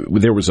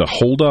there was a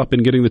holdup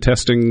in getting the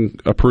testing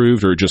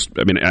approved, or just,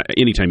 I mean,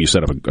 anytime you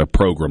set up a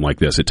program like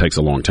this, it takes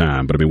a long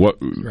time. But I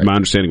mean, my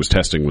understanding was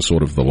testing was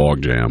sort of the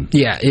logjam.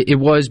 Yeah, it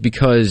was,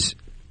 because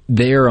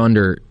they're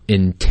under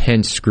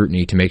intense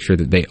scrutiny to make sure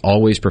that they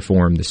always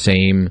perform the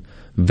same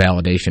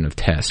validation of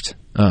test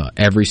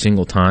every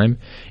single time,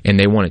 and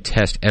they want to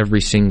test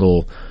every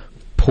single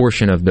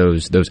portion of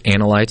those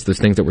analytes, those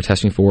things that we're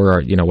testing for,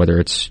 are, whether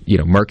it's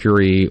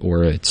mercury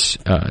or it's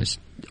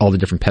all the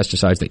different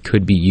pesticides that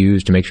could be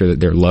used to make sure that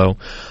they're low.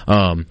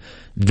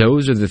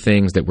 Those are the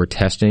things that we're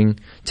testing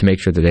to make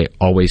sure that they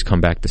always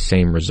come back the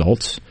same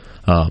results.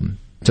 So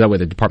that way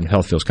the Department of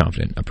Health feels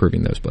confident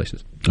approving those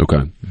places. Okay.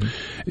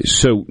 Mm-hmm.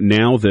 So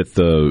now that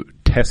the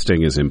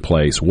testing is in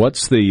place,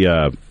 what's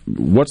the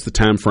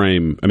time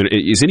frame? I mean,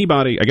 is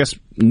anybody, I guess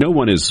no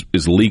one is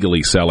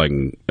legally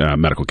selling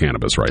medical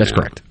cannabis right now. That's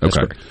correct. That's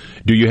correct.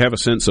 Do you have a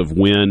sense of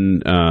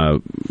when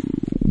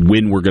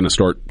we're going to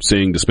start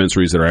seeing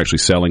dispensaries that are actually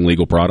selling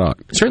legal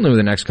product? Certainly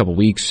within the next couple of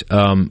weeks.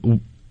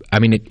 I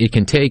mean, it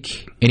can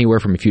take anywhere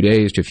from a few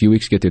days to a few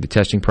weeks to get through the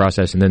testing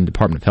process, and then the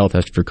Department of Health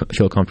has to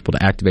feel comfortable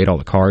to activate all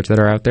the cards that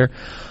are out there.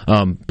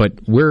 But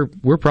we're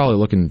probably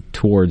looking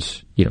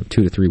towards 2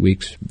 to 3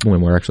 weeks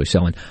when we're actually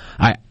selling.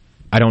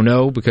 I don't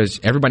know, because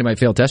everybody might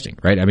fail testing,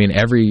 right? I mean,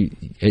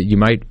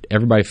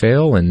 everybody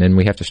fail, and then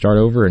we have to start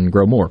over and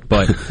grow more.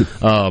 But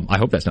I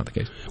hope that's not the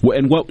case. Well,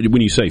 and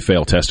when you say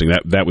fail testing,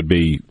 that would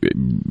be,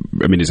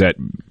 I mean, is that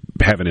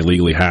having a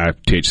illegally high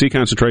THC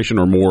concentration,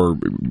 or more,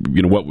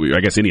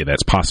 I guess any of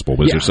that's possible,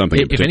 but is there something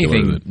in particular?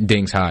 If anything,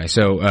 ding's high.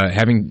 So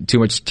having too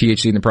much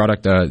THC in the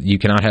product, you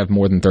cannot have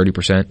more than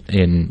 30%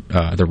 in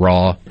the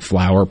raw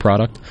flower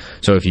product.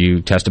 So if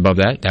you test above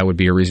that, that would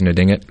be a reason to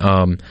ding it.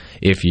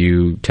 If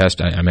you test,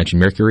 I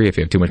mentioned mercury, if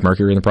you have too much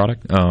mercury in the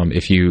product,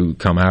 if you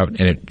come out and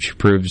it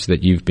proves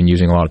that you've been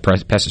using a lot of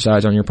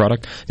pesticides on your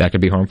product, that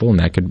could be harmful, and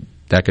that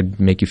could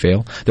make you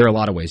fail. There are a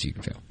lot of ways you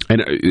can fail. And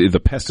the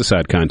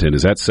pesticide content,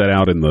 is that set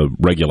out in the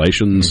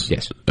regulations?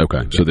 Yes.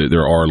 Okay. Yeah. So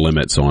there are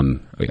limits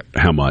on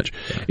how much.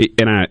 Yeah.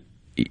 I'm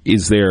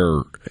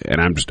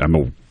going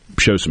to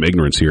show some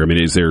ignorance here. I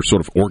mean, is there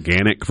sort of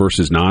organic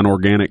versus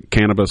non-organic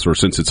cannabis, or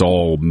since it's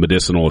all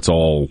medicinal, it's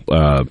all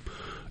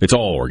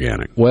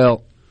organic?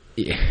 Well,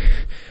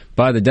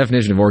 by the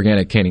definition of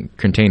organic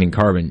containing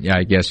carbon,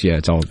 I guess,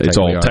 it's all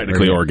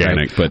technically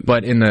organic. Right?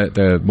 But in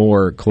the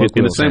more colloquial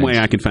in the same way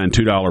I can find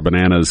 $2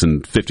 bananas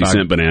and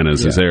 50-cent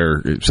bananas, is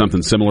there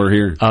something similar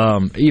here?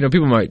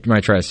 People might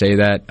try to say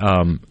that.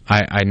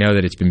 I know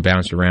that it's been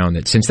bounced around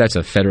that since that's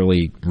a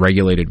federally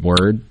regulated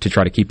word, to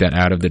try to keep that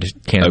out of the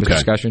cannabis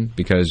discussion,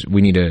 because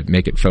we need to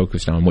make it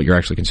focused on what you're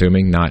actually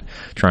consuming, not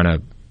trying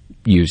to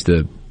use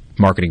the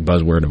marketing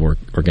buzzword of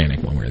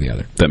organic one way or the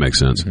other. That makes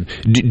sense.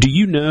 Mm-hmm. Do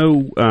you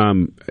know,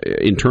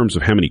 in terms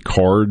of how many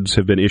cards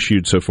have been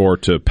issued so far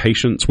to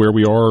patients where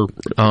we are?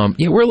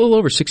 We're a little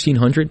over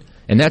 1,600,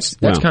 and that's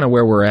kind of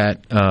where we're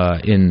at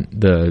in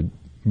the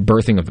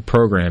birthing of the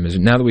program. Is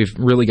now that we've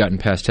really gotten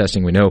past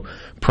testing, we know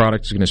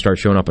products are going to start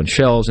showing up on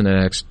shelves in the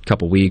next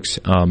couple weeks.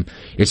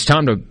 It's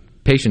time to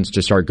patients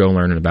to start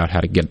learning about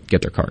how to get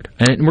their card.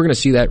 And we're going to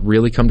see that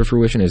really come to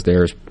fruition as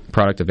there's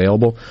product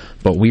available.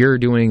 But we are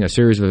doing a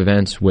series of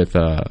events with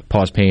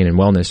Pause Pain and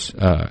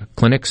Wellness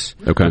clinics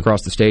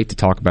across the state to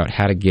talk about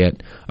how to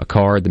get a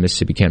card. The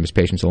Mississippi Cannabis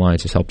Patients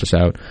Alliance has helped us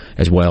out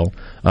as well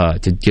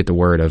to get the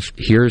word of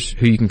here's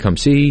who you can come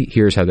see,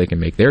 here's how they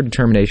can make their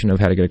determination of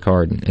how to get a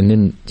card, and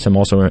then some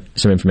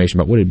information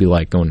about what it'd be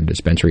like going to a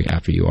dispensary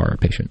after you are a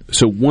patient.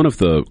 So one of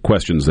the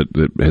questions that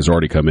has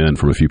already come in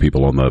from a few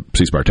people on the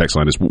C Spire text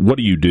line is, what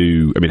do you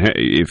do? I mean,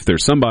 if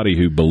there's somebody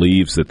who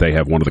believes that they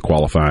have one of the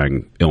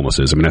qualifying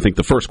illnesses, I mean, I think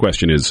the first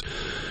question is,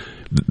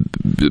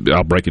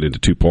 I'll break it into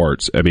two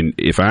parts. I mean,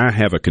 if I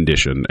have a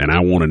condition and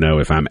I want to know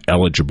if I'm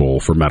eligible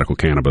for medical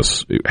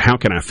cannabis, how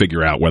can I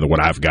figure out whether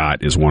what I've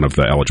got is one of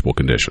the eligible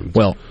conditions?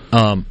 Well,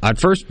 I'd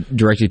first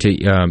direct you to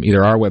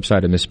either our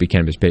website or Mississippi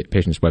Cannabis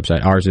Patients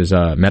website. Ours is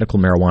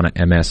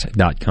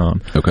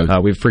medicalmarijuanams.com. Okay.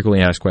 We have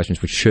frequently asked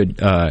questions, which should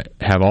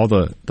have all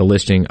the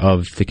listing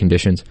of the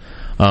conditions.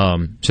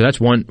 So that's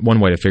one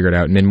way to figure it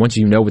out. And then once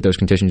you know what those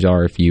conditions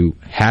are, if you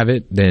have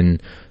it, then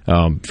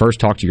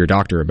first talk to your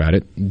doctor about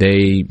it.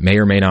 They may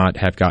or may not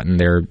have gotten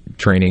their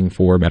training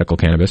for medical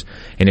cannabis.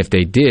 And if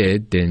they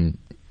did, then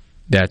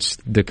that's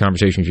the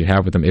conversation you should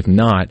have with them. If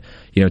not,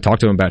 talk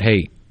to them about,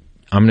 hey,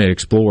 I'm going to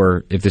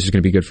explore if this is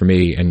going to be good for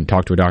me, and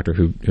talk to a doctor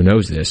who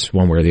knows this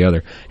one way or the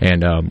other,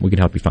 and we can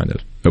help you find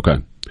those. Okay.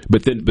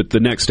 But the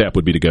next step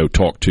would be to go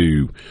talk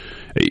to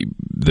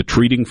the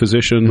treating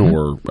physician,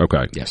 or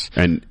okay, yes.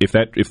 And if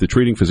the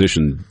treating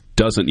physician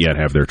doesn't yet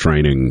have their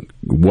training,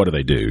 what do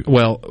they do?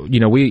 Well,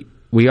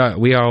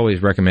 we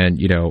always recommend,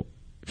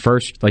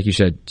 first, like you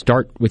said,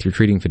 start with your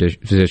treating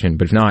physician.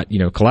 But if not,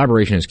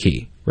 collaboration is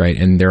key, right?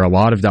 And there are a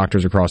lot of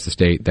doctors across the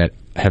state that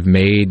have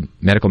made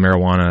medical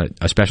marijuana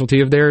a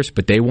specialty of theirs,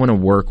 but they want to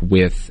work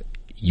with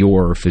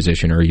your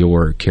physician or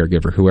your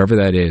caregiver, whoever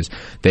that is.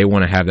 They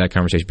want to have that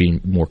conversation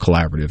being more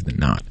collaborative than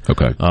not.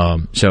 Okay.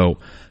 So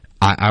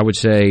I would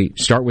say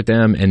start with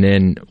them, and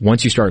then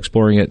once you start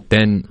exploring it,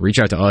 then reach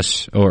out to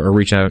us or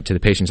reach out to the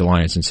Patients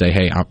Alliance and say,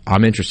 hey,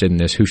 I'm interested in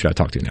this. Who should I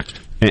talk to next?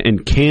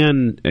 And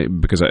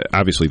because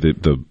obviously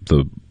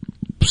the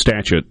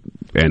statute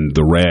and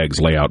the regs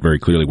lay out very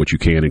clearly what you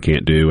can and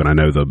can't do, and I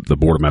know the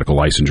Board of Medical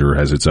Licensure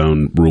has its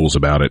own rules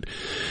about it.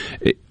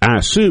 I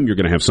assume you're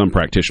going to have some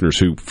practitioners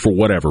who, for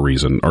whatever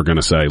reason, are going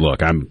to say,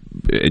 look, and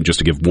just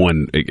to give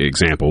one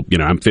example,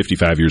 I'm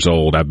 55 years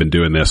old, I've been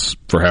doing this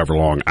for however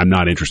long, I'm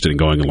not interested in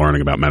going and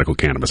learning about medical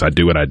cannabis. I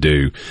do what I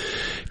do.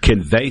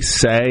 Can they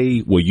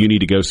say, well, you need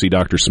to go see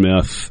Dr.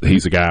 Smith,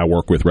 he's a guy I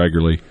work with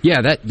regularly?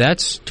 Yeah,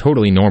 that's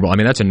totally normal. I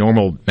mean, that's a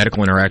normal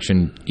medical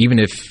interaction, even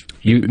if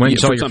when you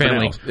saw your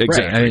family, else.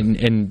 Exactly.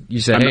 Right, and you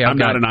said, "Hey, I'm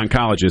not an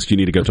oncologist. You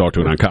need to go talk to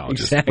an oncologist."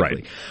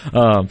 Exactly.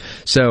 Right.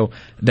 So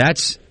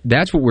that's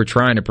what we're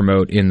trying to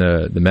promote in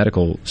the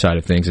medical side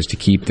of things, is to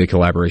keep the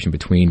collaboration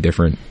between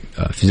different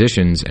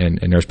physicians and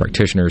nurse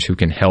practitioners who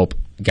can help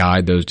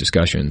guide those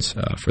discussions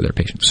for their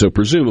patients. So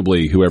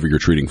presumably, whoever your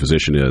treating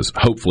physician is,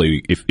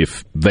 hopefully,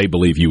 if they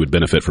believe you would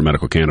benefit from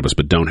medical cannabis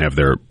but don't have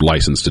their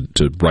license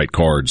to write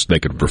cards, they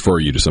could refer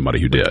you to somebody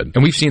who did.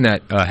 And we've seen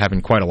that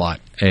happen quite a lot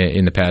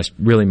in the past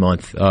month.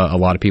 A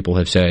lot of people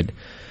have said,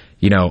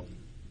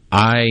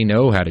 I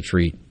know how to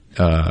treat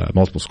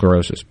multiple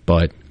sclerosis,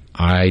 but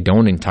I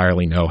don't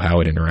entirely know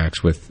how it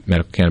interacts with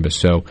medical cannabis.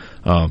 So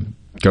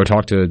go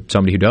talk to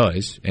somebody who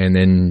does, and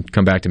then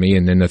come back to me,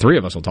 and then the three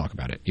of us will talk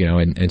about it.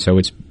 And so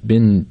it's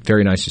been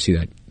very nice to see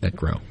that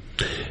grow.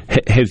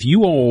 Have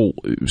you all?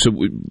 So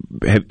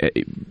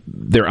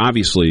they're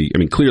obviously,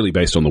 clearly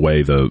based on the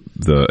way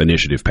the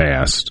initiative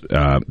passed,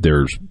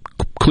 there's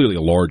clearly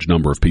a large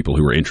number of people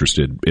who are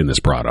interested in this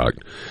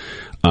product.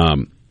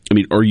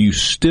 Are you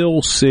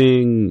still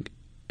seeing?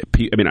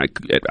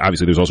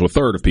 Obviously, there's also a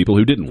third of people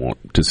who didn't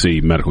want to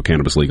see medical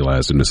cannabis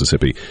legalized in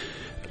Mississippi.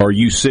 Are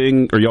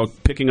y'all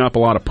picking up a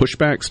lot of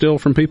pushback still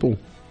from people?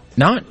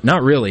 Not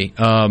really.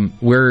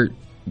 We're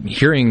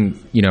hearing,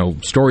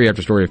 story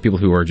after story of people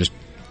who are just,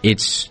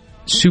 it's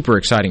super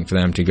exciting for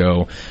them to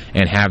go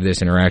and have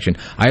this interaction.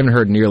 I haven't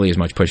heard nearly as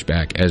much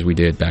pushback as we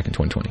did back in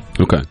 2020.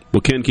 Okay.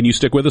 Well, Ken, can you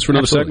stick with us for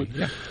another segment?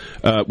 Yeah.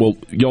 Well,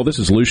 y'all, this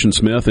is Lucian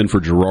Smith in for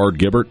Gerard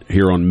Gibbert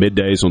here on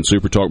Middays on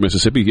Super Talk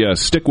Mississippi.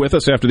 Stick with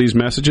us after these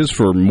messages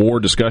for more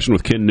discussion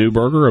with Ken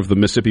Neuberger of the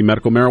Mississippi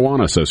Medical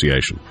Marijuana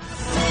Association.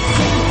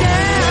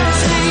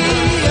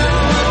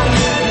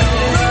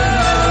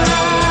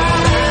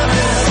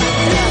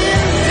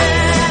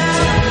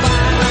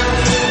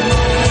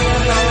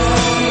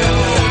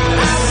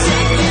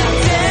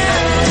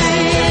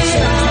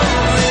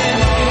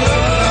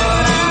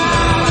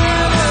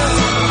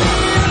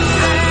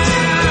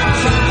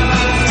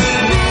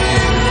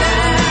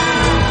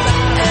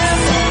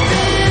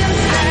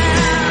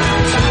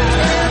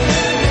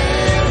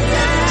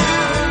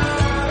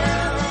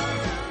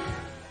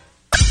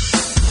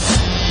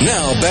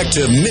 back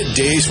to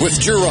Middays with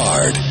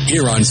Gerard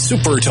here on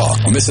Super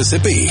Talk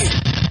Mississippi.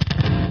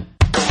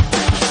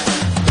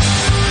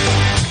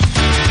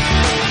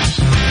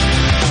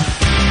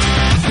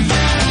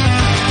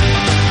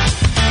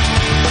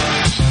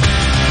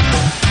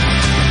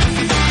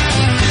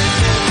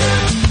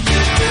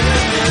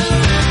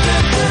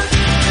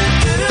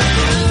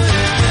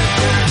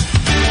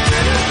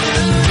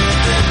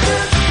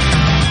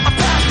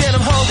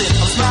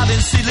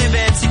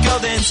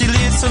 She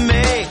lives for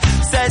me,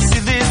 says she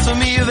lives for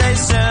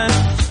motivation.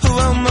 Who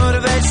won't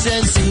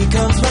motivation? She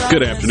comes when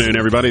Good afternoon,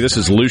 everybody. This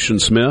is Lucian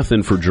Smith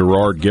in for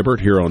Gerard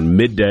Gibbert here on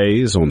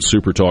Middays on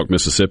Super Talk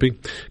Mississippi.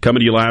 Coming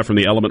to you live from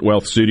the Element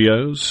Wealth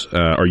Studios.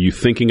 Are you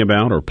thinking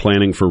about or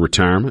planning for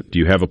retirement? Do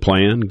you have a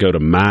plan? Go to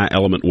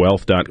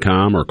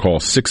myelementwealth.com or call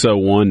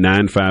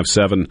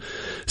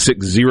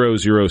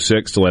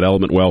 601-957-6006 to let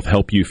Element Wealth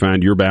help you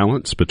find your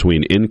balance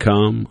between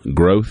income,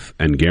 growth,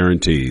 and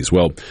guarantees.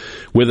 Well,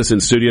 with us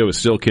in studio is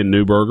still Ken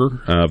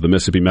Neuberger of the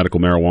Mississippi Medical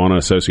Marijuana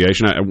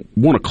Association. I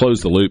want to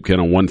close the loop, Ken,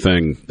 on one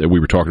thing that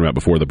we were talking about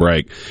before the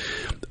break.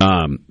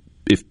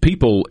 If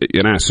people,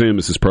 and I assume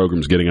as this program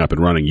is getting up and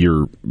running,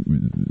 you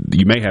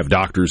may have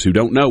doctors who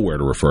don't know where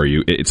to refer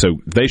you. So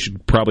they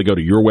should probably go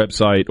to your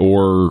website,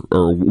 or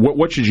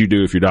what should you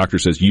do if your doctor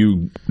says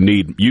you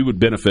would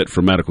benefit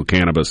from medical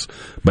cannabis,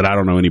 but I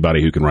don't know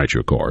anybody who can write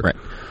you a card? Right.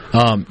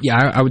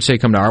 I would say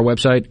come to our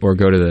website or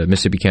go to the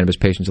Mississippi Cannabis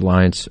Patients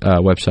Alliance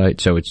website.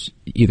 So it's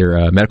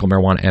either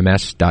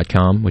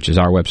medicalmarijuanams.com, which is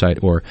our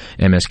website, or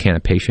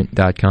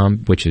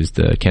mscannapatient.com, which is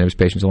the Cannabis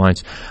Patients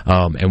Alliance.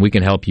 And we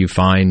can help you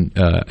find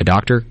a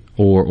doctor,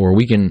 or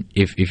we can,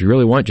 if you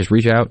really want, just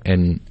reach out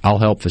and I'll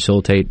help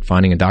facilitate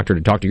finding a doctor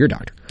to talk to your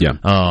doctor. Yeah.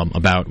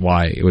 About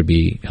why it would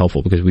be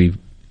helpful, because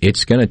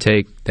it's going to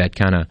take that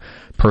kind of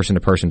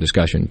person-to-person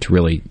discussion to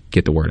really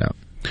get the word out.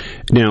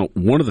 Now,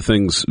 one of the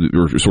things,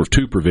 or sort of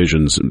two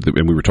provisions, and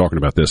we were talking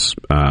about this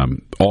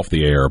off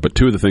the air, but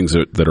two of the things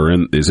that are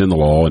in the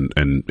law and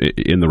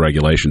in the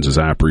regulations, as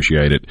I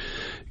appreciate it,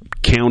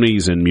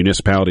 counties and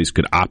municipalities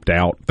could opt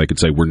out. They could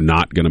say, we're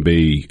not going to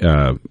be,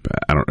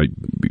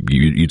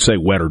 you'd say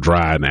wet or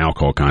dry in the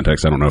alcohol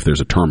context. I don't know if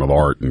there's a term of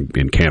art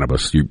in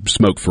cannabis. You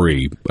smoke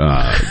free,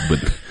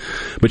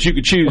 but you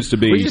could choose to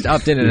be. We just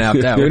opt in and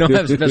opt out. We don't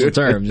have special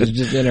terms. It's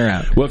just in or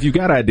out. Well, if you've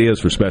got ideas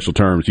for special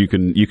terms, you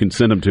can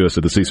send them to us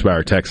at the C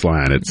Spire text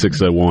line at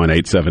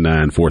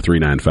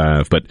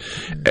 601-879-4395. But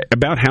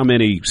about how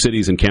many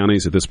cities and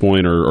counties at this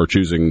point are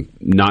choosing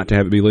not to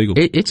have it be legal?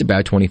 It's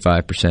about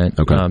 25%.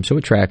 Okay. So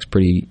it tracks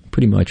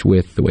pretty much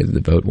with the way that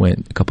the vote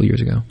went a couple of years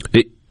ago.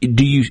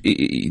 Do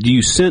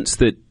you sense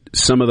that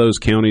some of those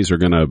counties are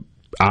going to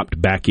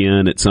opt back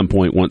in at some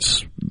point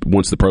once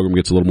the program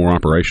gets a little more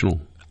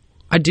operational?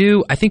 I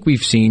do. I think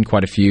we've seen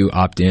quite a few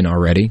opt in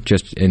already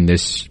just in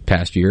this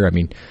past year. I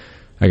mean,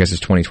 I guess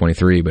it's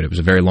 2023, but it was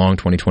a very long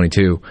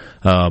 2022.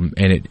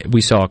 And we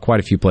saw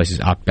quite a few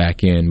places opt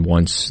back in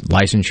once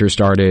licensure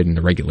started and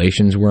the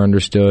regulations were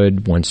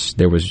understood, once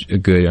there was a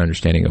good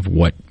understanding of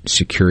what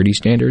security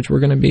standards were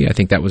going to be. I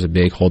think that was a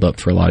big holdup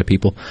for a lot of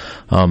people.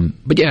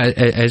 But yeah,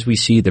 as we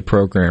see the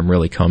program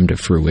really come to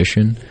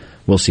fruition,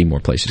 we'll see more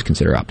places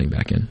consider opting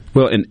back in.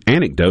 Well, and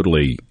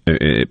anecdotally,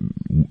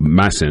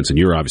 my sense, and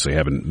you're obviously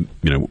having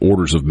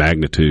orders of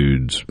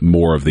magnitudes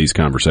more of these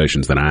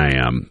conversations than I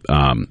am,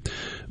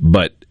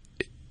 but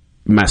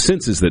my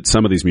sense is that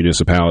some of these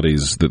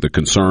municipalities, that the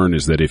concern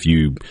is that if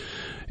you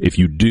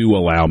do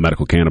allow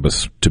medical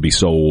cannabis to be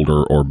sold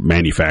or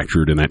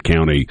manufactured in that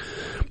county,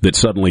 that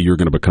suddenly you're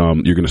going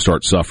to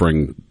start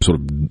suffering sort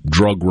of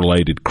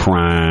drug-related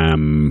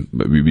crime.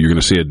 You're going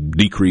to see a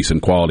decrease in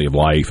quality of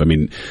life. I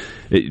mean,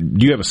 do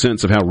you have a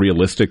sense of how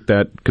realistic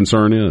that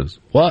concern is?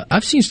 Well,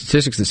 I've seen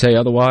statistics that say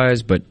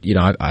otherwise, but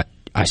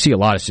I see a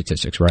lot of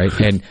statistics, right?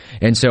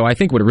 And so I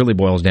think what it really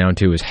boils down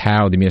to is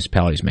how the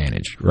municipality is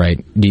managed,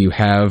 right? Do you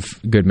have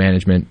good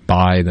management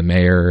by the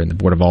mayor and the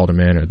board of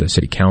aldermen or the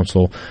city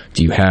council?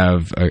 Do you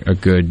have a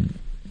good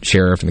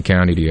sheriff in the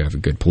county? Do you have a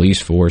good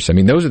police force? I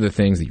mean, those are the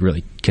things that you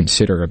really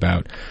consider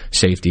about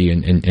safety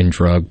and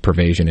drug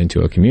pervasion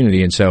into a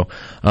community. And so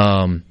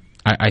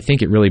I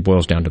think it really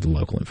boils down to the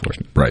local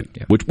enforcement. Right.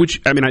 Yeah.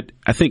 Which I mean,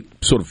 I think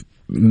sort of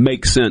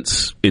makes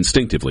sense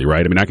instinctively,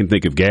 right? I mean, I can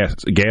think of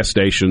gas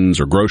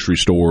stations or grocery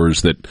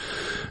stores that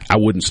I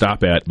wouldn't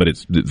stop at, but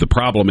the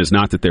problem is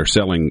not that they're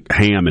selling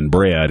ham and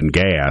bread and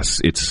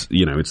gas. It's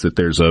that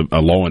there's a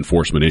law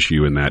enforcement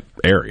issue in that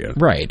area.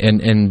 Right.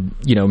 And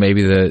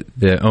maybe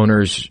the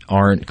owners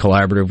aren't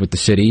collaborative with the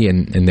city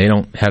and they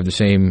don't have the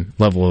same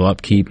level of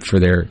upkeep for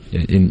their,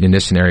 in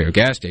this scenario,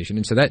 gas station.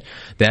 And so that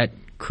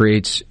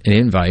creates an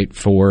invite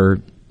for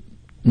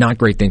not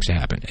great things to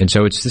happen. And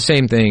so it's the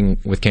same thing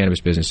with cannabis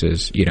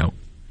businesses. Do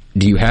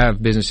you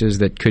have businesses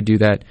that could do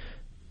that?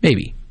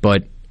 Maybe.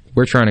 But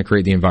we're trying to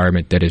create the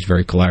environment that is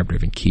very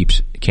collaborative and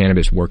keeps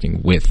cannabis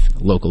working with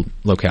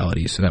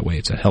localities, so that way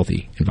it's a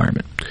healthy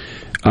environment.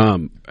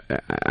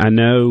 I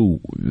know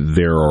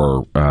there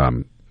are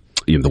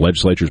the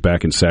legislature's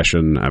back in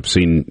session. I've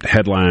seen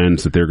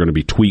headlines that there are going to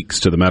be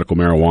tweaks to the medical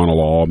marijuana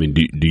law. I mean,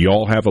 do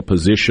y'all have a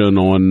position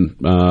on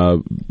what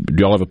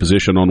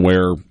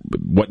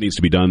needs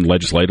to be done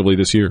legislatively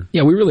this year?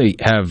 Yeah, we really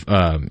have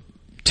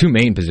two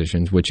main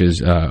positions, which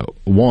is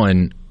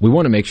one, we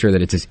want to make sure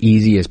that it's as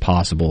easy as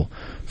possible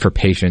for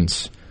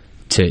patients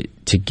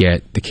to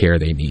get the care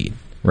they need.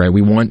 Right?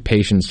 We want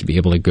patients to be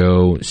able to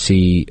go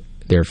see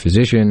their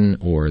physician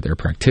or their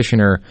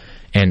practitioner,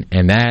 and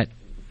that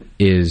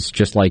is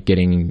just like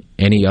getting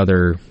any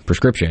other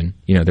prescription.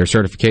 Their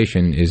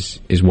certification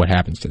is what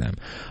happens to them.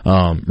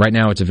 Right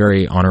now, it's a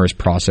very onerous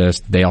process.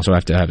 They also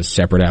have to have a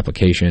separate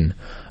application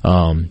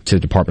to the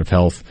Department of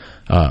Health.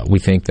 We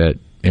think that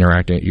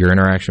your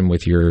interaction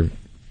with your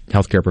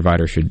healthcare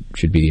provider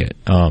should be it.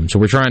 So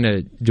we're trying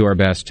to do our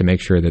best to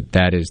make sure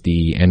that is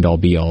the end-all,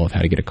 be-all of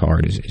how to get a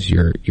card is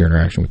your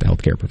interaction with the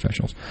healthcare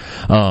professionals.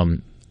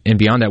 And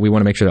beyond that, we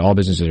want to make sure that all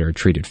businesses are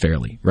treated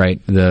fairly,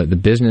 right? The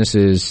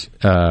businesses,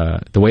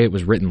 the way it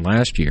was written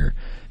last year,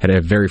 had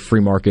a very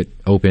free market,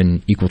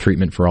 open, equal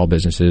treatment for all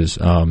businesses.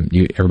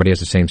 Everybody has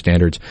the same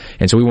standards.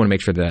 And so we want to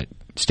make sure that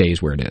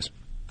stays where it is.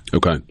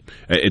 Okay.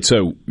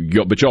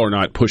 But y'all are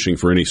not pushing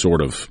for any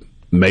sort of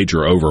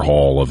major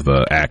overhaul of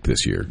the act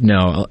this year?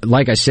 No.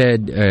 Like I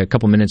said a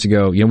couple minutes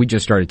ago, we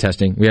just started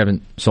testing. We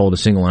haven't sold a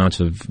single ounce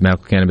of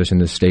medical cannabis in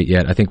this state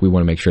yet. I think we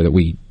want to make sure that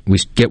we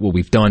get what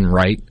we've done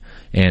right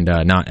and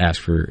not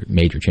ask for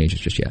major changes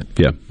just yet.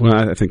 Yeah. Well,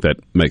 I think that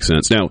makes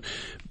sense. Now,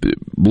 a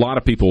lot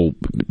of people,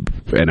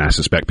 and I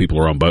suspect people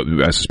are on both.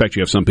 I suspect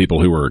you have some people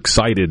who are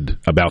excited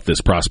about this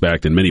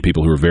prospect and many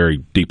people who are very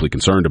deeply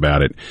concerned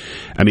about it.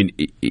 I mean,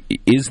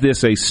 is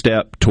this a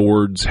step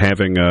towards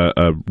having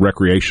a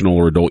recreational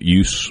or adult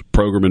use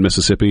program in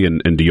Mississippi?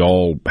 And do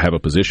y'all have a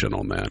position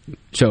on that?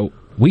 So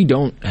we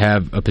don't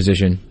have a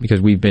position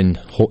because we've been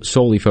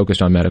solely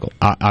focused on medical.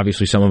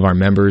 Obviously, some of our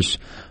members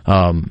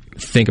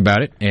think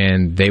about it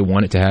and they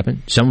want it to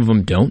happen. Some of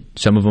them don't.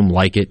 Some of them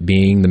like it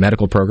being the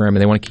medical program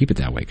and they want to keep it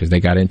that way because they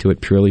got into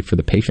it purely for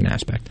the patient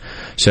aspect.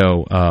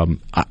 So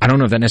I don't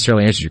know if that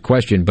necessarily answers your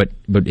question, but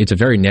it's a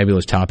very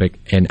nebulous topic,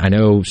 and I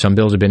know some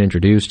bills have been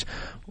introduced.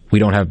 We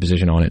don't have a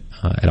position on it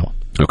at all.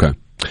 Okay.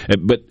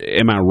 But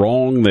am I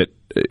wrong that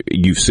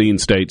you've seen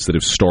states that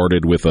have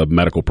started with a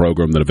medical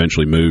program that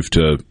eventually moved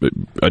to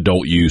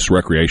adult use,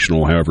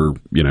 recreational, however,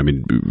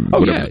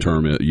 whatever the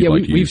term you'd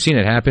like to use? We've seen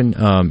it happen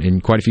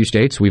in quite a few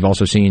states. We've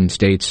also seen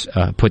states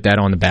put that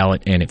on the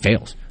ballot and it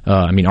fails.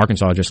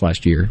 Arkansas just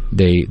last year,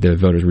 the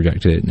voters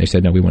rejected it and they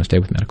said, no, we want to stay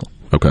with medical.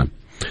 Okay.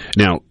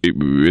 Now,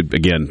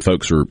 again,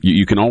 folks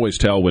you can always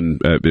tell when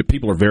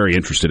people are very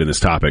interested in this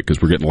topic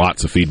because we're getting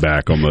lots of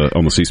feedback on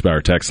the C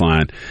Spire text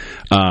line.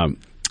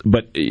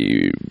 But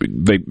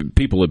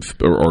people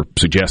are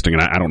suggesting,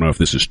 and I don't know if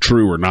this is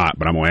true or not,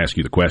 but I'm going to ask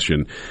you the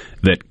question,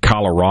 that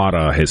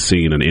Colorado has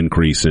seen an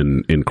increase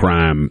in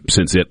crime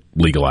since it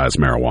legalized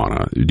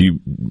marijuana. Do you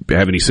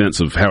have any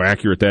sense of how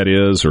accurate that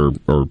is or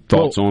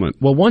thoughts on it?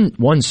 Well,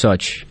 one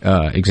such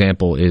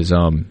example is,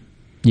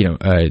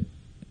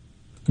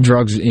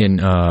 drugs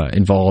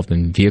involved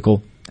in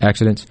vehicle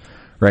accidents.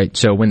 Right.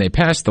 So when they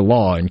passed the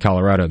law in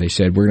Colorado, they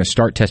said, we're going to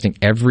start testing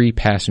every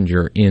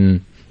passenger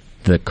in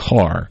the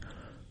car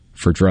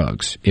for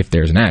drugs if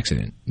there's an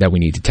accident that we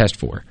need to test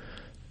for.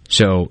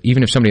 So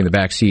even if somebody in the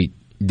back seat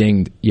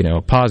dinged,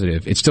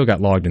 positive, it still got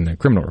logged in the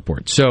criminal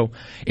report. So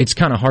it's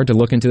kind of hard to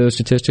look into those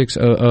statistics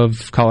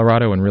of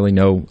Colorado and really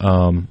know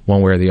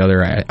one way or the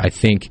other. I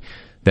think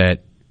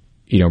that,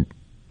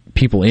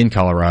 people in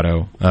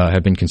Colorado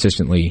have been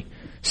consistently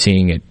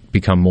seeing it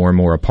become more and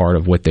more a part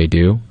of what they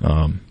do.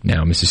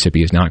 Now,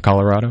 Mississippi is not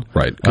Colorado.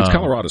 Right. Because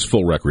Colorado's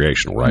full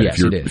recreational, right?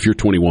 Yes, it is. If you're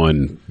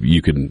 21,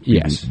 you can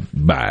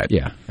buy it.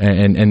 Yeah.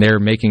 And they're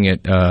making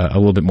it a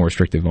little bit more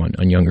restrictive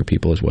on younger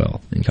people as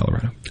well in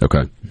Colorado.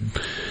 Okay.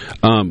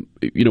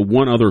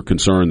 One other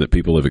concern that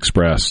people have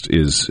expressed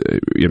is,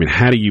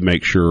 how do you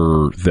make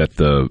sure that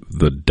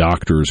the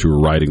doctors who are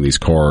writing these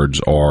cards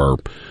are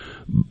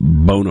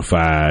bona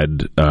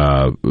fide,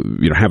 have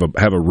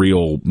a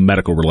real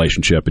medical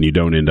relationship, and you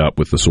don't end up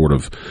with the sort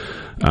of,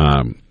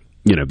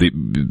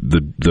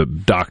 the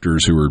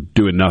doctors who are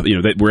doing nothing,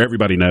 where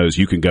everybody knows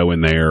you can go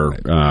in there,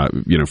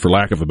 for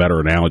lack of a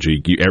better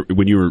analogy,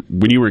 when you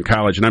were in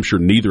college, and I'm sure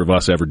neither of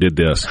us ever did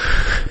this,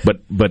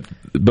 but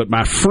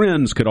my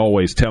friends could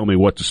always tell me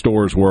what the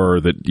stores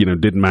were that,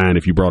 didn't mind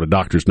if you brought a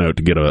doctor's note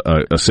to get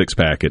a six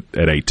pack at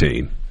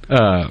 18.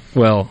 I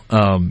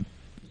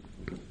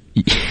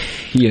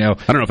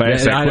don't know if I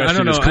asked that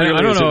question as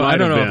clearly as it might have been. I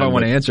don't know if I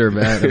want to answer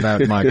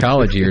about my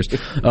college years.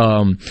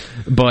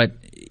 But,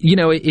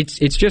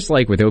 it's just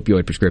like with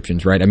opioid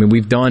prescriptions, right? I mean,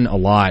 we've done a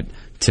lot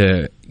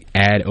to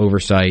add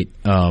oversight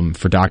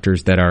for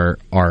doctors that are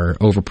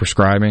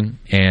overprescribing.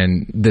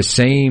 And the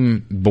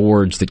same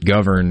boards that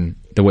govern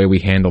the way we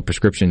handle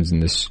prescriptions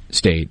in this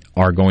state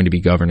are going to be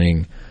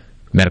governing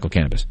medical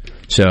cannabis.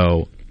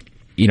 So,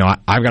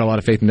 I've got a lot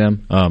of faith in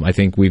them. I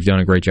think we've done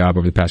a great job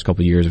over the past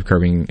couple of years of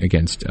curbing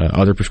against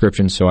other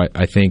prescriptions. So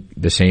I think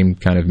the same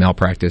kind of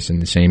malpractice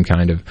and the same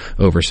kind of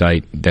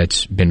oversight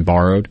that's been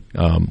borrowed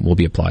will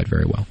be applied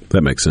very well.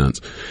 That makes sense.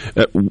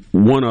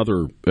 One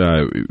other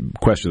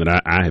question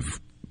that I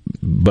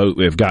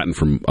have gotten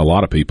from a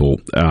lot of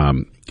people.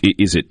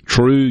 Is it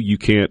true you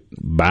can't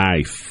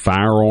buy a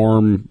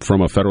firearm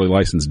from a federally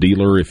licensed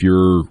dealer if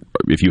you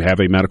have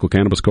a medical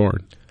cannabis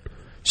card?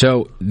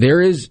 So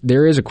there is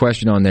a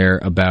question on there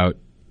about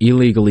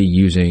illegally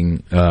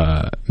using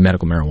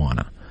medical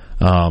marijuana.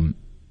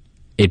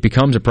 It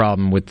becomes a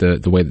problem with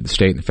the way that the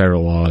state and the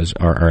federal laws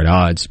are at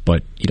odds,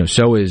 but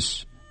so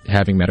is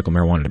having medical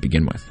marijuana to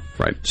begin with.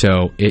 Right.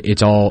 So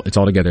it's all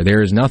together.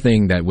 There is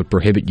nothing that would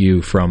prohibit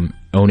you from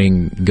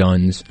owning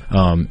guns.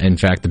 In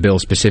fact, the bill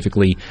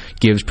specifically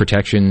gives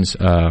protections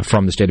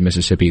from the state of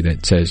Mississippi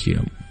that says,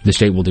 the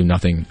state will do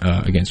nothing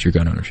against your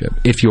gun ownership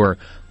if you're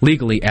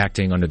legally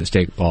acting under the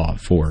state law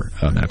for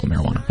medical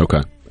marijuana.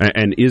 Okay.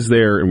 And is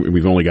there, and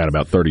we've only got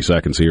about 30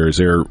 seconds here, is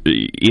there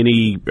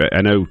any,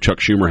 I know Chuck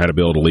Schumer had a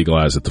bill to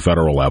legalize at the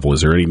federal level.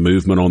 Is there any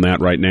movement on that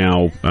right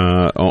now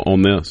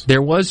on this?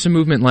 There was some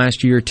movement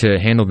last year to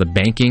handle the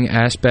banking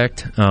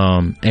aspect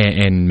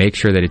and make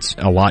sure that it's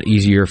a lot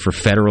easier for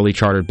federally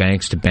chartered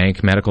banks to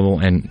bank medical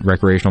and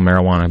recreational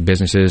marijuana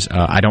businesses.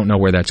 I don't know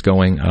where that's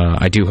going.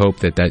 I do hope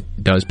that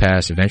does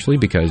pass eventually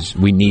because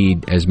we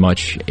need as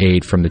much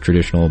aid from the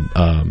traditional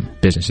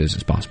businesses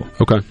as possible.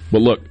 Okay.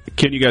 Well, look,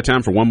 Ken, you got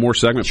time for one more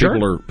segment?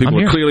 Sure.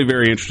 People are clearly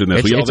very interested in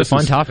this. It's a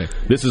fun topic.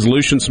 This is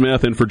Lucian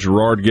Smith in for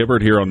Gerard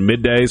Gibbert here on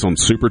Middays on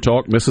Super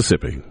Talk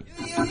Mississippi.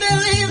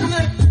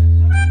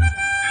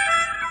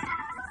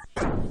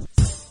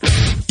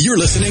 You're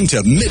listening to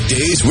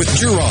Middays with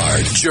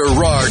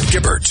Gerard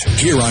Gibbert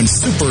here on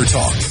Super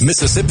Talk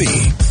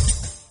Mississippi.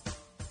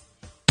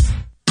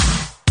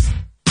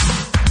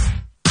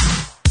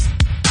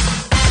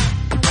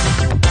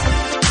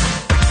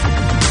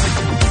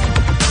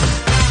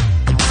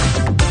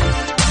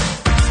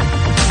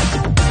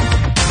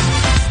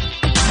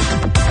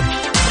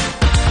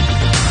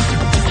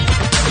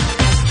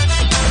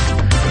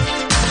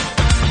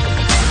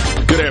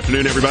 Good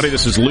afternoon, everybody.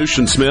 This is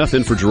Lucian Smith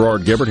in for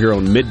Gerard Gibbert here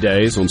on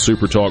Middays on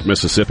Super Talk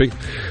Mississippi.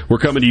 We're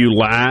coming to you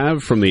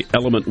live from the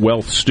Element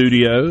Wealth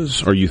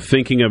Studios. Are you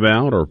thinking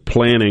about or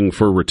planning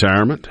for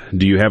retirement?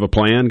 Do you have a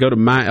plan? Go to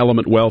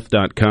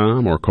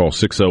myelementwealth.com or call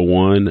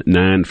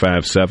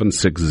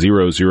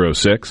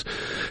 601-957-6006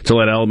 to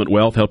let Element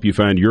Wealth help you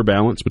find your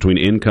balance between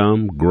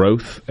income,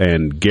 growth,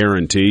 and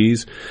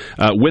guarantees.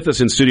 With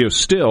us in studio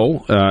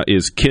still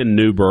is Ken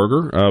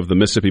Neuberger of the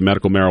Mississippi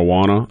Medical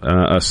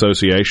Marijuana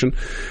Association.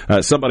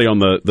 Somebody on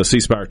the C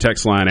Spire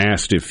text line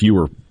asked if you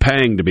were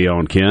paying to be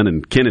on, Ken,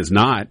 and Ken is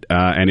not.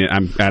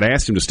 I'd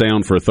asked him to stay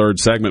on for a third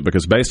segment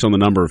because based on the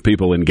number of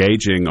people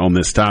engaging on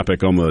this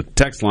topic on the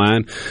text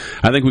line,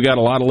 I think we got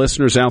a lot of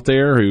listeners out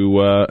there who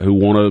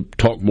want to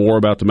talk more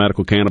about the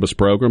medical cannabis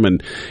program.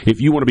 And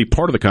if you want to be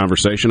part of the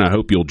conversation, I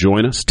hope you'll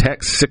join us.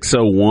 Text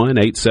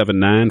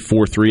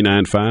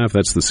 601-879-4395.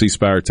 That's the C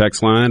Spire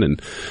text line,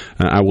 and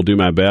I will do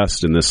my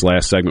best in this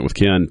last segment with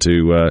Ken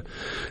to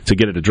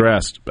get it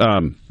addressed.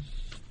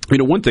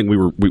 One thing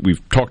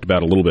we've talked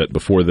about a little bit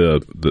before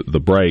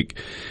the break.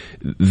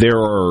 There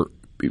are,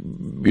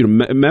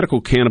 medical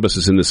cannabis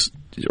is in this,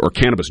 or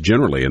cannabis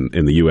generally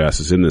in the U.S.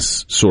 is in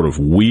this sort of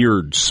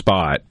weird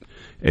spot,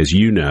 as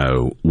you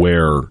know,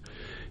 where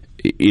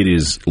it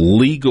is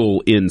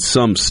legal in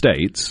some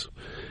states,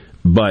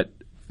 but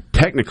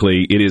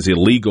technically it is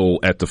illegal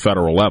at the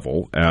federal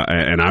level,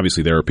 and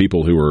obviously there are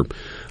people who are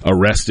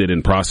arrested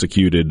and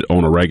prosecuted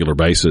on a regular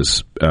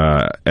basis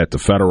at the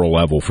federal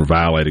level for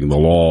violating the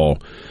law.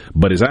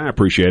 But as I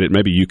appreciate it,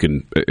 maybe you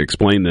can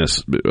explain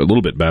this a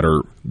little bit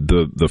better.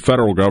 The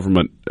federal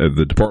government,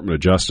 the Department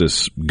of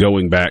Justice,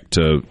 going back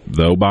to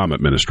the Obama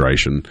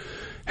administration,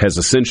 has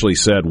essentially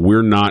said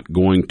we're not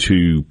going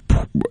to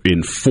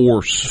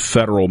enforce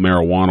federal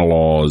marijuana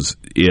laws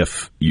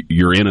if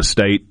you're in a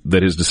state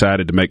that has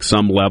decided to make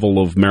some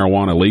level of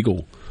marijuana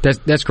legal.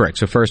 That's correct.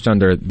 So first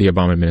under the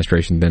Obama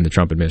administration, then the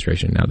Trump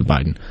administration, now the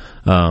Biden,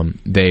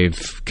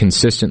 they've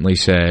consistently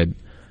said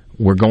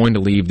we're going to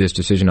leave this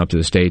decision up to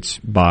the states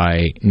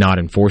by not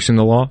enforcing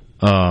the law.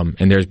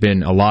 And there's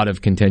been a lot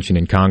of contention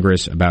in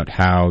Congress about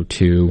how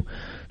to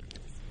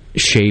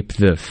shape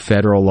the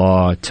federal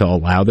law to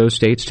allow those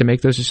states to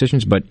make those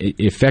decisions, but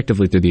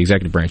effectively through the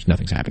executive branch,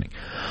 nothing's happening.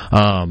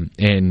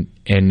 And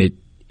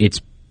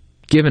it's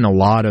given a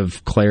lot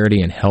of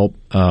clarity and help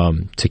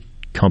to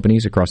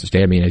companies across the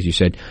state. I mean, as you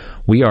said,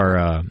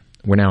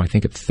 we're now, I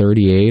think, at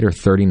 38 or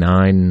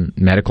 39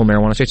 medical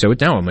marijuana states. So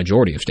it's now a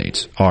majority of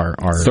states are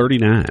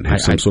 39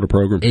 have some sort of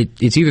program.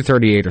 It's either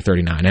 38 or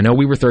 39. I know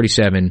we were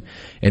 37,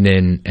 and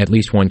then at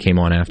least one came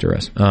on after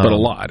us. But a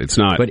lot. It's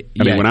not. But,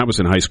 I mean, when I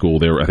was in high school,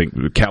 I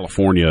think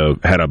California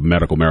had a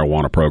medical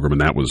marijuana program,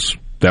 and that was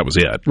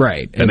it.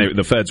 Right. And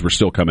the feds were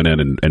still coming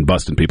in and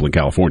busting people in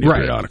California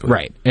periodically.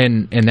 Right.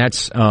 And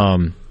that's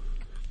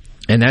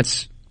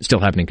still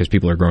happening because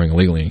people are growing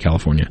illegally in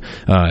California,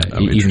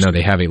 even though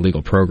they have a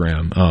legal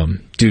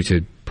program due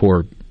to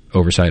poor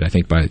oversight, I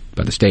think, by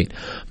the state.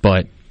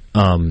 But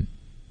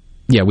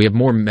yeah, we have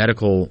more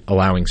medical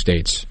allowing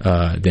states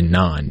than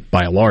non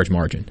by a large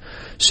margin.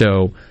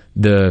 So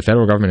the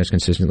federal government has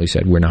consistently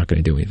said we're not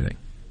going to do anything.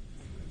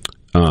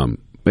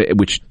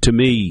 Which to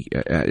me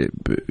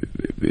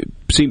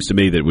seems to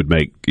me that would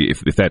make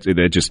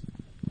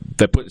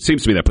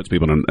seems to me that puts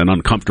people in an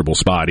uncomfortable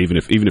spot, even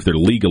if they're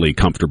legally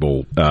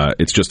comfortable.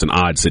 It's just an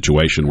odd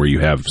situation where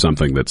you have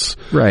something that's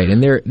right.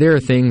 And there are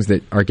things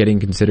that are getting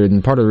considered,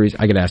 and part of the reason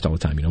I get asked all the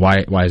time,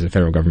 why is the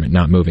federal government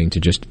not moving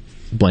to just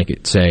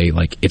blanket say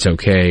like it's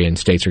okay and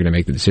states are going to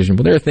make the decision?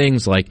 Well, there are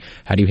things like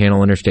how do you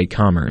handle interstate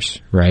commerce,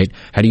 right?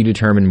 How do you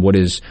determine what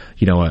is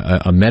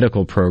a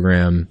medical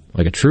program,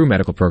 like a true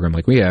medical program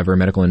like we have, or a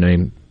medical in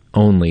name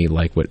only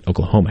like what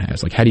Oklahoma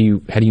has? Like how do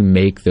you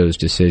make those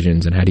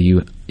decisions, and how do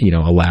you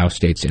allow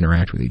states to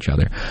interact with each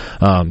other?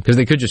 Because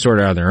they could just sort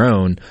it out on their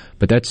own,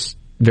 but that's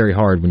very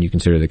hard when you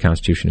consider the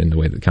Constitution and the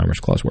way that the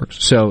Commerce Clause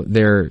works. So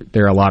there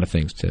are a lot of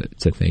things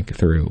to think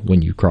through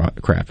when you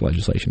craft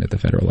legislation at the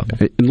federal level.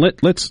 And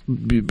let's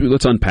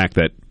unpack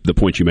the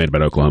point you made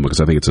about Oklahoma, because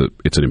I think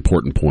it's an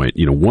important point.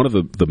 One of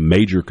the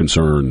major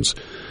concerns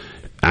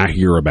I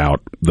hear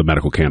about the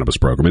medical cannabis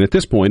program, and at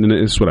this point, and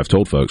this is what I've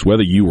told folks,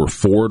 whether you were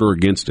for it or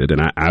against it,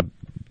 and I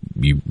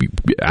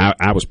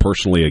was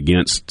personally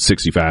against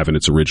 65 in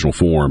its original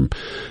form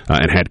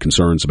and had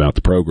concerns about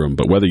the program,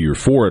 but whether you're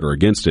for it or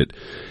against it,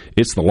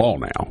 it's the law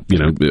now.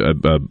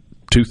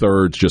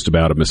 2/3 just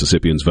about of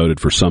Mississippians voted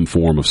for some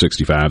form of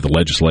 65. The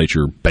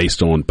legislature,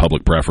 based on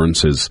public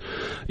preference, has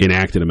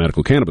enacted a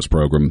medical cannabis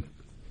program.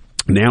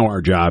 Now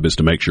our job is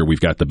to make sure we've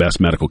got the best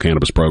medical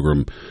cannabis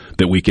program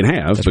that we can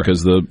have. That's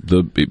because right.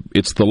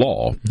 It's the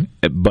law.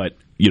 Mm-hmm. But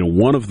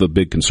one of the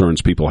big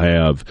concerns people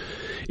have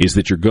is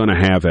that you're going to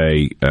have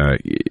a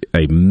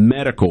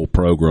medical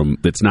program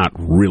that's not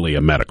really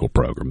a medical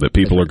program. That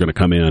people are going to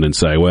come in and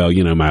say, well,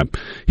 my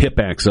hip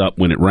acts up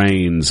when it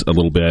rains a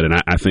little bit, and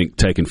I think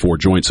taking 4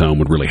 joints home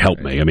would really help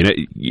me. I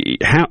mean,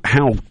 how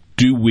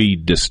do we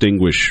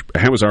distinguish?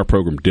 How is our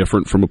program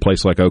different from a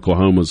place like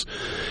Oklahoma's?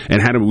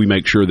 And how do we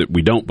make sure that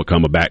we don't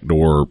become a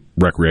backdoor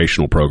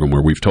recreational program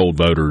where we've told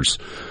voters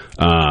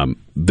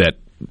that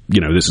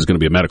this is going to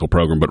be a medical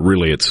program, but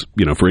really it's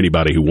for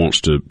anybody who wants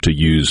to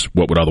use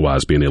what would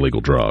otherwise be an illegal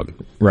drug?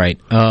 Right.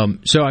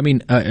 So I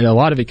mean, a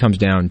lot of it comes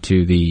down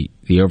to the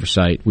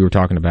oversight. We were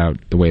talking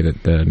about the way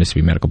that the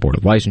Mississippi Medical Board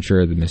of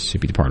Licensure, the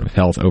Mississippi Department of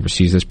Health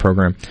oversees this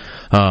program.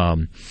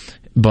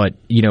 But,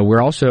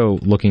 we're also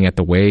looking at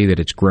the way that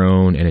it's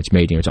grown and it's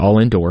made. It's all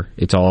indoor.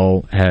 It's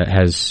all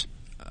has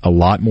a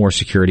lot more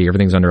security.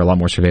 Everything's under a lot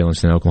more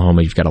surveillance than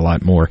Oklahoma. You've got a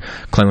lot more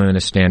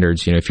cleanliness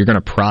standards. If you're going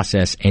to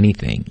process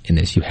anything in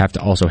this, you have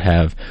to also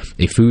have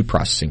a food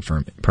processing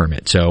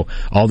permit. So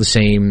all the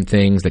same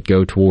things that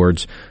go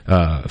towards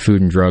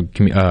food and drug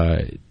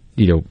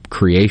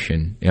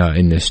creation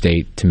in this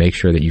state to make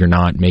sure that you're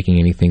not making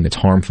anything that's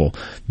harmful,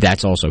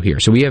 that's also here.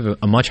 So we have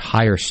a much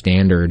higher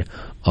standard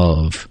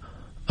of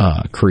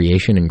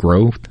creation and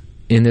growth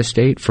in this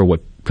state for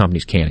what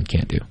companies can and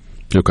can't do.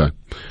 Okay.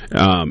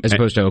 As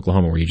opposed to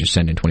Oklahoma, where you just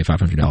send in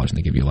 $2,500 and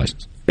they give you a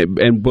license.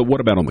 But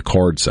what about on the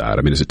card side?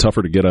 I mean, is it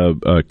tougher to get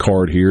a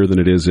card here than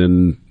it is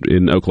in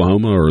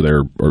Oklahoma, or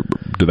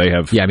do they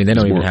have? Yeah, I mean, they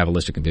don't even have a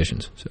list of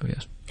conditions. So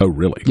yes. Oh,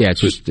 really? Yeah,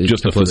 it's just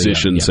the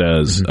physician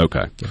says mm-hmm.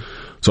 okay. Yeah.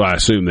 So I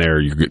assume there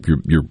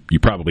you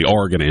probably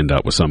are going to end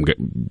up with some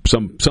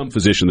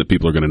physician that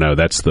people are going to know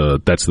that's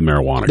the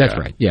marijuana guy. That's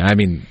right. Yeah, I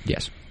mean,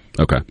 yes.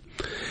 Okay.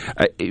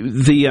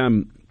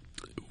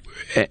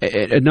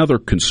 Another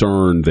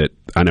concern that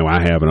I know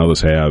I have and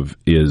others have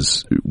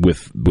is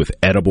with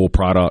edible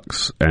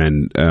products,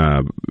 and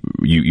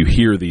you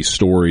hear these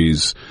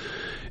stories,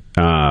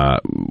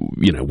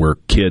 where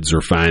kids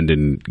are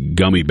finding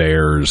gummy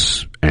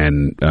bears,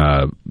 and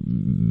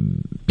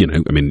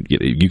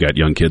you got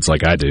young kids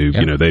like I do.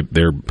 Yeah.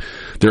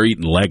 They're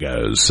eating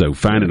Legos, so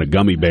finding a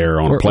gummy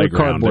bear on a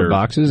playground, or cardboard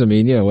boxes. I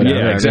mean, whatever.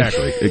 Yeah,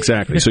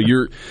 exactly. So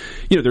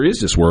there is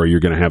this worry you're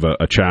going to have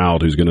a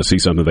child who's going to see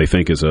something they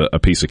think is a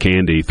piece of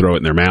candy, throw it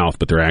in their mouth,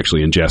 but they're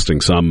actually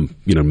ingesting some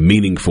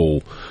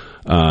meaningful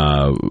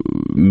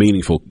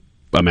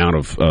amount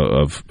of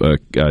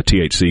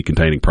THC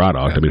containing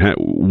product. I mean,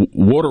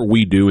 what are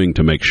we doing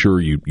to make sure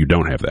you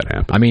don't have that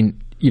happen? I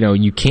mean,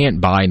 you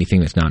can't buy anything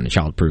that's not in a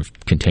child-proof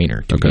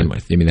container to begin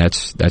with. I mean,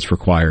 that's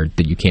required,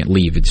 that you can't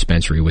leave a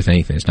dispensary with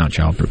anything that's not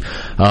child-proof.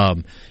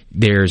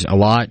 There's a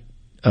lot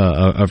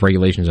of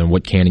regulations on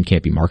what can and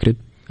can't be marketed,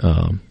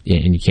 and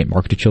you can't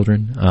market to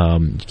children.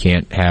 You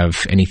can't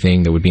have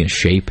anything that would be in a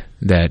shape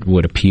that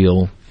would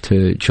appeal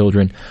to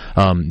children.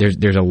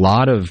 There's a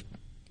lot of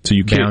So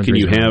you can't. Can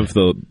you have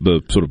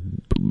the sort of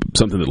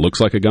something that looks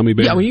like a gummy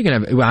bear? Yeah, well, you can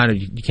have. Well,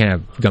 you can't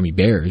have gummy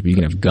bears, but you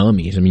can have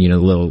gummies. I mean,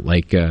 little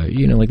like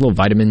little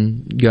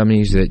vitamin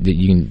gummies that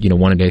you can,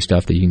 one a day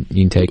stuff that you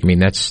can take. I mean,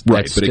 that's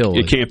right, but still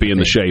it can't be in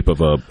the shape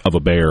of a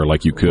bear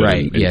like you could.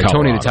 Right. In yeah.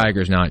 Colorado. Tony the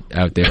Tiger's not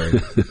out there,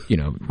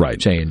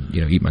 right. saying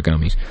eat my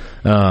gummies.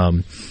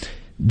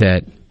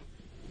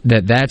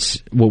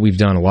 That's what we've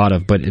done a lot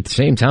of, but at the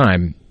same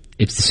time,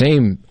 it's the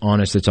same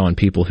onus that's on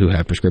people who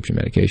have prescription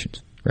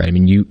medications, right? I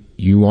mean,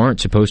 you aren't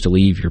supposed to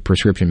leave your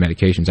prescription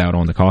medications out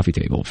on the coffee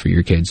table for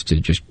your kids to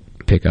just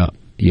pick up.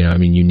 You know, I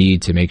mean, you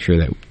need to make sure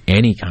that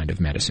any kind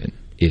of medicine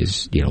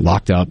is, you know,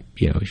 locked up.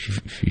 You know,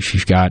 if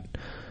you've got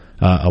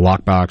a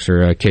lockbox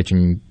or a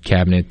kitchen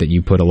cabinet that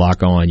you put a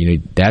lock on, you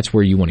know, that's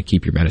where you want to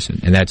keep your medicine,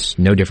 and that's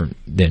no different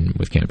than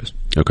with cannabis.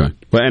 Okay,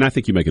 well, and I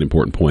think you make an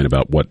important point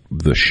about what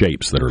the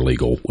shapes that are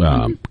legal,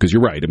 because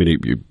you're right. I mean,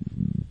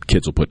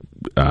 kids will put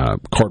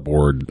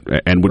cardboard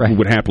and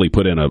would happily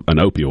put in an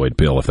opioid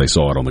pill if they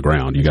saw it on the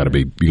ground. You got to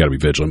be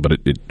vigilant, but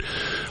it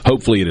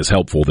hopefully it is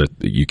helpful that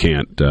you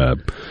can't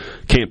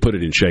put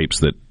it in shapes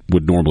that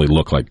would normally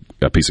look like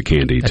a piece of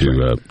candy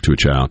to a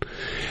child.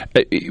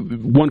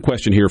 One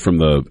question here from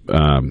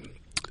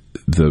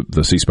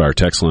the C Spire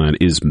text line: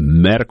 is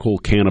medical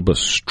cannabis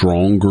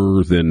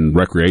stronger than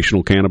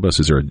recreational cannabis?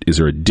 Is there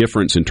a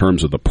difference in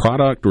terms of the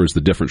product, or is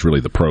the difference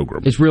really the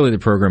program? It's really the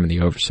program and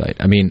the oversight.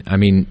 I mean,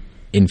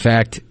 in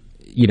fact,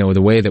 you know,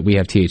 the way that we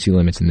have THC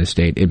limits in this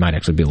state, it might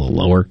actually be a little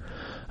lower.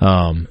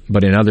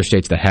 But in other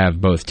states that have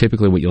both,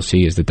 typically what you'll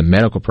see is that the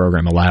medical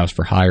program allows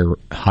for higher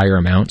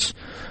amounts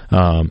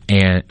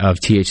and of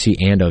THC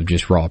and of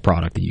just raw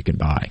product that you can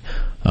buy.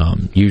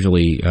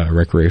 Usually,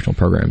 recreational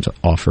programs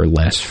offer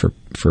less for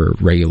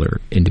regular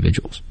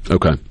individuals.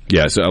 Okay.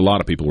 Yeah, so a lot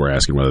of people were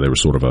asking whether there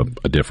was sort of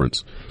a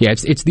difference. Yeah,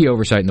 it's the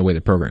oversight and the way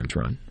the programs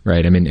run,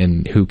 right? I mean,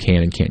 and who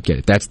can and can't get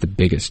it. That's the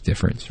biggest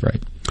difference,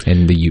 right?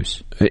 And the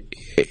use.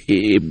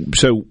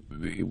 So,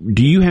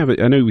 do you have?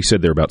 I know we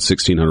said there are about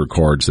 1,600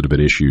 cards that have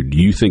been issued. Do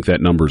you think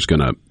that number is going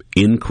to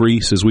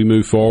increase as we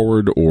move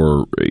forward,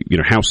 or you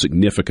know, how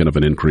significant of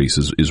an increase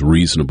is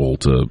reasonable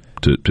to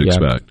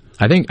expect?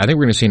 I think we're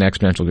going to see an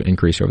exponential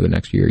increase over the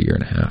next year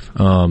and a half.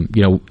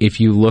 You know, if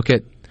you look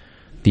at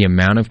the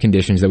amount of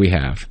conditions that we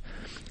have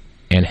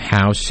and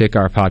how sick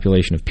our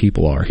population of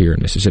people are here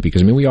in Mississippi,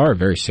 because I mean, we are a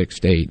very sick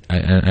state.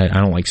 I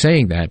don't like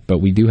saying that, but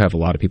we do have a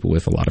lot of people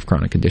with a lot of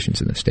chronic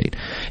conditions in the state.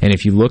 And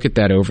if you look at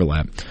that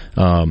overlap,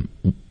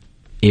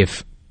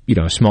 if you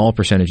know, a small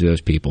percentage of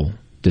those people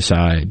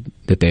decide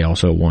that they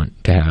also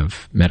want to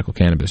have medical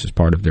cannabis as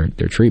part of their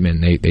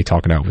treatment, they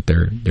talk it out with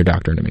their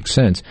doctor and it makes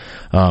sense,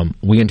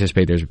 we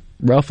anticipate there's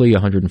roughly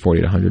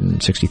 140 to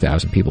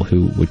 160,000 people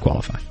who would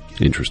qualify.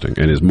 Interesting.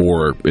 And as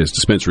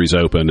dispensaries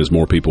open, as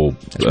more people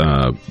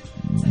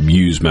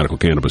use medical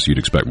cannabis, you'd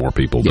expect more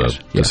people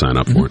to sign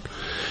up for it.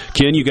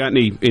 Ken, you got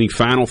any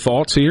final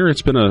thoughts here?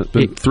 It's been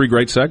three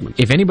great segments.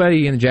 If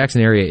anybody in the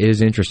Jackson area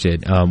is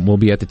interested, we'll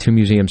be at the two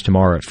museums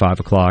tomorrow at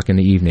 5 o'clock in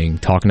the evening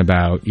talking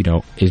about, you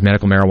know, is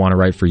medical marijuana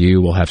right for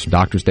you? We'll have some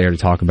doctors there to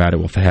talk about it.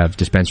 We'll have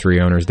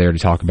dispensary owners there to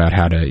talk about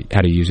how to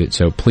use it.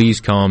 So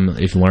please come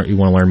if you want to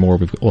learn more.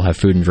 We'll have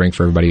food and drink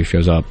for everybody who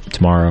shows up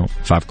tomorrow,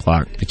 5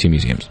 o'clock at two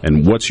museums.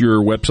 And what's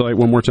your website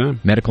one more time?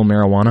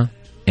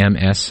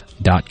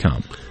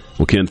 medicalmarijuanams.com.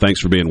 Well, Ken, thanks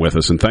for being with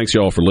us, and thanks,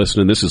 y'all, for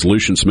listening. This is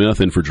Lucian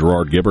Smith in for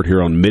Gerard Gibbert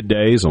here on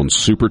Middays on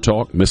Super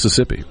Talk,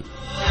 Mississippi.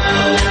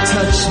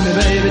 Touch me,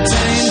 baby,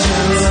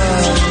 tainted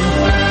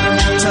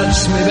love.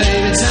 Touch me,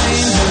 baby,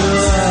 tainted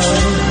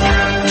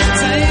love.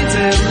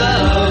 Tainted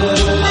love.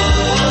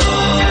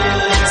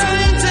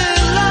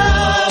 Tainted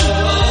love.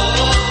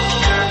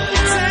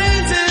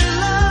 Tainted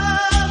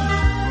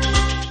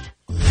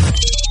love.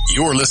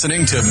 You're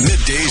listening to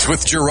Middays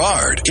with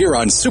Gerard here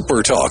on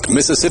Super Talk,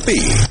 Mississippi.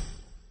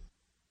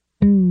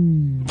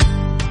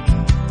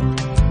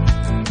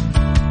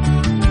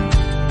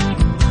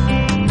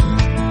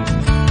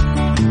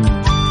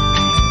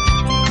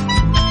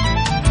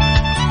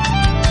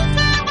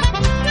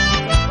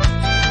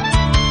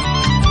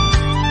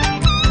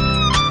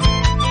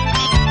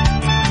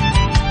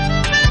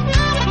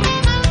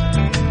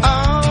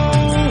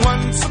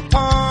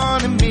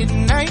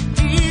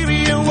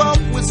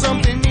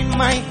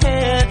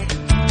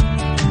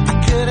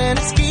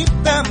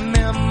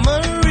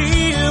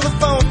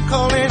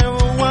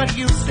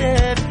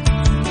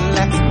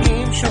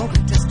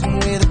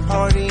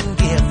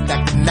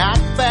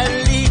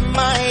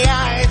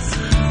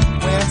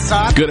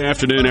 Good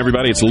afternoon,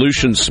 everybody. It's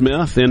Lucian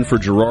Smith in for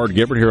Gerard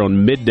Gibbert here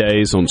on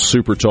Middays on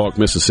Super Talk,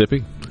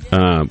 Mississippi.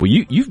 Well,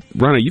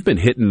 you've been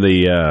hitting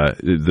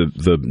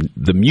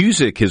the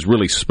music has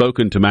really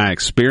spoken to my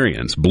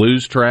experience.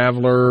 Blues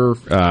Traveler.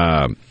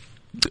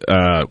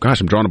 Gosh,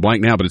 I'm drawing a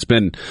blank now, but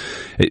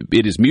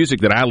it is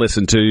music that I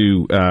listen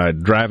to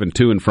driving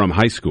to and from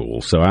high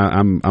school. So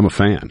I'm a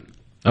fan.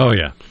 Oh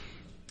yeah.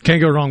 Can't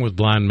go wrong with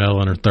Blind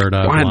Melon or Third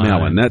Eye Blind. Blind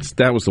Melon,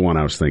 that was the one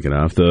I was thinking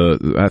of.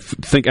 I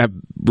think I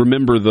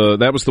remember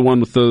that was the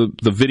one with the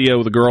video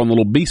of the girl in the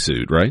little bee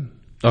suit, right?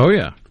 Oh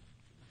yeah,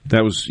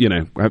 that was, you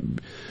know,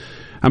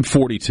 I'm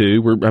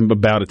 42. I'm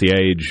about at the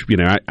age, you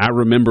know, I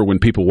remember when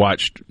people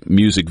watched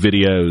music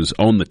videos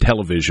on the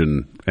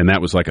television, and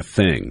that was like a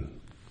thing.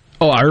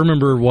 Oh, I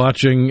remember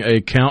watching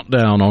a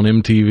countdown on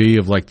MTV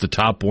of like the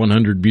top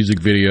 100 music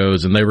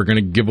videos, and they were going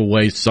to give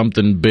away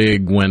something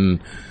big when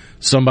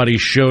somebody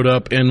showed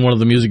up in one of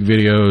the music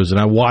videos, and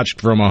I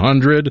watched from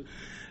 100,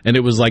 and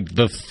it was like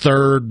the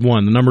third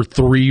one, the number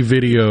 3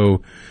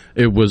 video.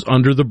 It was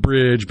Under the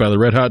Bridge by the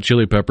Red Hot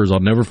Chili Peppers. I'll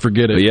never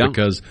forget it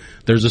because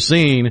there's a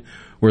scene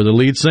where the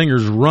lead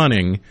singer's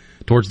running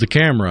towards the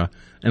camera,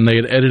 and they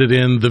had edited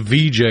in the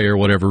VJ or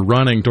whatever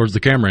running towards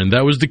the camera, and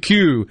that was the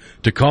cue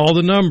to call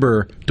the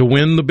number to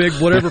win the big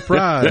whatever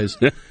prize,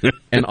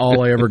 and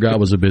all I ever got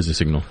was a busy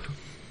signal.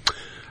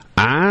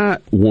 I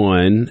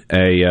won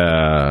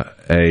a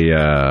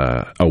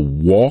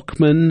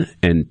Walkman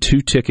and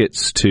 2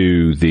 tickets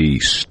to the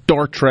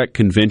Star Trek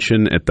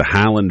convention at the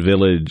Highland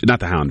Village, not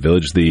the Highland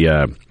Village,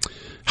 the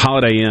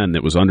Holiday Inn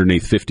that was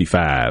underneath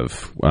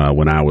 55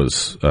 when I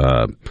was,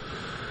 I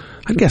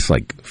guess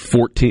like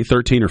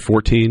 13 or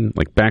 14,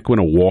 like back when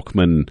a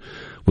Walkman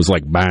was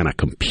like buying a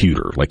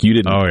computer. Like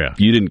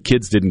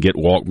kids didn't get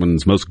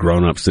Walkmans. Most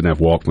grown-ups didn't have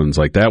Walkmans.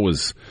 Like that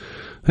was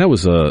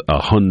a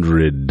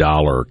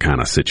 $100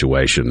 kind of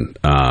situation.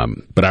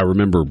 But I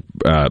remember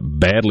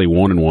badly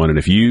wanting one. And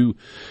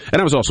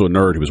I was also a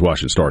nerd who was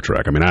watching Star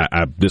Trek. I mean,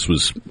 I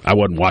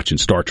wasn't watching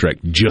Star Trek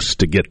just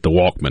to get the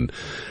Walkman.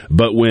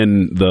 But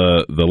when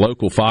the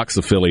local Fox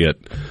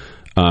affiliate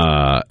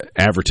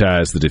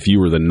advertised that if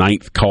you were the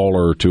 9th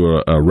caller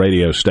to a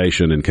radio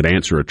station and could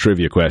answer a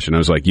trivia question, I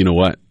was like, you know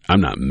what? I'm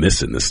not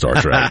missing this Star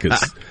Trek,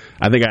 because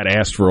I think I'd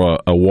asked for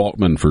a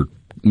Walkman for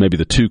maybe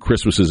the 2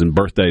 Christmases and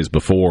birthdays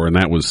before, and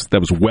that was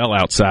well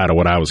outside of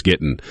what I was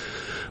getting.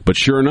 But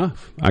sure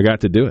enough, I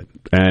got to do it,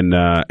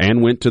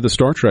 and went to the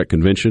Star Trek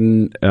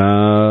convention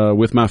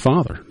with my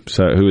father,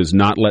 who has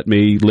not let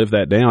me live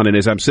that down. And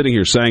as I'm sitting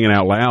here saying it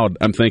out loud,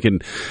 I'm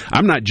thinking,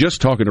 I'm not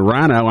just talking to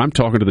Rhino, I'm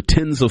talking to the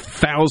tens of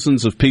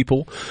thousands of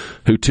people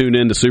who tune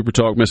in to Super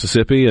Talk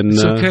Mississippi. And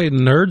it's okay,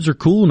 nerds are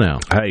cool now.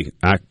 Hey,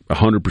 I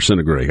 100%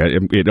 agree.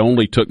 It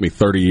only took me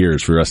 30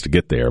 years for us to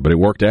get there, but it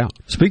worked out.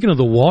 Speaking of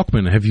the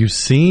Walkman, have you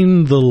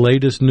seen the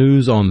latest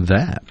news on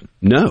that?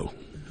 No.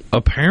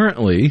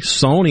 Apparently,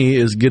 Sony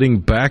is getting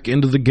back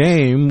into the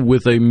game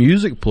with a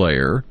music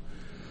player,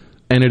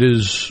 and it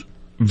is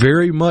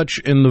very much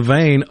in the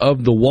vein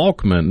of the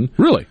Walkman.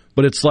 Really?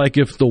 But it's like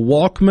if the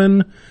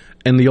Walkman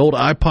and the old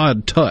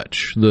iPod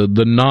Touch,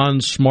 the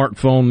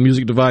non-smartphone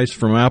music device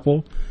from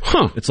Apple,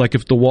 it's like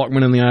if the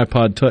Walkman and the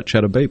iPod Touch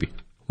had a baby.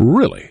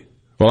 Really?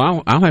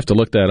 Well, I'll have to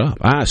look that up.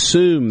 I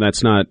assume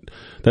that's going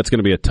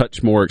to be a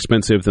touch more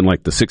expensive than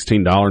like the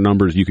 $16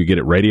 numbers you could get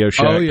at Radio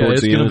Shack. Oh yeah,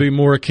 it's going to be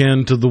more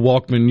akin to the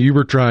Walkman you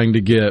were trying to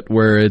get,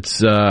 where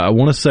it's I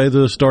want to say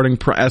the starting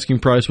asking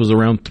price was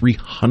around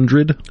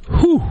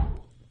 $300. Whew,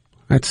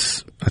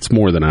 that's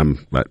more than I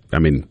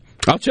mean,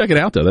 I'll check it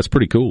out though. That's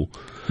pretty cool.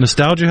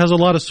 Nostalgia has a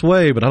lot of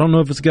sway, but I don't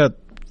know if it's got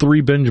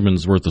 3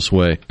 Benjamins worth of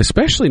sway.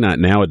 Especially not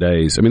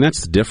nowadays. I mean,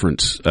 that's the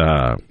difference.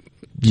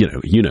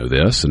 You know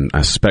this, and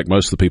I suspect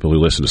most of the people who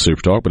listen to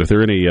Super Talk. But if there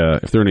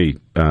are any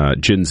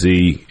Gen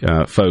Z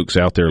folks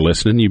out there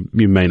listening,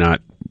 you may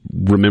not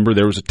remember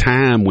there was a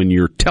time when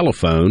your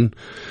telephone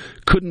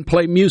couldn't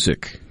play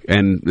music,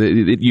 and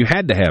you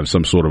had to have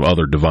some sort of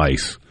other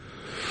device.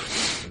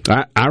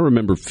 I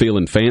remember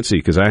feeling fancy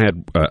because I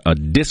had a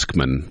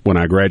Discman when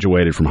I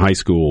graduated from high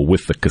school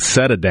with the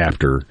cassette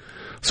adapter,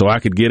 so I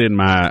could get in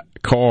my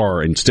car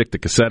and stick the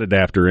cassette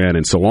adapter in,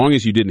 and so long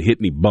as you didn't hit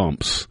any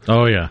bumps,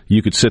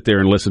 you could sit there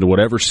and listen to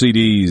whatever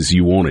CDs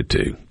you wanted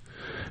to.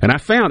 And I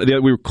found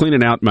that we were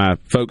cleaning out my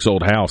folks'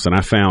 old house, and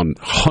I found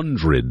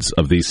hundreds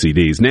of these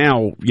CDs.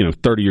 Now,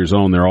 30 years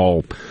on, they're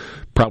all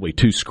probably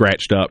too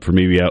scratched up for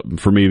me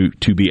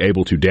to be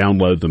able to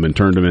download them and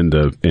turn them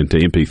into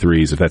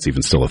MP3s, if that's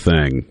even still a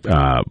thing. But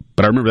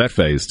I remember that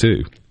phase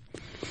too.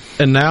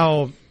 And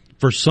now,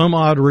 for some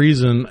odd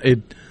reason,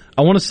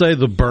 I want to say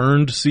the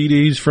burned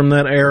CDs from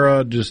that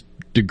era just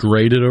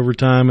degraded over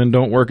time and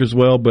don't work as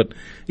well. But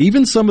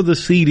even some of the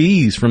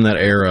CDs from that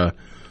era,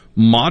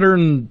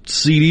 modern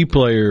CD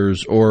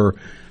players or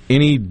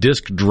any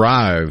disk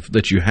drive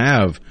that you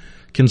have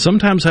can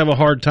sometimes have a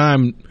hard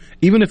time,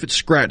 even if it's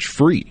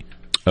scratch-free.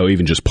 Oh,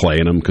 even just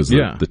playing them because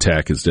the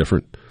tech is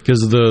different?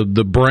 Because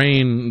the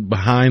brain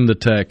behind the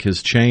tech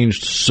has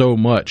changed so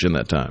much in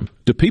that time.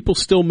 Do people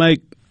still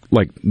make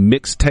like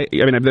mixtape?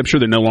 I mean, I'm sure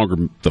they're no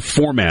longer, the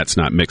format's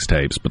not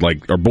mixtapes, but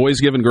like, are boys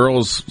giving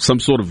girls some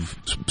sort of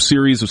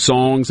series of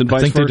songs and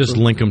vice versa? I think they just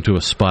link them to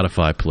a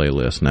Spotify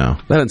playlist now.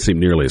 That doesn't seem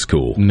nearly as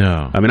cool.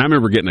 No. I mean, I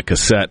remember getting a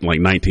cassette in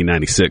like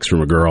 1996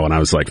 from a girl, and I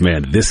was like,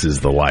 man, this is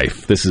the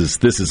life. This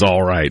is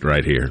all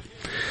right here.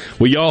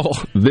 Well, y'all,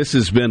 this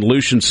has been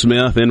Lucian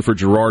Smith in for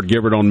Gerard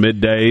Gibbert on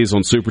Middays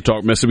on Super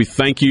Talk Mississippi.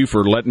 Thank you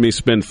for letting me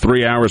spend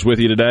 3 hours with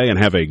you today,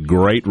 and have a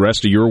great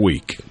rest of your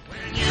week.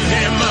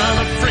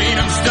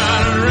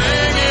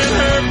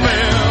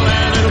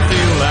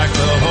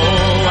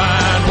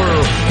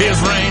 Is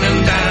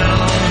raining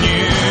down on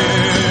you.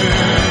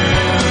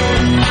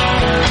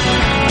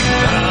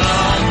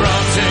 I'm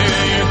brought to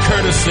you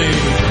courtesy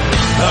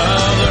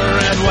of the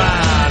red,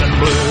 white, and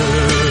blue.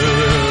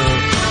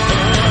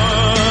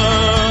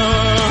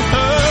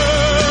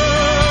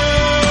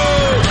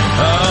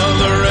 Of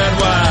the red,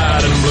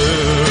 white, and blue.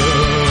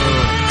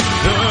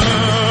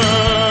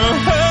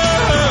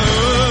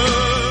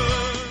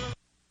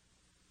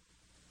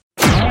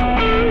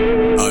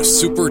 A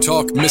Super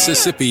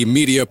Mississippi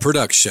media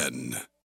production.